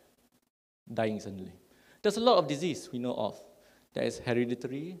dying suddenly. There's a lot of disease we know of that is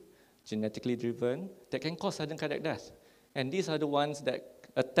hereditary, genetically driven, that can cause sudden cardiac death. And these are the ones that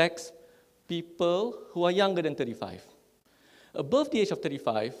attacks people who are younger than 35. Above the age of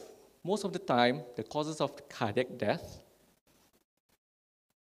 35, most of the time, the causes of cardiac death,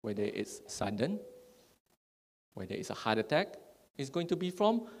 whether it's sudden, whether it's a heart attack, is going to be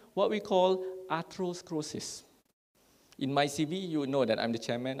from what we call atherosclerosis. In my CV, you know that I'm the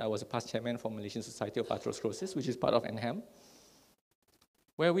chairman. I was a past chairman for Malaysian Society of Atherosclerosis, which is part of NHAM,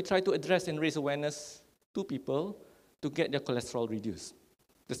 where we try to address and raise awareness to people to get their cholesterol reduced.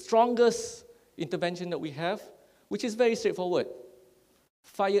 The strongest intervention that we have, which is very straightforward,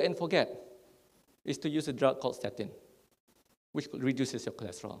 fire and forget, is to use a drug called statin, which reduces your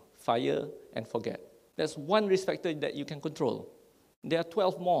cholesterol. Fire and forget. That's one risk factor that you can control. There are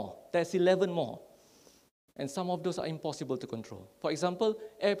 12 more. There's 11 more. And some of those are impossible to control. For example,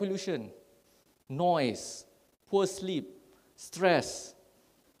 air pollution, noise, poor sleep, stress.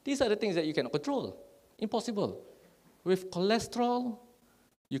 These are the things that you cannot control. Impossible. With cholesterol,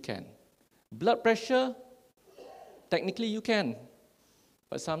 you can. Blood pressure, technically you can.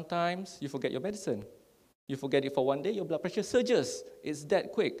 But sometimes you forget your medicine. You forget it for one day, your blood pressure surges. It's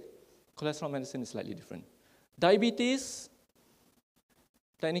that quick. Cholesterol medicine is slightly different. Diabetes,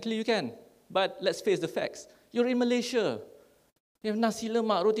 Technically you can, but let's face the facts. You're in Malaysia. You have nasi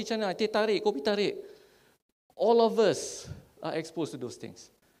lemak, roti canai, teh tarik, kopi tarik. All of us are exposed to those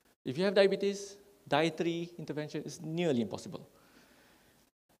things. If you have diabetes, dietary intervention is nearly impossible.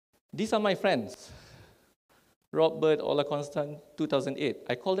 These are my friends. Robert, Oleh, Constant, 2008.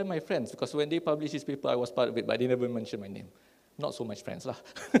 I call them my friends because when they published this paper, I was part of it, but they never mentioned my name. Not so much friends lah.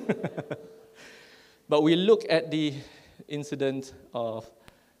 But we look at the incident of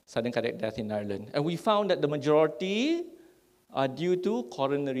sudden cardiac death in Ireland, and we found that the majority are due to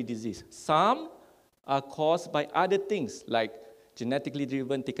coronary disease. Some are caused by other things like genetically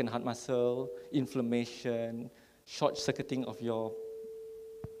driven thickened heart muscle, inflammation, short-circuiting of your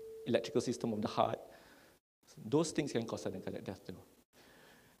electrical system of the heart. Those things can cause sudden cardiac death too.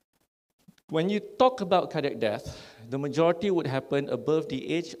 When you talk about cardiac death, the majority would happen above the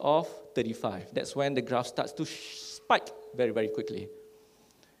age of 35. That's when the graph starts to spike very, very quickly.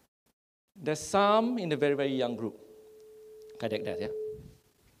 There's some in the very, very young group, cardiac death, yeah?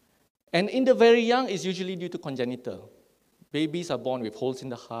 And in the very young, it's usually due to congenital. Babies are born with holes in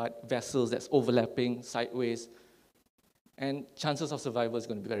the heart, vessels that's overlapping sideways, and chances of survival is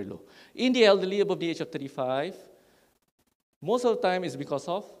going to be very low. In the elderly above the age of 35, most of the time it's because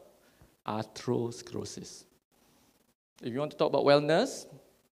of atherosclerosis. If you want to talk about wellness,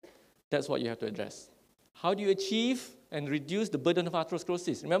 that's what you have to address. How do you achieve and reduce the burden of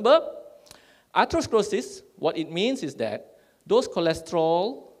atherosclerosis? Remember, atherosclerosis, what it means is that those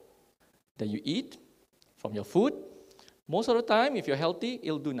cholesterol that you eat from your food, most of the time, if you're healthy,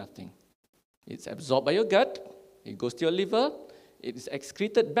 it'll do nothing. It's absorbed by your gut, it goes to your liver, it is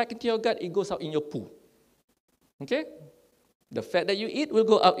excreted back into your gut, it goes out in your poo. Okay? The fat that you eat will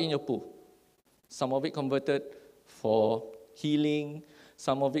go out in your poo. Some of it converted for healing,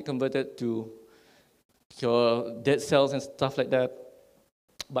 some of it converted to your dead cells and stuff like that,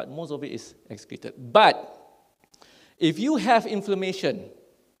 but most of it is excreted. But if you have inflammation,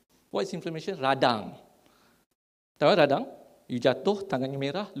 what is inflammation? Radang. Tahu radang? You jatuh, tangannya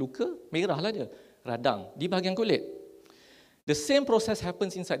merah, luka, merah lah dia. Radang di bahagian kulit. The same process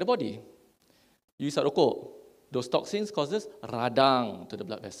happens inside the body. You isap rokok, those toxins causes radang to the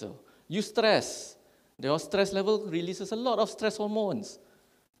blood vessel. You stress, your stress level releases a lot of stress hormones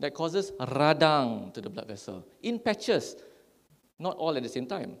that causes radang to the blood vessel. In patches, not all at the same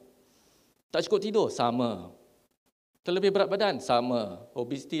time. Tak cukup tidur, sama. Terlebih berat badan, sama.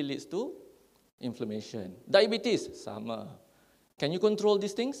 Obesity leads to inflammation. Diabetes, sama. Can you control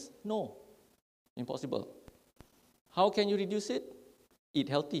these things? No. Impossible. How can you reduce it? Eat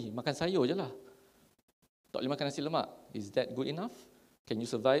healthy. Makan sayur je lah. Tak boleh makan nasi lemak. Is that good enough? Can you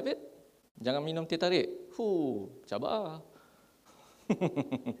survive it? Jangan minum teh tarik. Cabar.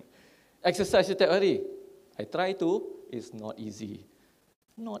 Exercise setiap hari. I try to. It's not easy.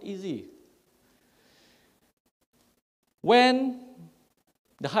 Not easy. When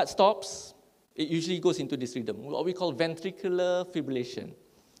the heart stops, it usually goes into this rhythm, what we call ventricular fibrillation.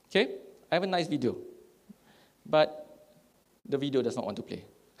 Okay? I have a nice video, but the video does not want to play.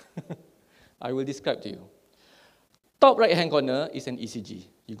 I will describe to you. Top right-hand corner is an ECG.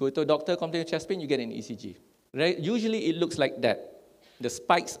 You go to a doctor, complain of chest pain, you get an ECG. Usually it looks like that. The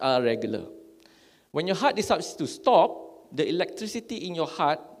spikes are regular. When your heart decides to stop, the electricity in your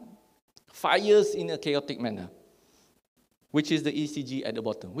heart fires in a chaotic manner, which is the ECG at the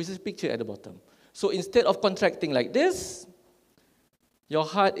bottom, which is the picture at the bottom. So instead of contracting like this, your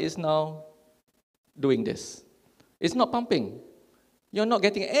heart is now doing this. It's not pumping. You're not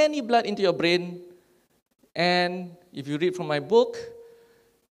getting any blood into your brain, and if you read from my book,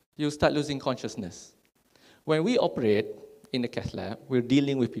 you'll start losing consciousness. When we operate in the cath lab, we're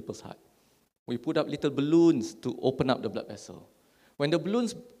dealing with people's heart. We put up little balloons to open up the blood vessel. When the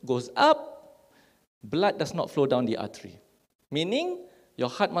balloons goes up, blood does not flow down the artery, meaning your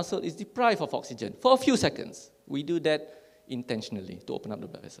heart muscle is deprived of oxygen for a few seconds. We do that intentionally to open up the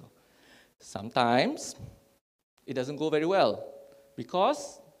blood vessel. Sometimes it doesn't go very well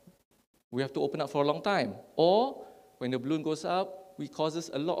because we have to open up for a long time. Or when the balloon goes up, it causes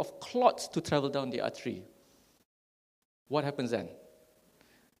a lot of clots to travel down the artery. What happens then?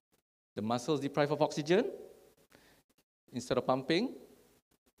 The muscle is deprived of oxygen. Instead of pumping,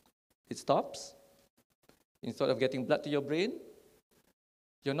 it stops. Instead of getting blood to your brain,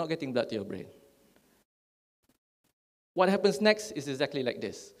 you're not getting blood to your brain. What happens next is exactly like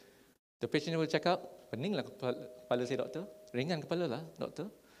this. The patient will check out, pening lah kepala saya, doktor. Ringan kepala lah, doktor.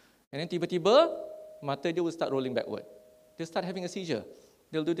 And then tiba-tiba, mata dia will start rolling backward. They'll start having a seizure.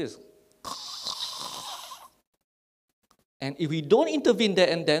 They'll do this. And if we don't intervene there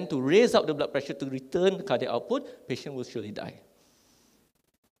and then to raise up the blood pressure to return cardiac output, patient will surely die.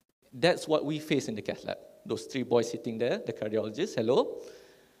 That's what we face in the cath lab. Those 3 boys sitting there, the cardiologists, hello.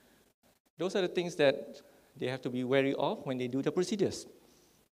 Those are the things that they have to be wary of when they do the procedures.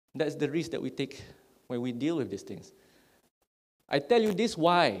 That's the risk that we take when we deal with these things. I tell you this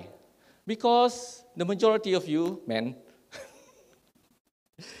why? Because the majority of you, men,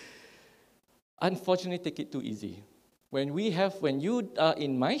 unfortunately take it too easy. When you are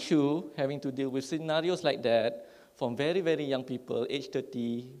in my shoe, having to deal with scenarios like that, from very, very young people, age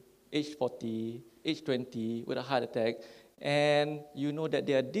 30, age 40, age 20, with a heart attack, and you know that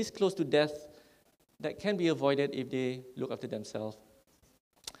they are this close to death, that can be avoided if they look after themselves.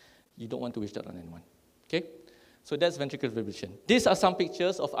 You don't want to wish that on anyone, okay? So that's ventricular fibrillation. These are some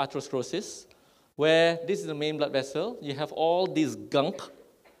pictures of atherosclerosis, where this is the main blood vessel. You have all this gunk,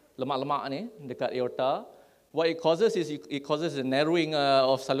 lemak-lemak ni, dekat aorta. What it causes is it causes the narrowing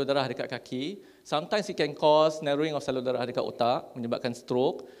of salur darah dekat kaki. Sometimes it can cause narrowing of salur darah dekat otak, menyebabkan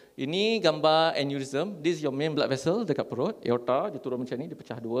stroke. Ini gambar aneurysm. This is your main blood vessel dekat perut, aorta. Dia turun macam ni, dia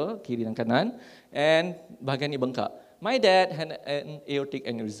pecah 2, kiri dan kanan. And bahagian ni bengkak. My dad had an aortic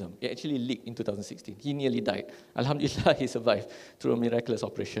aneurysm. It actually leaked in 2016. He nearly died. Alhamdulillah, he survived through a miraculous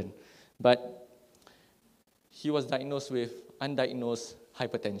operation. But he was diagnosed with undiagnosed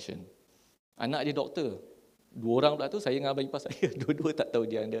hypertension. Anak dia doktor. 2 orang pula tu, saya dengan abang ipar saya, dua-dua tak tahu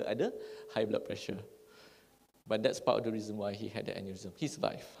dia ada high blood pressure. But that's part of the reason why he had the aneurysm. He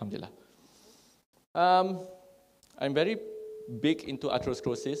survived, alhamdulillah. I'm very big into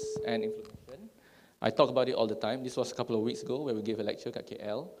atherosclerosis and inflammation. I talk about it all the time. This was a couple of weeks ago where we gave a lecture at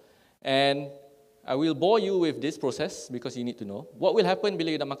KL. And I will bore you with this process because you need to know. What will happen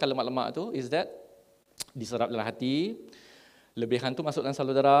bila you dah makan lemak-lemak tu is that diserap dalam hati, lebihan tu masuk dalam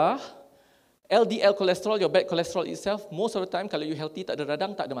salur darah. LDL cholesterol, your bad cholesterol itself, most of the time kalau you healthy, tak ada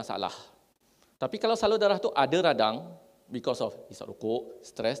radang, tak ada masalah. Tapi kalau salur darah tu ada radang, because of hisap rokok,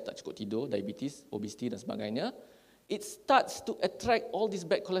 stres, tak cukup tidur, diabetes, obesity dan sebagainya, it starts to attract all this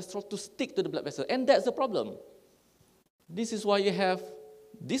bad cholesterol to stick to the blood vessel. And that's the problem. This is why you have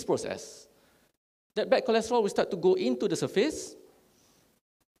this process. That bad cholesterol will start to go into the surface,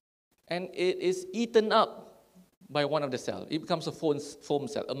 and it is eaten up by one of the cells. It becomes a foam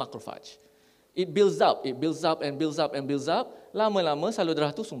cell, a macrophage. It builds up, and builds up, and builds up. Lama-lama salur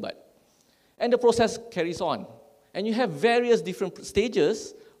darah tu sumbat. And the process carries on. And you have various different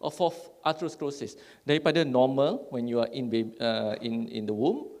stages of atherosclerosis. Daripada normal, when you are in the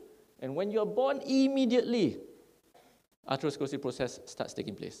womb, and when you are born, immediately, atherosclerosis process starts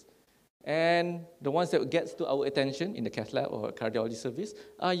taking place. And the ones that gets to our attention in the cath lab or cardiology service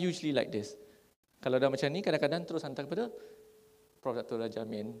are usually like this. Kalau dah macam ni, kadang-kadang terus hantar kepada Prof. Dr.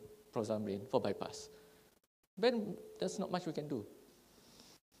 Rajamin, Prof. Zamrin for bypass. Then there's not much we can do.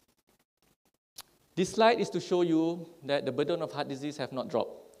 This slide is to show you that the burden of heart disease have not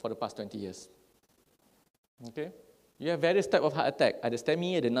dropped for the past 20 years. Okay? You have various types of heart attack. Ada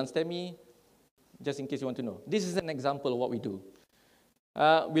STEMI, ada non-STEMI, just in case you want to know. This is an example of what we do.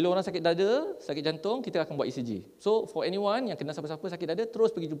 Bila orang sakit dada, sakit jantung, kita akan buat ECG. So, for anyone yang kena siapa-siapa sakit dada,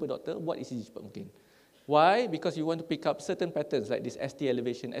 terus pergi jumpa doktor, buat ECG cepat mungkin. Why? Because you want to pick up certain patterns like this ST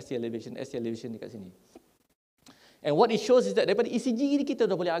elevation dekat sini. And what it shows is that daripada ECG ni kita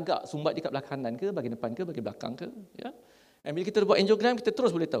dah boleh agak sumbat dekat belah kanan ke, bahagian depan ke, bahagian belakang ke. Ya? And bila kita buat angiogram, kita terus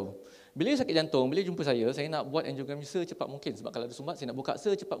boleh tahu. Bila sakit jantung, bila jumpa saya nak buat angiogram secepat mungkin. Sebab kalau ada sumbat, saya nak buka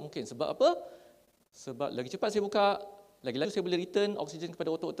secepat mungkin. Sebab apa? Sebab lagi cepat saya buka, lagi saya boleh return oksigen kepada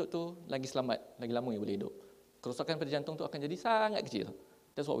otot-otot tu, lagi selamat, lagi lama yang boleh hidup. Kerosakan pada jantung tu akan jadi sangat kecil.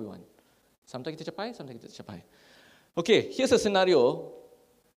 That's what we want. Sometimes kita capai, sometimes kita tak capai. Okay, here's a scenario.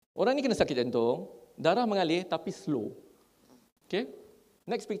 Orang ni kena sakit jantung, darah mengalir tapi slow. Okay,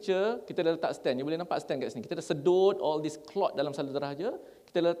 next picture, kita dah letak stand. You boleh nampak stand kat sini. Kita dah sedut all this clot dalam salur darah je.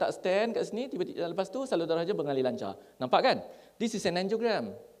 Kita dah letak stand kat sini, tiba-tiba lepas tu salur darah je mengalir lancar. Nampak kan? This is an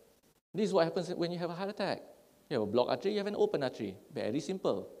angiogram. This is what happens when you have a heart attack. You have a blocked artery, you have an open artery. Very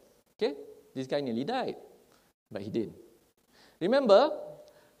simple. Okay, this guy nearly died, but he didn't. Remember,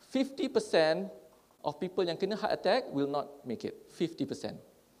 50% of people yang kena heart attack will not make it. 50%.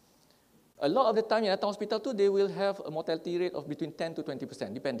 A lot of the time yang datang hospital tu, they will have a mortality rate of between 10 to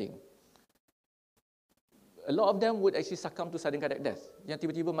 20%, depending. A lot of them would actually succumb to sudden cardiac death. Yang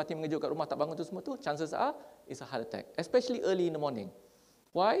tiba-tiba mati mengejut kat rumah, tak bangun tu semua tu, chances are it's a heart attack. Especially early in the morning.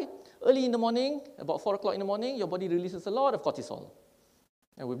 Why? Early in the morning, about 4 o'clock in the morning, your body releases a lot of cortisol.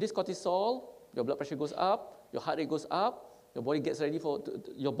 And with this cortisol, your blood pressure goes up, your heart rate goes up, your body gets ready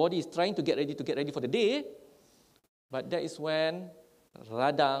your body is trying to get ready for the day, but that is when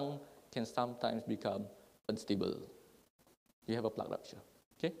radang can sometimes become unstable. You have a plaque rupture.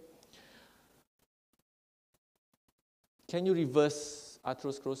 Okay? Can you reverse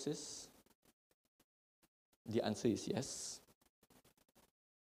Atherosclerosis? The answer is yes.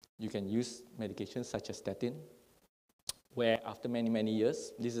 You can use medications such as statin, where after many, many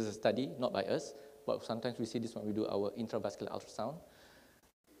years, this is a study, not by us, but sometimes we see this when we do our intravascular ultrasound.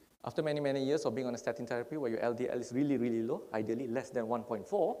 After many, many years of being on a statin therapy, where your LDL is really, really low, ideally less than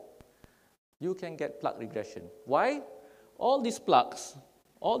 1.4, you can get plaque regression. Why? All these plaques,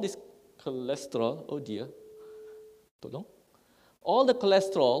 all this cholesterol, oh dear, tolong. All the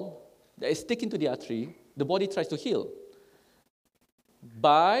cholesterol that is sticking to the artery, the body tries to heal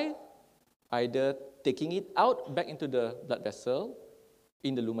by either taking it out back into the blood vessel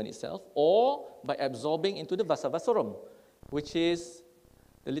in the lumen itself, or by absorbing into the vasa vasorum, which is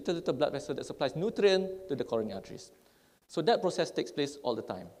the little blood vessel that supplies nutrient to the coronary arteries. So that process takes place all the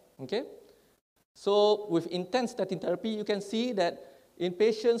time. Okay? So with intense statin therapy, you can see that in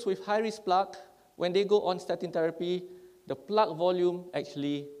patients with high-risk plaque, when they go on statin therapy, the plaque volume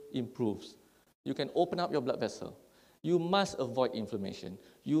actually improves. You can open up your blood vessel. You must avoid inflammation.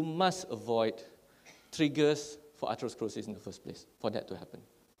 You must avoid triggers for atherosclerosis in the first place for that to happen.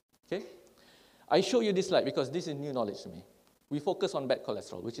 Okay? I show you this slide because this is new knowledge to me. We focus on bad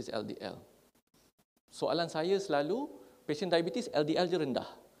cholesterol, which is LDL. Soalan saya selalu, patient diabetes LDL je rendah.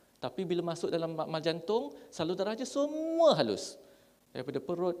 Tapi bila masuk dalam makmal jantung, salur darah je semua halus. Daripada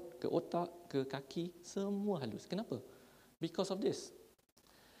perut, ke otak, ke kaki, semua halus. Kenapa? Because of this.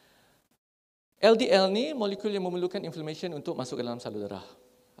 LDL ni molekul yang memerlukan inflammation untuk masuk ke dalam salur darah.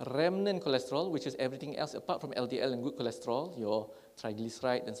 Remnant cholesterol, which is everything else apart from LDL and good cholesterol, your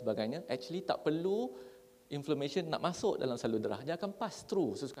triglyceride dan sebagainya, actually tak perlu inflammation nak masuk dalam salur darah. Dia akan pass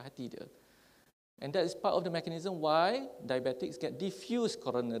through sesuka hati dia. And that is part of the mechanism why diabetics get diffuse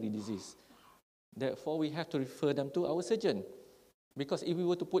coronary disease. Therefore, we have to refer them to our surgeon. Because if we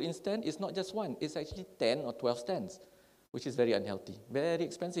were to put in stent, it's not just one, it's actually 10 or 12 stents, which is very unhealthy, very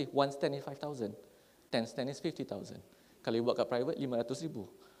expensive. One stent is 5,000, 10 stent is 50,000. Kalau you buat kat private, 500,000.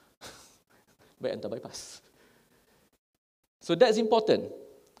 Baik hantar bypass. So that's important.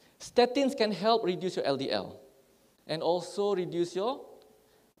 Statins can help reduce your LDL and also reduce your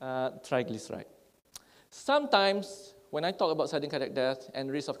triglyceride. Sometimes, when I talk about sudden cardiac death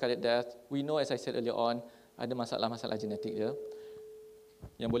and risk of cardiac death, we know, as I said earlier on, ada masalah-masalah genetik dia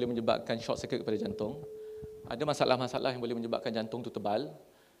yang boleh menyebabkan short circuit kepada jantung. Ada masalah-masalah yang boleh menyebabkan jantung tu tebal.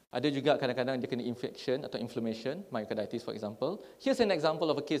 Ada juga kadang-kadang dia kena infection atau inflammation, myocarditis for example. Here's an example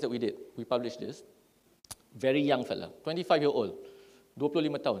of a case that we did. We published this. Very young fella, 25-year-old,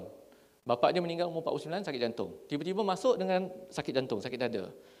 25 tahun. Bapak dia meninggal umur 49, sakit jantung. Tiba-tiba masuk dengan sakit jantung, sakit dada.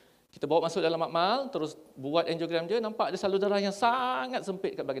 Kita bawa masuk dalam makmal, terus buat angiogram dia, nampak ada salur darah yang sangat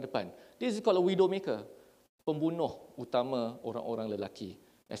sempit kat bahagian depan. This is called a widowmaker. Pembunuh utama orang-orang lelaki,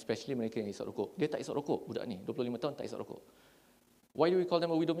 especially mereka yang isap rokok. Dia tak isap rokok, budak ni, 25 tahun tak isap rokok. Why do we call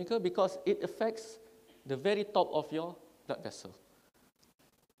them a widowmaker? Because it affects the very top of your blood vessel.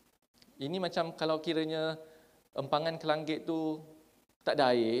 Ini macam kalau kiranya empangan kelanggit tu tak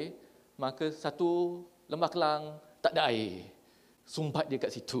ada air, maka satu lembah kelang tak ada air. Sumbat dia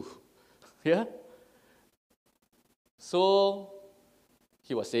kat situ. Yeah? So,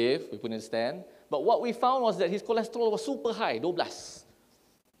 he was safe, we put in a stand. But what we found was that his cholesterol was super high, 12.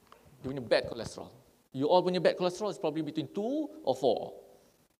 Dia punya bad cholesterol. You all punya bad cholesterol is probably between 2 or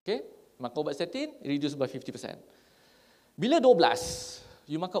 4. Okay? Makan ubat statin, reduce by 50%. Bila 12,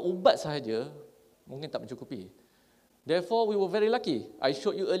 you makan ubat sahaja, mungkin tak mencukupi. Therefore, we were very lucky. I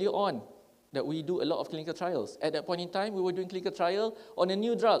showed you earlier on that we do a lot of clinical trials. At that point in time, we were doing clinical trial on a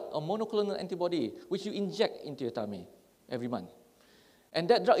new drug, a monoclonal antibody, which you inject into your tummy every month. And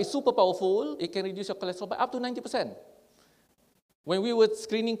that drug is super powerful. It can reduce your cholesterol by up to 90%. When we were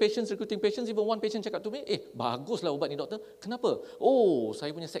screening patients, recruiting patients, even one patient cakap to me, baguslah ubat ni doktor. Kenapa? Oh, saya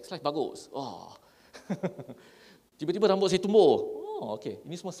punya sex life bagus. Oh. Tiba-tiba rambut saya tumbuh. Oh, okay.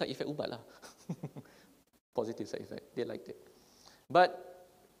 Ini semua side effect ubat lah. Positive side effect. They liked it. But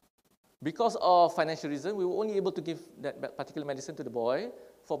because of financial reason, we were only able to give that particular medicine to the boy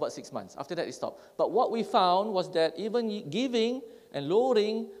for about 6 months. After that, it stopped. But what we found was that even giving and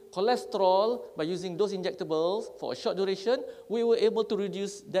lowering cholesterol by using those injectables for a short duration, we were able to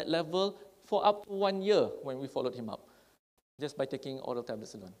reduce that level for up to 1 year when we followed him up, just by taking oral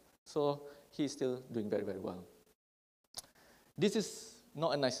tablets alone. So he's still doing very, very well. This is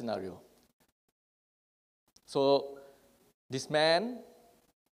not a nice scenario. So this man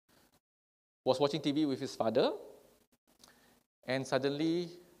was watching TV with his father and suddenly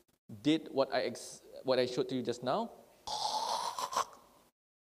did what I showed to you just now.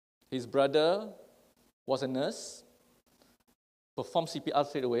 His brother was a nurse, performed CPR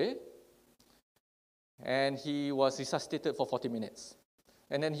straight away, and he was resuscitated for 40 minutes.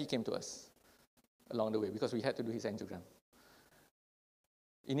 And then he came to us along the way because we had to do his angiogram.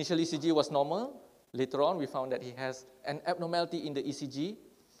 Initially, ECG was normal. Later on, we found that he has an abnormality in the ECG,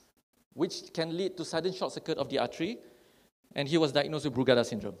 which can lead to sudden short circuit of the artery, and he was diagnosed with Brugada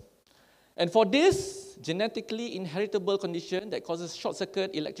syndrome. And for this genetically inheritable condition that causes short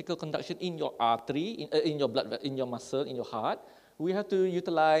circuit electrical conduction in your artery, in your blood, in your muscle, in your heart, we have to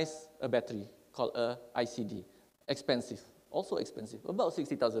utilize a battery called a ICD. Expensive, also expensive, about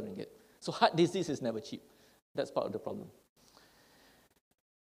 60,000 ringgit. So heart disease is never cheap. That's part of the problem.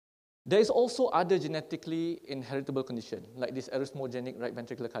 There is also other genetically inheritable condition, like this arrhythmogenic right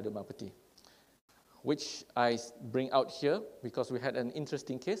ventricular cardiomyopathy, which I bring out here because we had an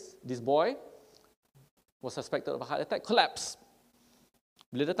interesting case. This boy was suspected of a heart attack, collapse.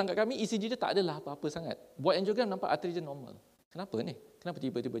 Bila datang kat kami, ECG dia tak adalah apa-apa sangat. Buat angiogram, nampak arteri dia normal. Kenapa ni? Kenapa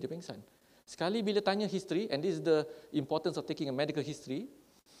tiba-tiba dia pingsan? Sekali bila tanya history, and this is the importance of taking a medical history,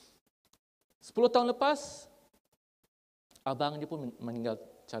 10 tahun lepas, abang dia pun meninggal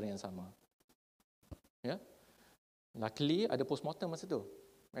cara yang sama. Ya? Luckily, ada postmortem masa tu.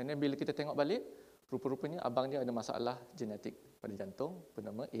 And then bila kita tengok balik, rupa-rupanya abang dia ada masalah genetik pada jantung,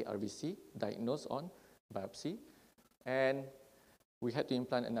 bernama ARVC, diagnosed on biopsy, and we had to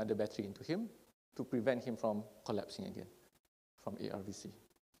implant another battery into him to prevent him from collapsing again from ARVC.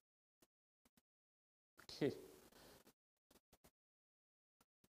 Okay.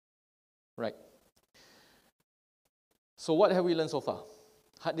 Right. So what have we learned so far?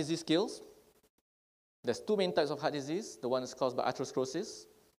 Heart disease kills. There's two main types of heart disease. The one is caused by atherosclerosis,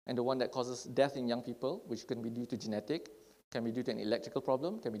 and the one that causes death in young people, which can be due to genetic, can be due to an electrical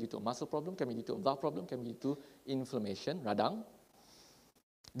problem, can be due to a muscle problem, can be due to a valve problem, can be due to inflammation, radang.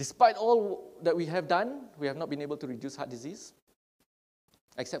 Despite all that we have done, we have not been able to reduce heart disease,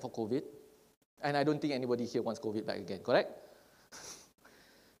 except for COVID. And I don't think anybody here wants COVID back again, correct?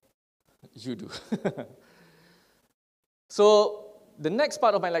 You do. So the next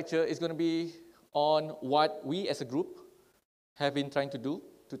part of my lecture is going to be on what we as a group have been trying to do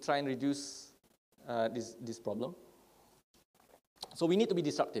to try and reduce this problem. So we need to be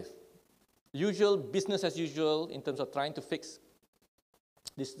disruptive. Usual business as usual in terms of trying to fix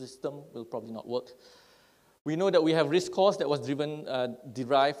this system will probably not work. We know that we have risk cost that was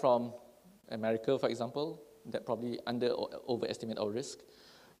derived from America, for example, that probably overestimate our risk.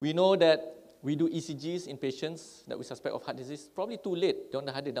 We know that we do ECGs in patients that we suspect of heart disease, probably too late. Dia orang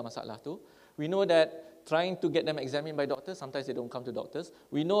dah ada dah masalah tu. We know that trying to get them examined by doctors, sometimes they don't come to doctors.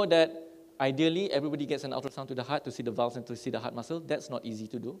 We know that ideally everybody gets an ultrasound to the heart to see the valves and to see the heart muscle. That's not easy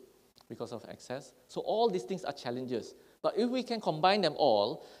to do because of access. So all these things are challenges. But if we can combine them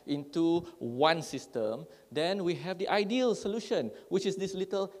all into one system, then we have the ideal solution, which is this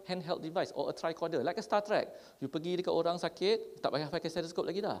little handheld device or a tricorder, like a Star Trek. You pergi dekat orang sakit, tak payah pakai stethoscope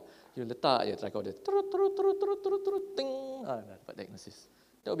lagi dah. You letak je tricorder. Ting. Dah dapat diagnosis.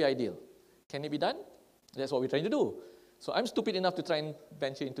 That would be ideal. Can it be done? That's what we're trying to do. So I'm stupid enough to try and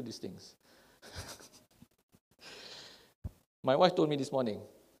venture into these things. My wife told me this morning,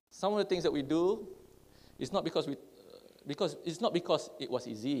 some of the things that we do is not because it's not because it was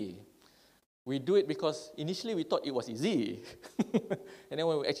easy. We do it because initially we thought it was easy. And then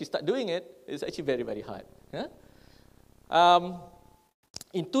when we actually start doing it, it's actually very, very hard. Yeah?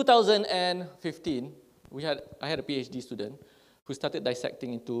 In 2015, I had a PhD student who started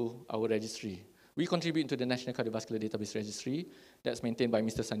dissecting into our registry. We contribute to the National Cardiovascular Database Registry that's maintained by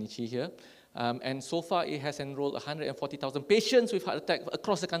Mr. Sanichi here. And so far, it has enrolled 140,000 patients with heart attack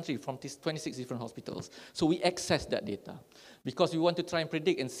across the country from 26 different hospitals. So we access that data because we want to try and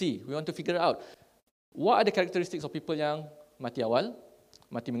predict and see. We want to figure out what are the characteristics of people yang mati awal,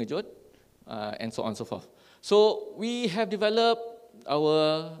 mati mengejut, and so on and so forth. So we have developed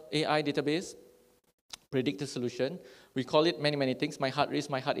our AI database, predictive solution. We call it many, many things. My heart risk,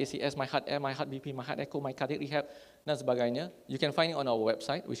 my heart ACS, my heart air, my heart BP, my heart echo, my cardiac rehab, dan sebagainya. You can find it on our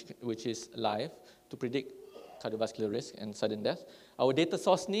website, which is live, to predict cardiovascular risk and sudden death. Our data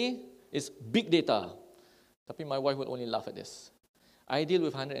source ni is big data. Tapi my wife will only laugh at this. I deal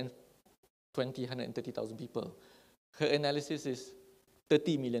with 130,000 people. Her analysis is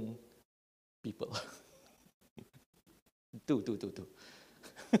 30 million people. Two.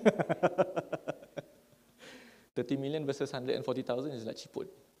 30 million versus 140,000 is like chiput,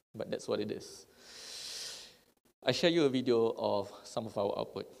 but that's what it is. I share you a video of some of our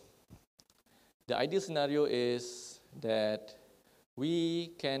output. The ideal scenario is that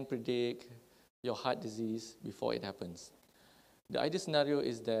we can predict your heart disease before it happens. The ideal scenario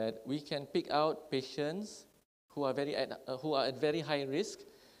is that we can pick out patients who are at very high risk,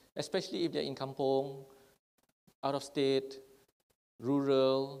 especially if they're in kampong, out of state,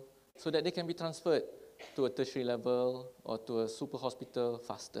 rural, so that they can be transferred to a tertiary level or to a super hospital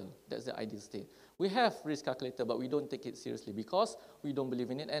faster. That's the ideal state. We have risk calculator, but we don't take it seriously because we don't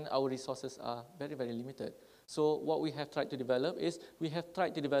believe in it and our resources are very, very limited. So what we have tried to develop is, we have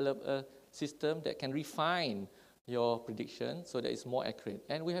tried to develop a system that can refine your prediction so that it's more accurate.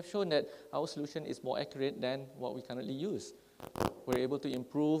 And we have shown that our solution is more accurate than what we currently use. We're able to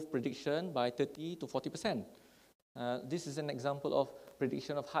improve prediction by 30 to 40%. This is an example of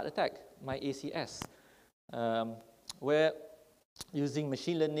prediction of heart attack, my ACS, where using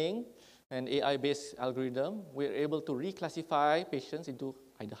machine learning and AI-based algorithm, we're able to reclassify patients into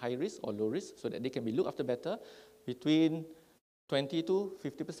either high risk or low risk so that they can be looked after better between 20 to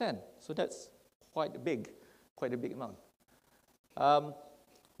 50%. So that's quite a big amount.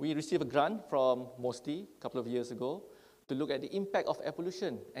 We received a grant from MOSTI a couple of years ago to look at the impact of air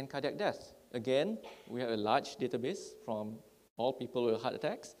pollution and cardiac death. Again, we have a large database from all people with heart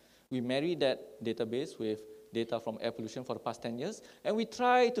attacks. We marry that database with data from air pollution for the past 10 years, and we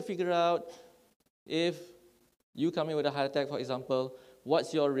try to figure out if you come in with a heart attack, for example,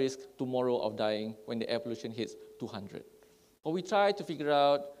 what's your risk tomorrow of dying when the air pollution hits 200? Or we try to figure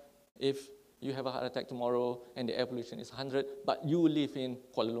out if you have a heart attack tomorrow and the air pollution is 100, but you live in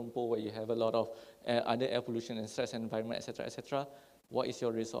Kuala Lumpur where you have a lot of other air pollution and stress environment, etc., what is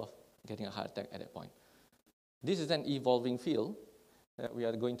your risk of getting a heart attack at that point? This is an evolving field that we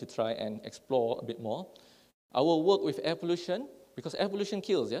are going to try and explore a bit more. Our work with air pollution, because air pollution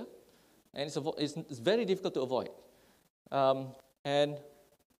kills, yeah? And it's very difficult to avoid. And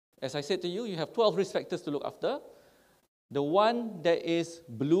as I said to you, you have 12 risk factors to look after. The one that is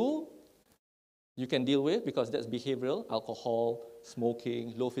blue, you can deal with because that's behavioral, alcohol,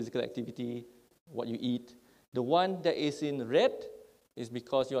 smoking, low physical activity, what you eat. The one that is in red is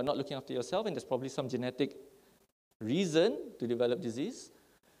because you are not looking after yourself and there's probably some genetic reason to develop disease.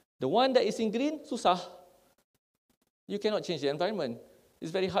 The one that is in green, susah. You cannot change the environment.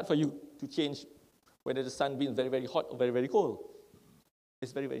 It's very hard for you to change whether the sun being very, very hot or very, very cold.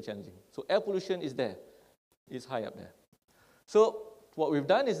 It's very, very challenging. So air pollution is there. It's high up there. So what we've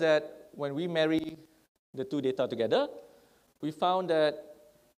done is that when we marry the two data together, we found that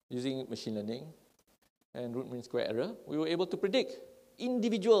using machine learning and root mean square error, we were able to predict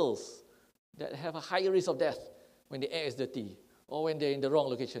individuals that have a higher risk of death when the air is dirty or when they're in the wrong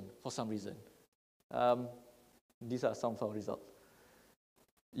location for some reason. These are some of our results.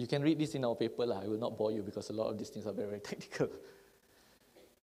 You can read this in our paper. I will not bore you because a lot of these things are very, very technical.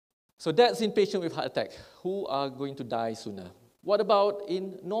 So that's in patients with heart attack who are going to die sooner. What about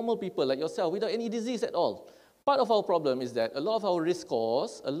in normal people like yourself without any disease at all? Part of our problem is that a lot of our risk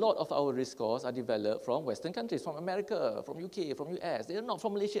scores are developed from Western countries, from America, from UK, from US. They are not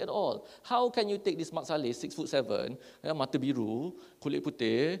from Malaysia at all. How can you take this Mak Saleh, 6'7", mata biru, kulit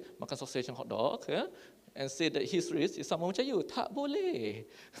putih, makan sausage and hot dog, and say that his risk is sama macam you? Tak boleh.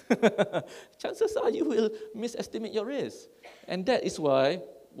 Chances are you will misestimate your risk. And that is why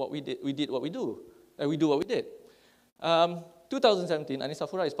we do what we did. 2017, Anis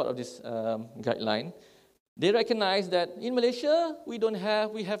Safura is part of this guideline. They recognize that in Malaysia, we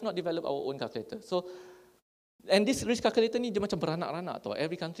have not developed our own calculator. So, and this risk calculator ni dia macam beranak-ranak tau.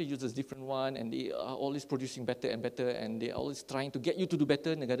 Every country uses different one, and they are always producing better and better, and they are always trying to get you to do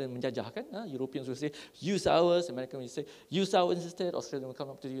better. Negara menjajah kan? Europeans will say, use ours. Americans will say, use ours instead. Australians will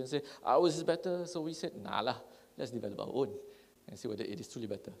come up to you and say, ours is better. So we said, nah lah, let's develop our own and see whether it is truly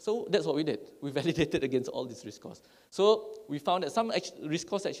better. So that's what we did. We validated against all these risk scores. So we found that some risk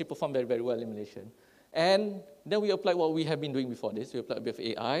scores actually perform very, very well in Malaysia. And then we applied what we have been doing before this. We applied a bit of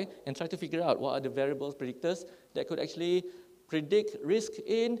AI and tried to figure out what are the variables, predictors that could actually predict risk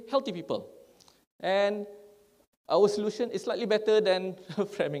in healthy people. And our solution is slightly better than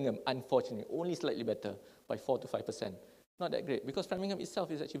Framingham, unfortunately, only slightly better by 4 to 5%. Not that great, because Framingham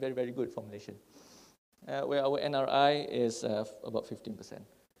itself is actually very, very good for Malaysia, where our NRI is about 15%.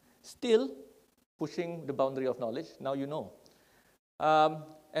 Still pushing the boundary of knowledge, now you know.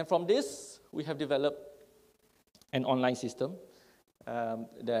 And from this, we have developed an online system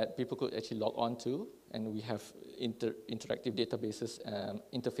that people could actually log on to, and we have interactive databases,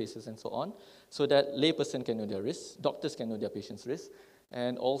 interfaces, and so on, so that layperson can know their risks, doctors can know their patients' risks,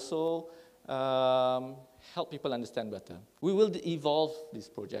 and also help people understand better. We will evolve this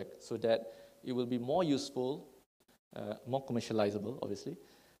project so that it will be more useful, more commercializable, obviously,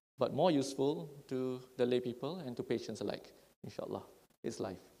 but more useful to the lay people and to patients alike, inshallah. It's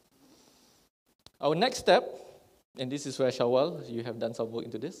life. Our next step, and this is where Shawwal, you have done some work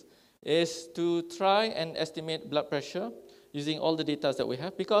into this, is to try and estimate blood pressure using all the data that we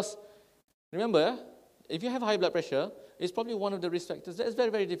have. Because remember, if you have high blood pressure, is probably one of the risk factors that is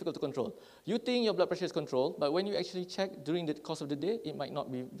very, very difficult to control. You think your blood pressure is controlled, but when you actually check during the course of the day, it might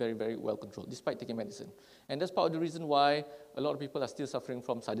not be very, very well controlled, despite taking medicine. And that's part of the reason why a lot of people are still suffering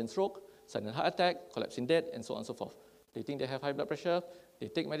from sudden stroke, sudden heart attack, collapse in death, and so on and so forth. They think they have high blood pressure, they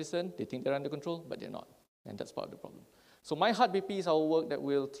take medicine, they think they're under control, but they're not. And that's part of the problem. So My Heart BP is our work that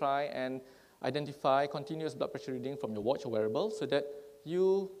will try and identify continuous blood pressure reading from your watch or wearable so that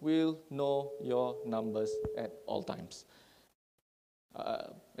you will know your numbers at all times.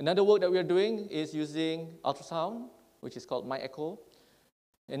 Another work that we are doing is using ultrasound, which is called My Echo.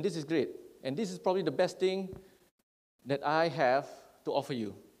 And this is great. And this is probably the best thing that I have to offer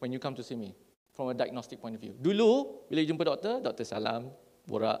you when you come to see me from a diagnostic point of view. Dulu, bila you jumpa doktor salam,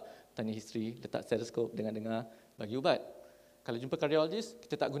 borak, tanya history, letak stethoscope, dengar-dengar, bagi ubat. Kalau jumpa cardiologist,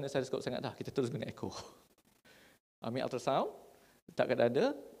 kita tak guna stethoscope sangat dah, kita terus guna echo. Ambil ultrasound, letak kat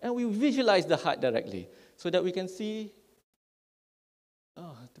dada, and we visualize the heart directly so that we can see,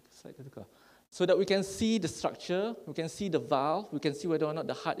 so that we can see the structure, we can see the valve, we can see whether or not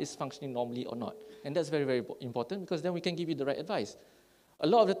the heart is functioning normally or not. And that's very, very important because then we can give you the right advice. A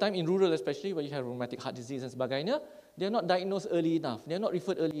lot of the time in rural especially, where you have rheumatic heart disease and sebagainya, they are not diagnosed early enough, they are not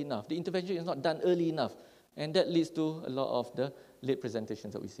referred early enough, the intervention is not done early enough, and that leads to a lot of the late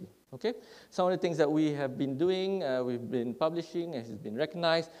presentations that we see. Okay? Some of the things that we have been doing, we've been publishing, and it's been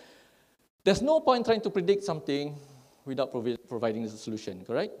recognized. There's no point trying to predict something without providing a solution,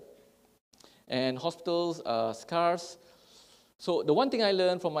 correct? And hospitals are scarce. So the one thing I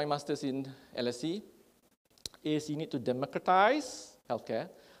learned from my master's in LSE is you need to democratize healthcare,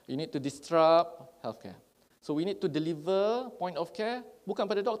 you need to disrupt healthcare. So we need to deliver point of care bukan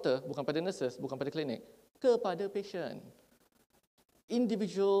pada doktor, bukan pada nurses, bukan pada klinik, kepada patient.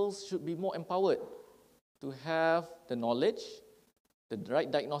 Individuals should be more empowered to have the knowledge, the right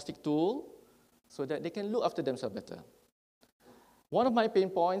diagnostic tool, so that they can look after themselves better. One of my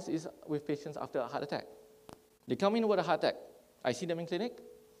pain points is with patients after a heart attack. They come in with a heart attack. I see them in clinic,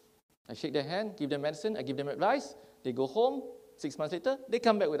 I shake their hand, give them medicine, I give them advice, they go home, 6 months later, they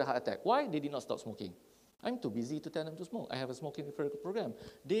come back with a heart attack. Why? They did not stop smoking. I'm too busy to tell them to smoke. I have a smoking referral program.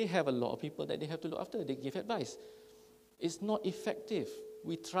 They have a lot of people that they have to look after. They give advice. It's not effective.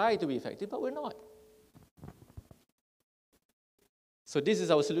 We try to be effective, but we're not. So this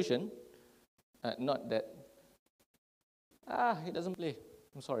is our solution. Not that, it doesn't play.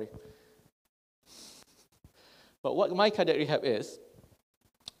 I'm sorry. But what My Cardiac Rehab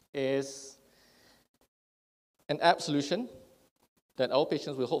is an app solution that our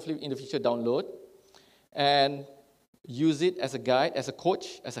patients will hopefully in the future download and use it as a guide, as a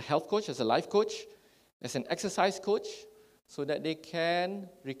coach, as a health coach, as a life coach, as an exercise coach, so that they can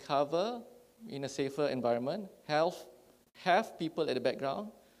recover in a safer environment, have people at the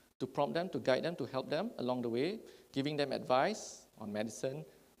background to prompt them, to guide them, to help them along the way, giving them advice on medicine,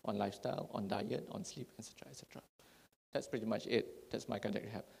 on lifestyle, on diet, on sleep, etc., etc. That's pretty much it. That's My Cardiac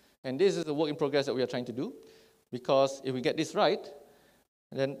Rehab. And this is a work in progress that we are trying to do, because if we get this right,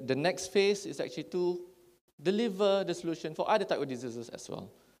 then the next phase is actually to deliver the solution for other type of diseases as well.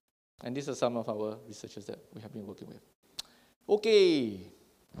 And these are some of our researchers that we have been working with. Okay.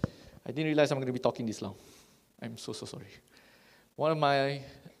 I didn't realize I'm going to be talking this long. I'm so sorry. One of my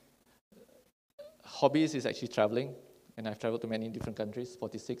hobbies is actually traveling, and I've traveled to many different countries,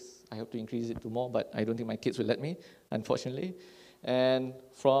 46. I hope to increase it to more, but I don't think my kids will let me, unfortunately. And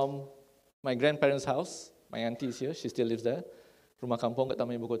from my grandparents' house, my auntie is here, she still lives there. Rumah kampung kat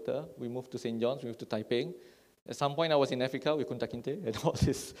Taman Ibu Kota. We moved to St. John's, we moved to Taiping. At some point I was in Africa with Kunta Kinte and all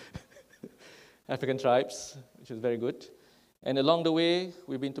these African tribes, which was very good. And along the way,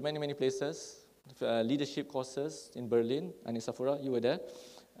 we've been to many, many places. Leadership courses in Berlin, Anisafura, you were there.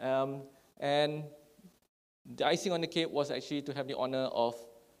 And the icing on the cake was actually to have the honor of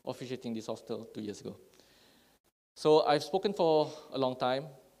officiating this hostel 2 years ago. So I've spoken for a long time.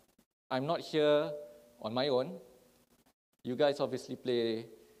 I'm not here on my own. You guys obviously play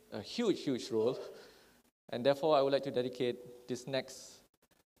a huge, huge role. And therefore, I would like to dedicate this next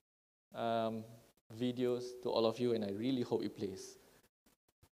videos to all of you, and I really hope it plays.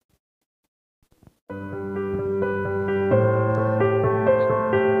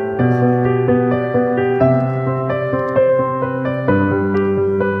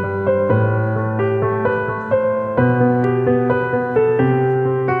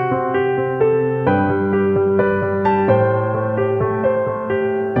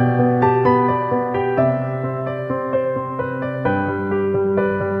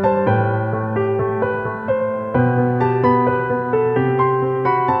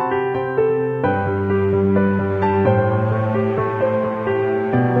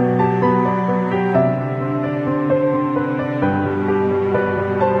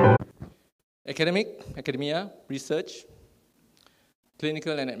 academia, research,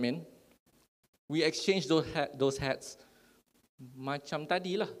 clinical and admin. We exchange those hats macam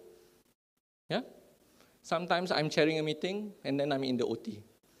tadi lah. Yeah? Sometimes I'm chairing a meeting and then I'm in the OT.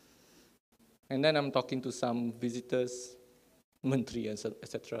 And then I'm talking to some visitors, menteri,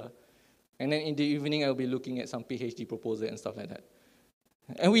 etc. And then in the evening, I'll be looking at some PhD proposal and stuff like that.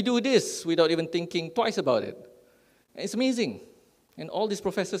 And we do this without even thinking twice about it. It's amazing. And all these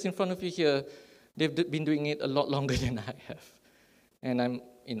professors in front of you here, they've been doing it a lot longer than I have. And I'm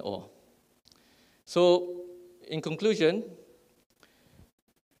in awe. So, in conclusion,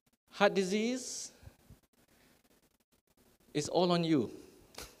 heart disease is all on you.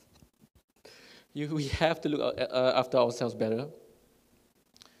 We have to look after ourselves better.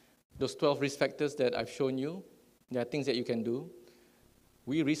 Those 12 risk factors that I've shown you, there are things that you can do.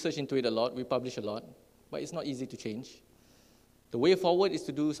 We research into it a lot, we publish a lot, but it's not easy to change. The way forward is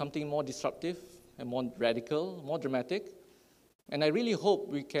to do something more disruptive and more radical, more dramatic. And I really hope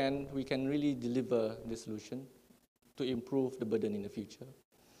we can really deliver the solution to improve the burden in the future.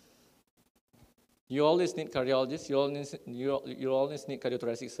 You always need cardiologists, you always need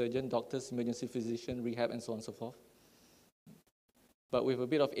cardiothoracic surgeon, doctors, emergency physician, rehab, and so on and so forth. But with a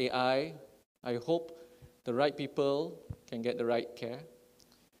bit of AI, I hope the right people can get the right care.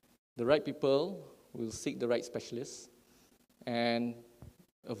 The right people will seek the right specialists and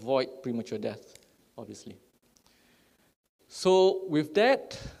avoid premature death, obviously. So with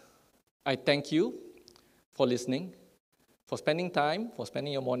that, I thank you for listening, for spending time, for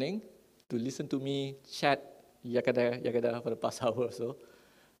spending your morning to listen to me chat yakada for the past hour or so.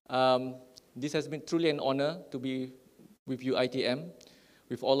 This has been truly an honor to be with you, ITM,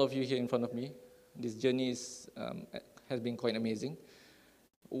 with all of you here in front of me. This journey has been quite amazing.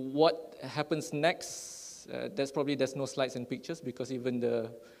 What happens next, there's no slides and pictures because even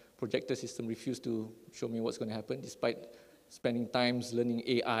the projector system refused to show me what's going to happen despite spending times learning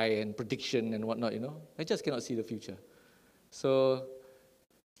AI and prediction and whatnot, I just cannot see the future. So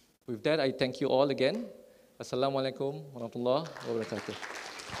with that, I thank you all again. Assalamualaikum warahmatullahi wabarakatuh.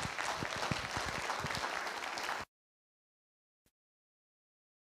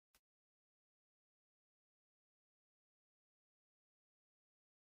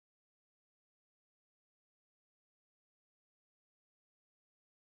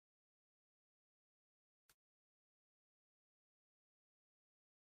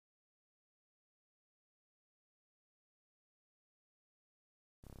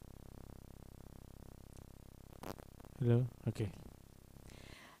 Hello? Okay.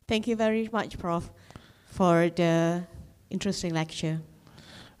 Thank you very much, Prof, for the interesting lecture.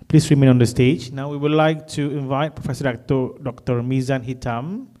 Please remain on the stage. Now we would like to invite Professor Dr. Mizan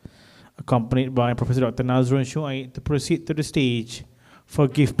Hitam, accompanied by Professor Dr. Nazrun Shuaib, to proceed to the stage for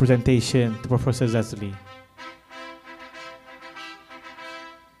gift presentation to Professor Sazzli.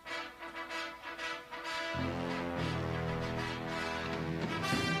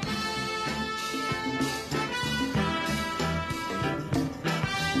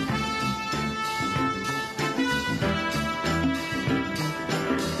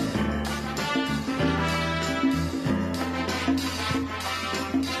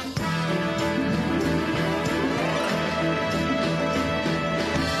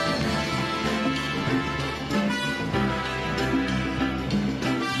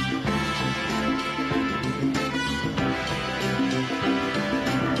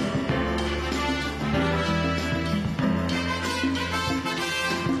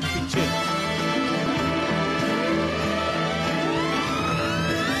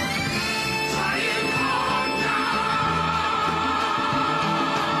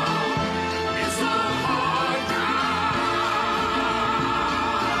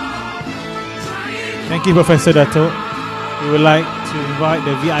 Thank you, Professor Dato. We would like to invite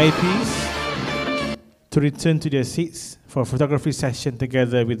the VIPs to return to their seats for a photography session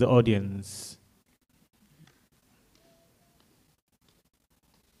together with the audience.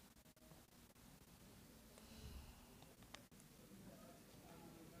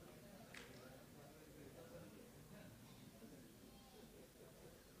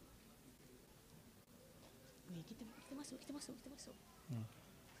 Kita masuk.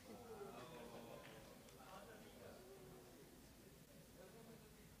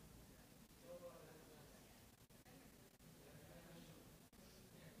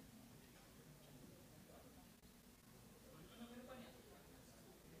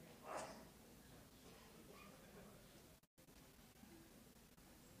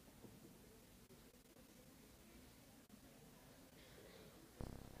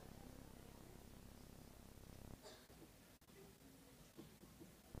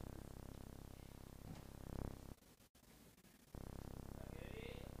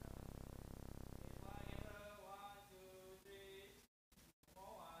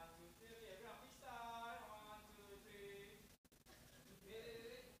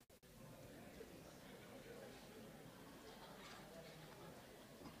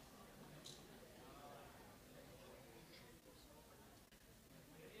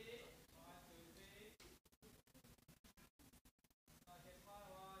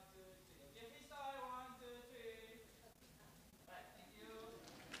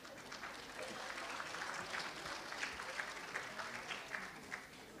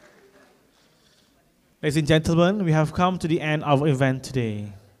 Ladies and gentlemen, we have come to the end of our event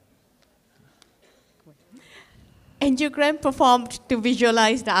today. Angiogram performed to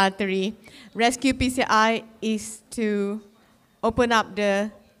visualize the artery. Rescue PCI is to open up the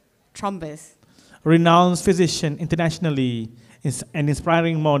thrombus. Renowned physician internationally is an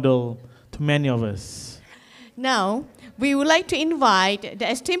inspiring model to many of us. Now, we would like to invite the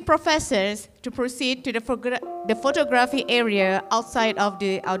esteemed professors to proceed to the photography area outside of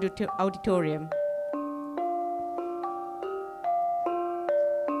the auditorium.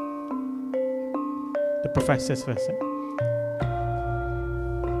 The professors first. Okay.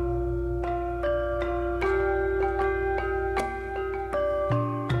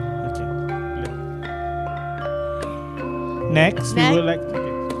 Next,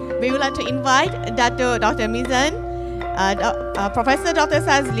 we would like to invite Dr. Mizan, Professor Dr.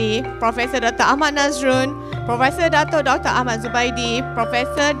 Sazzli, Professor Dr. Ahmad Nazrun, Professor Dr. Ahmad Zubaidi,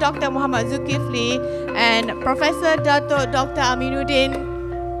 Professor Dr. Muhammad Zulkifli, and Professor Dr. Aminuddin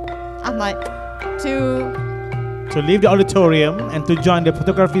Ahmad to leave the auditorium and to join the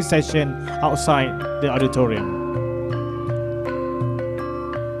photography session outside the auditorium.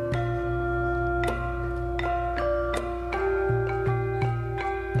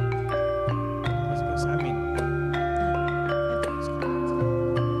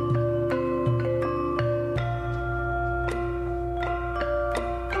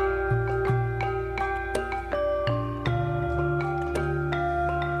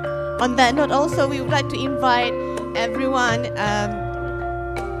 On that note, also, we would like to invite everyone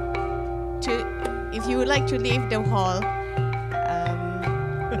if you would like to leave the hall,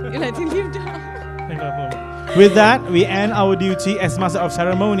 you'd like to leave the hall. With that, we end our duty as Master of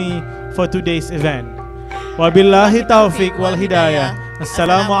Ceremony for today's event. Wabillahi taufiq wal hidayah.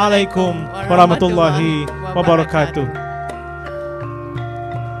 Assalamualaikum warahmatullahi wabarakatuh.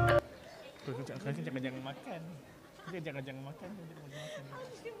 Jangan makan.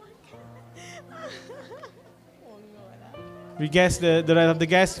 We guess the rest of the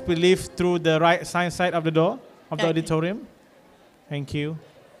guests will leave through the right side of the door of the auditorium. Thank you.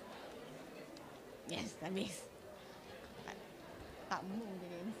 Yes, habis. Tak mau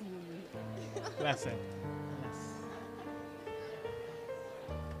jadi MC ni. Lesson.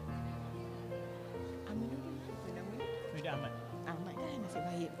 Tidak Ahmad. Ahmad kan nasib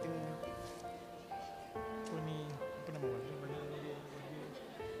baik tu. Ni apa nama dia?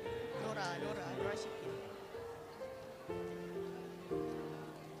 Nora Syikin.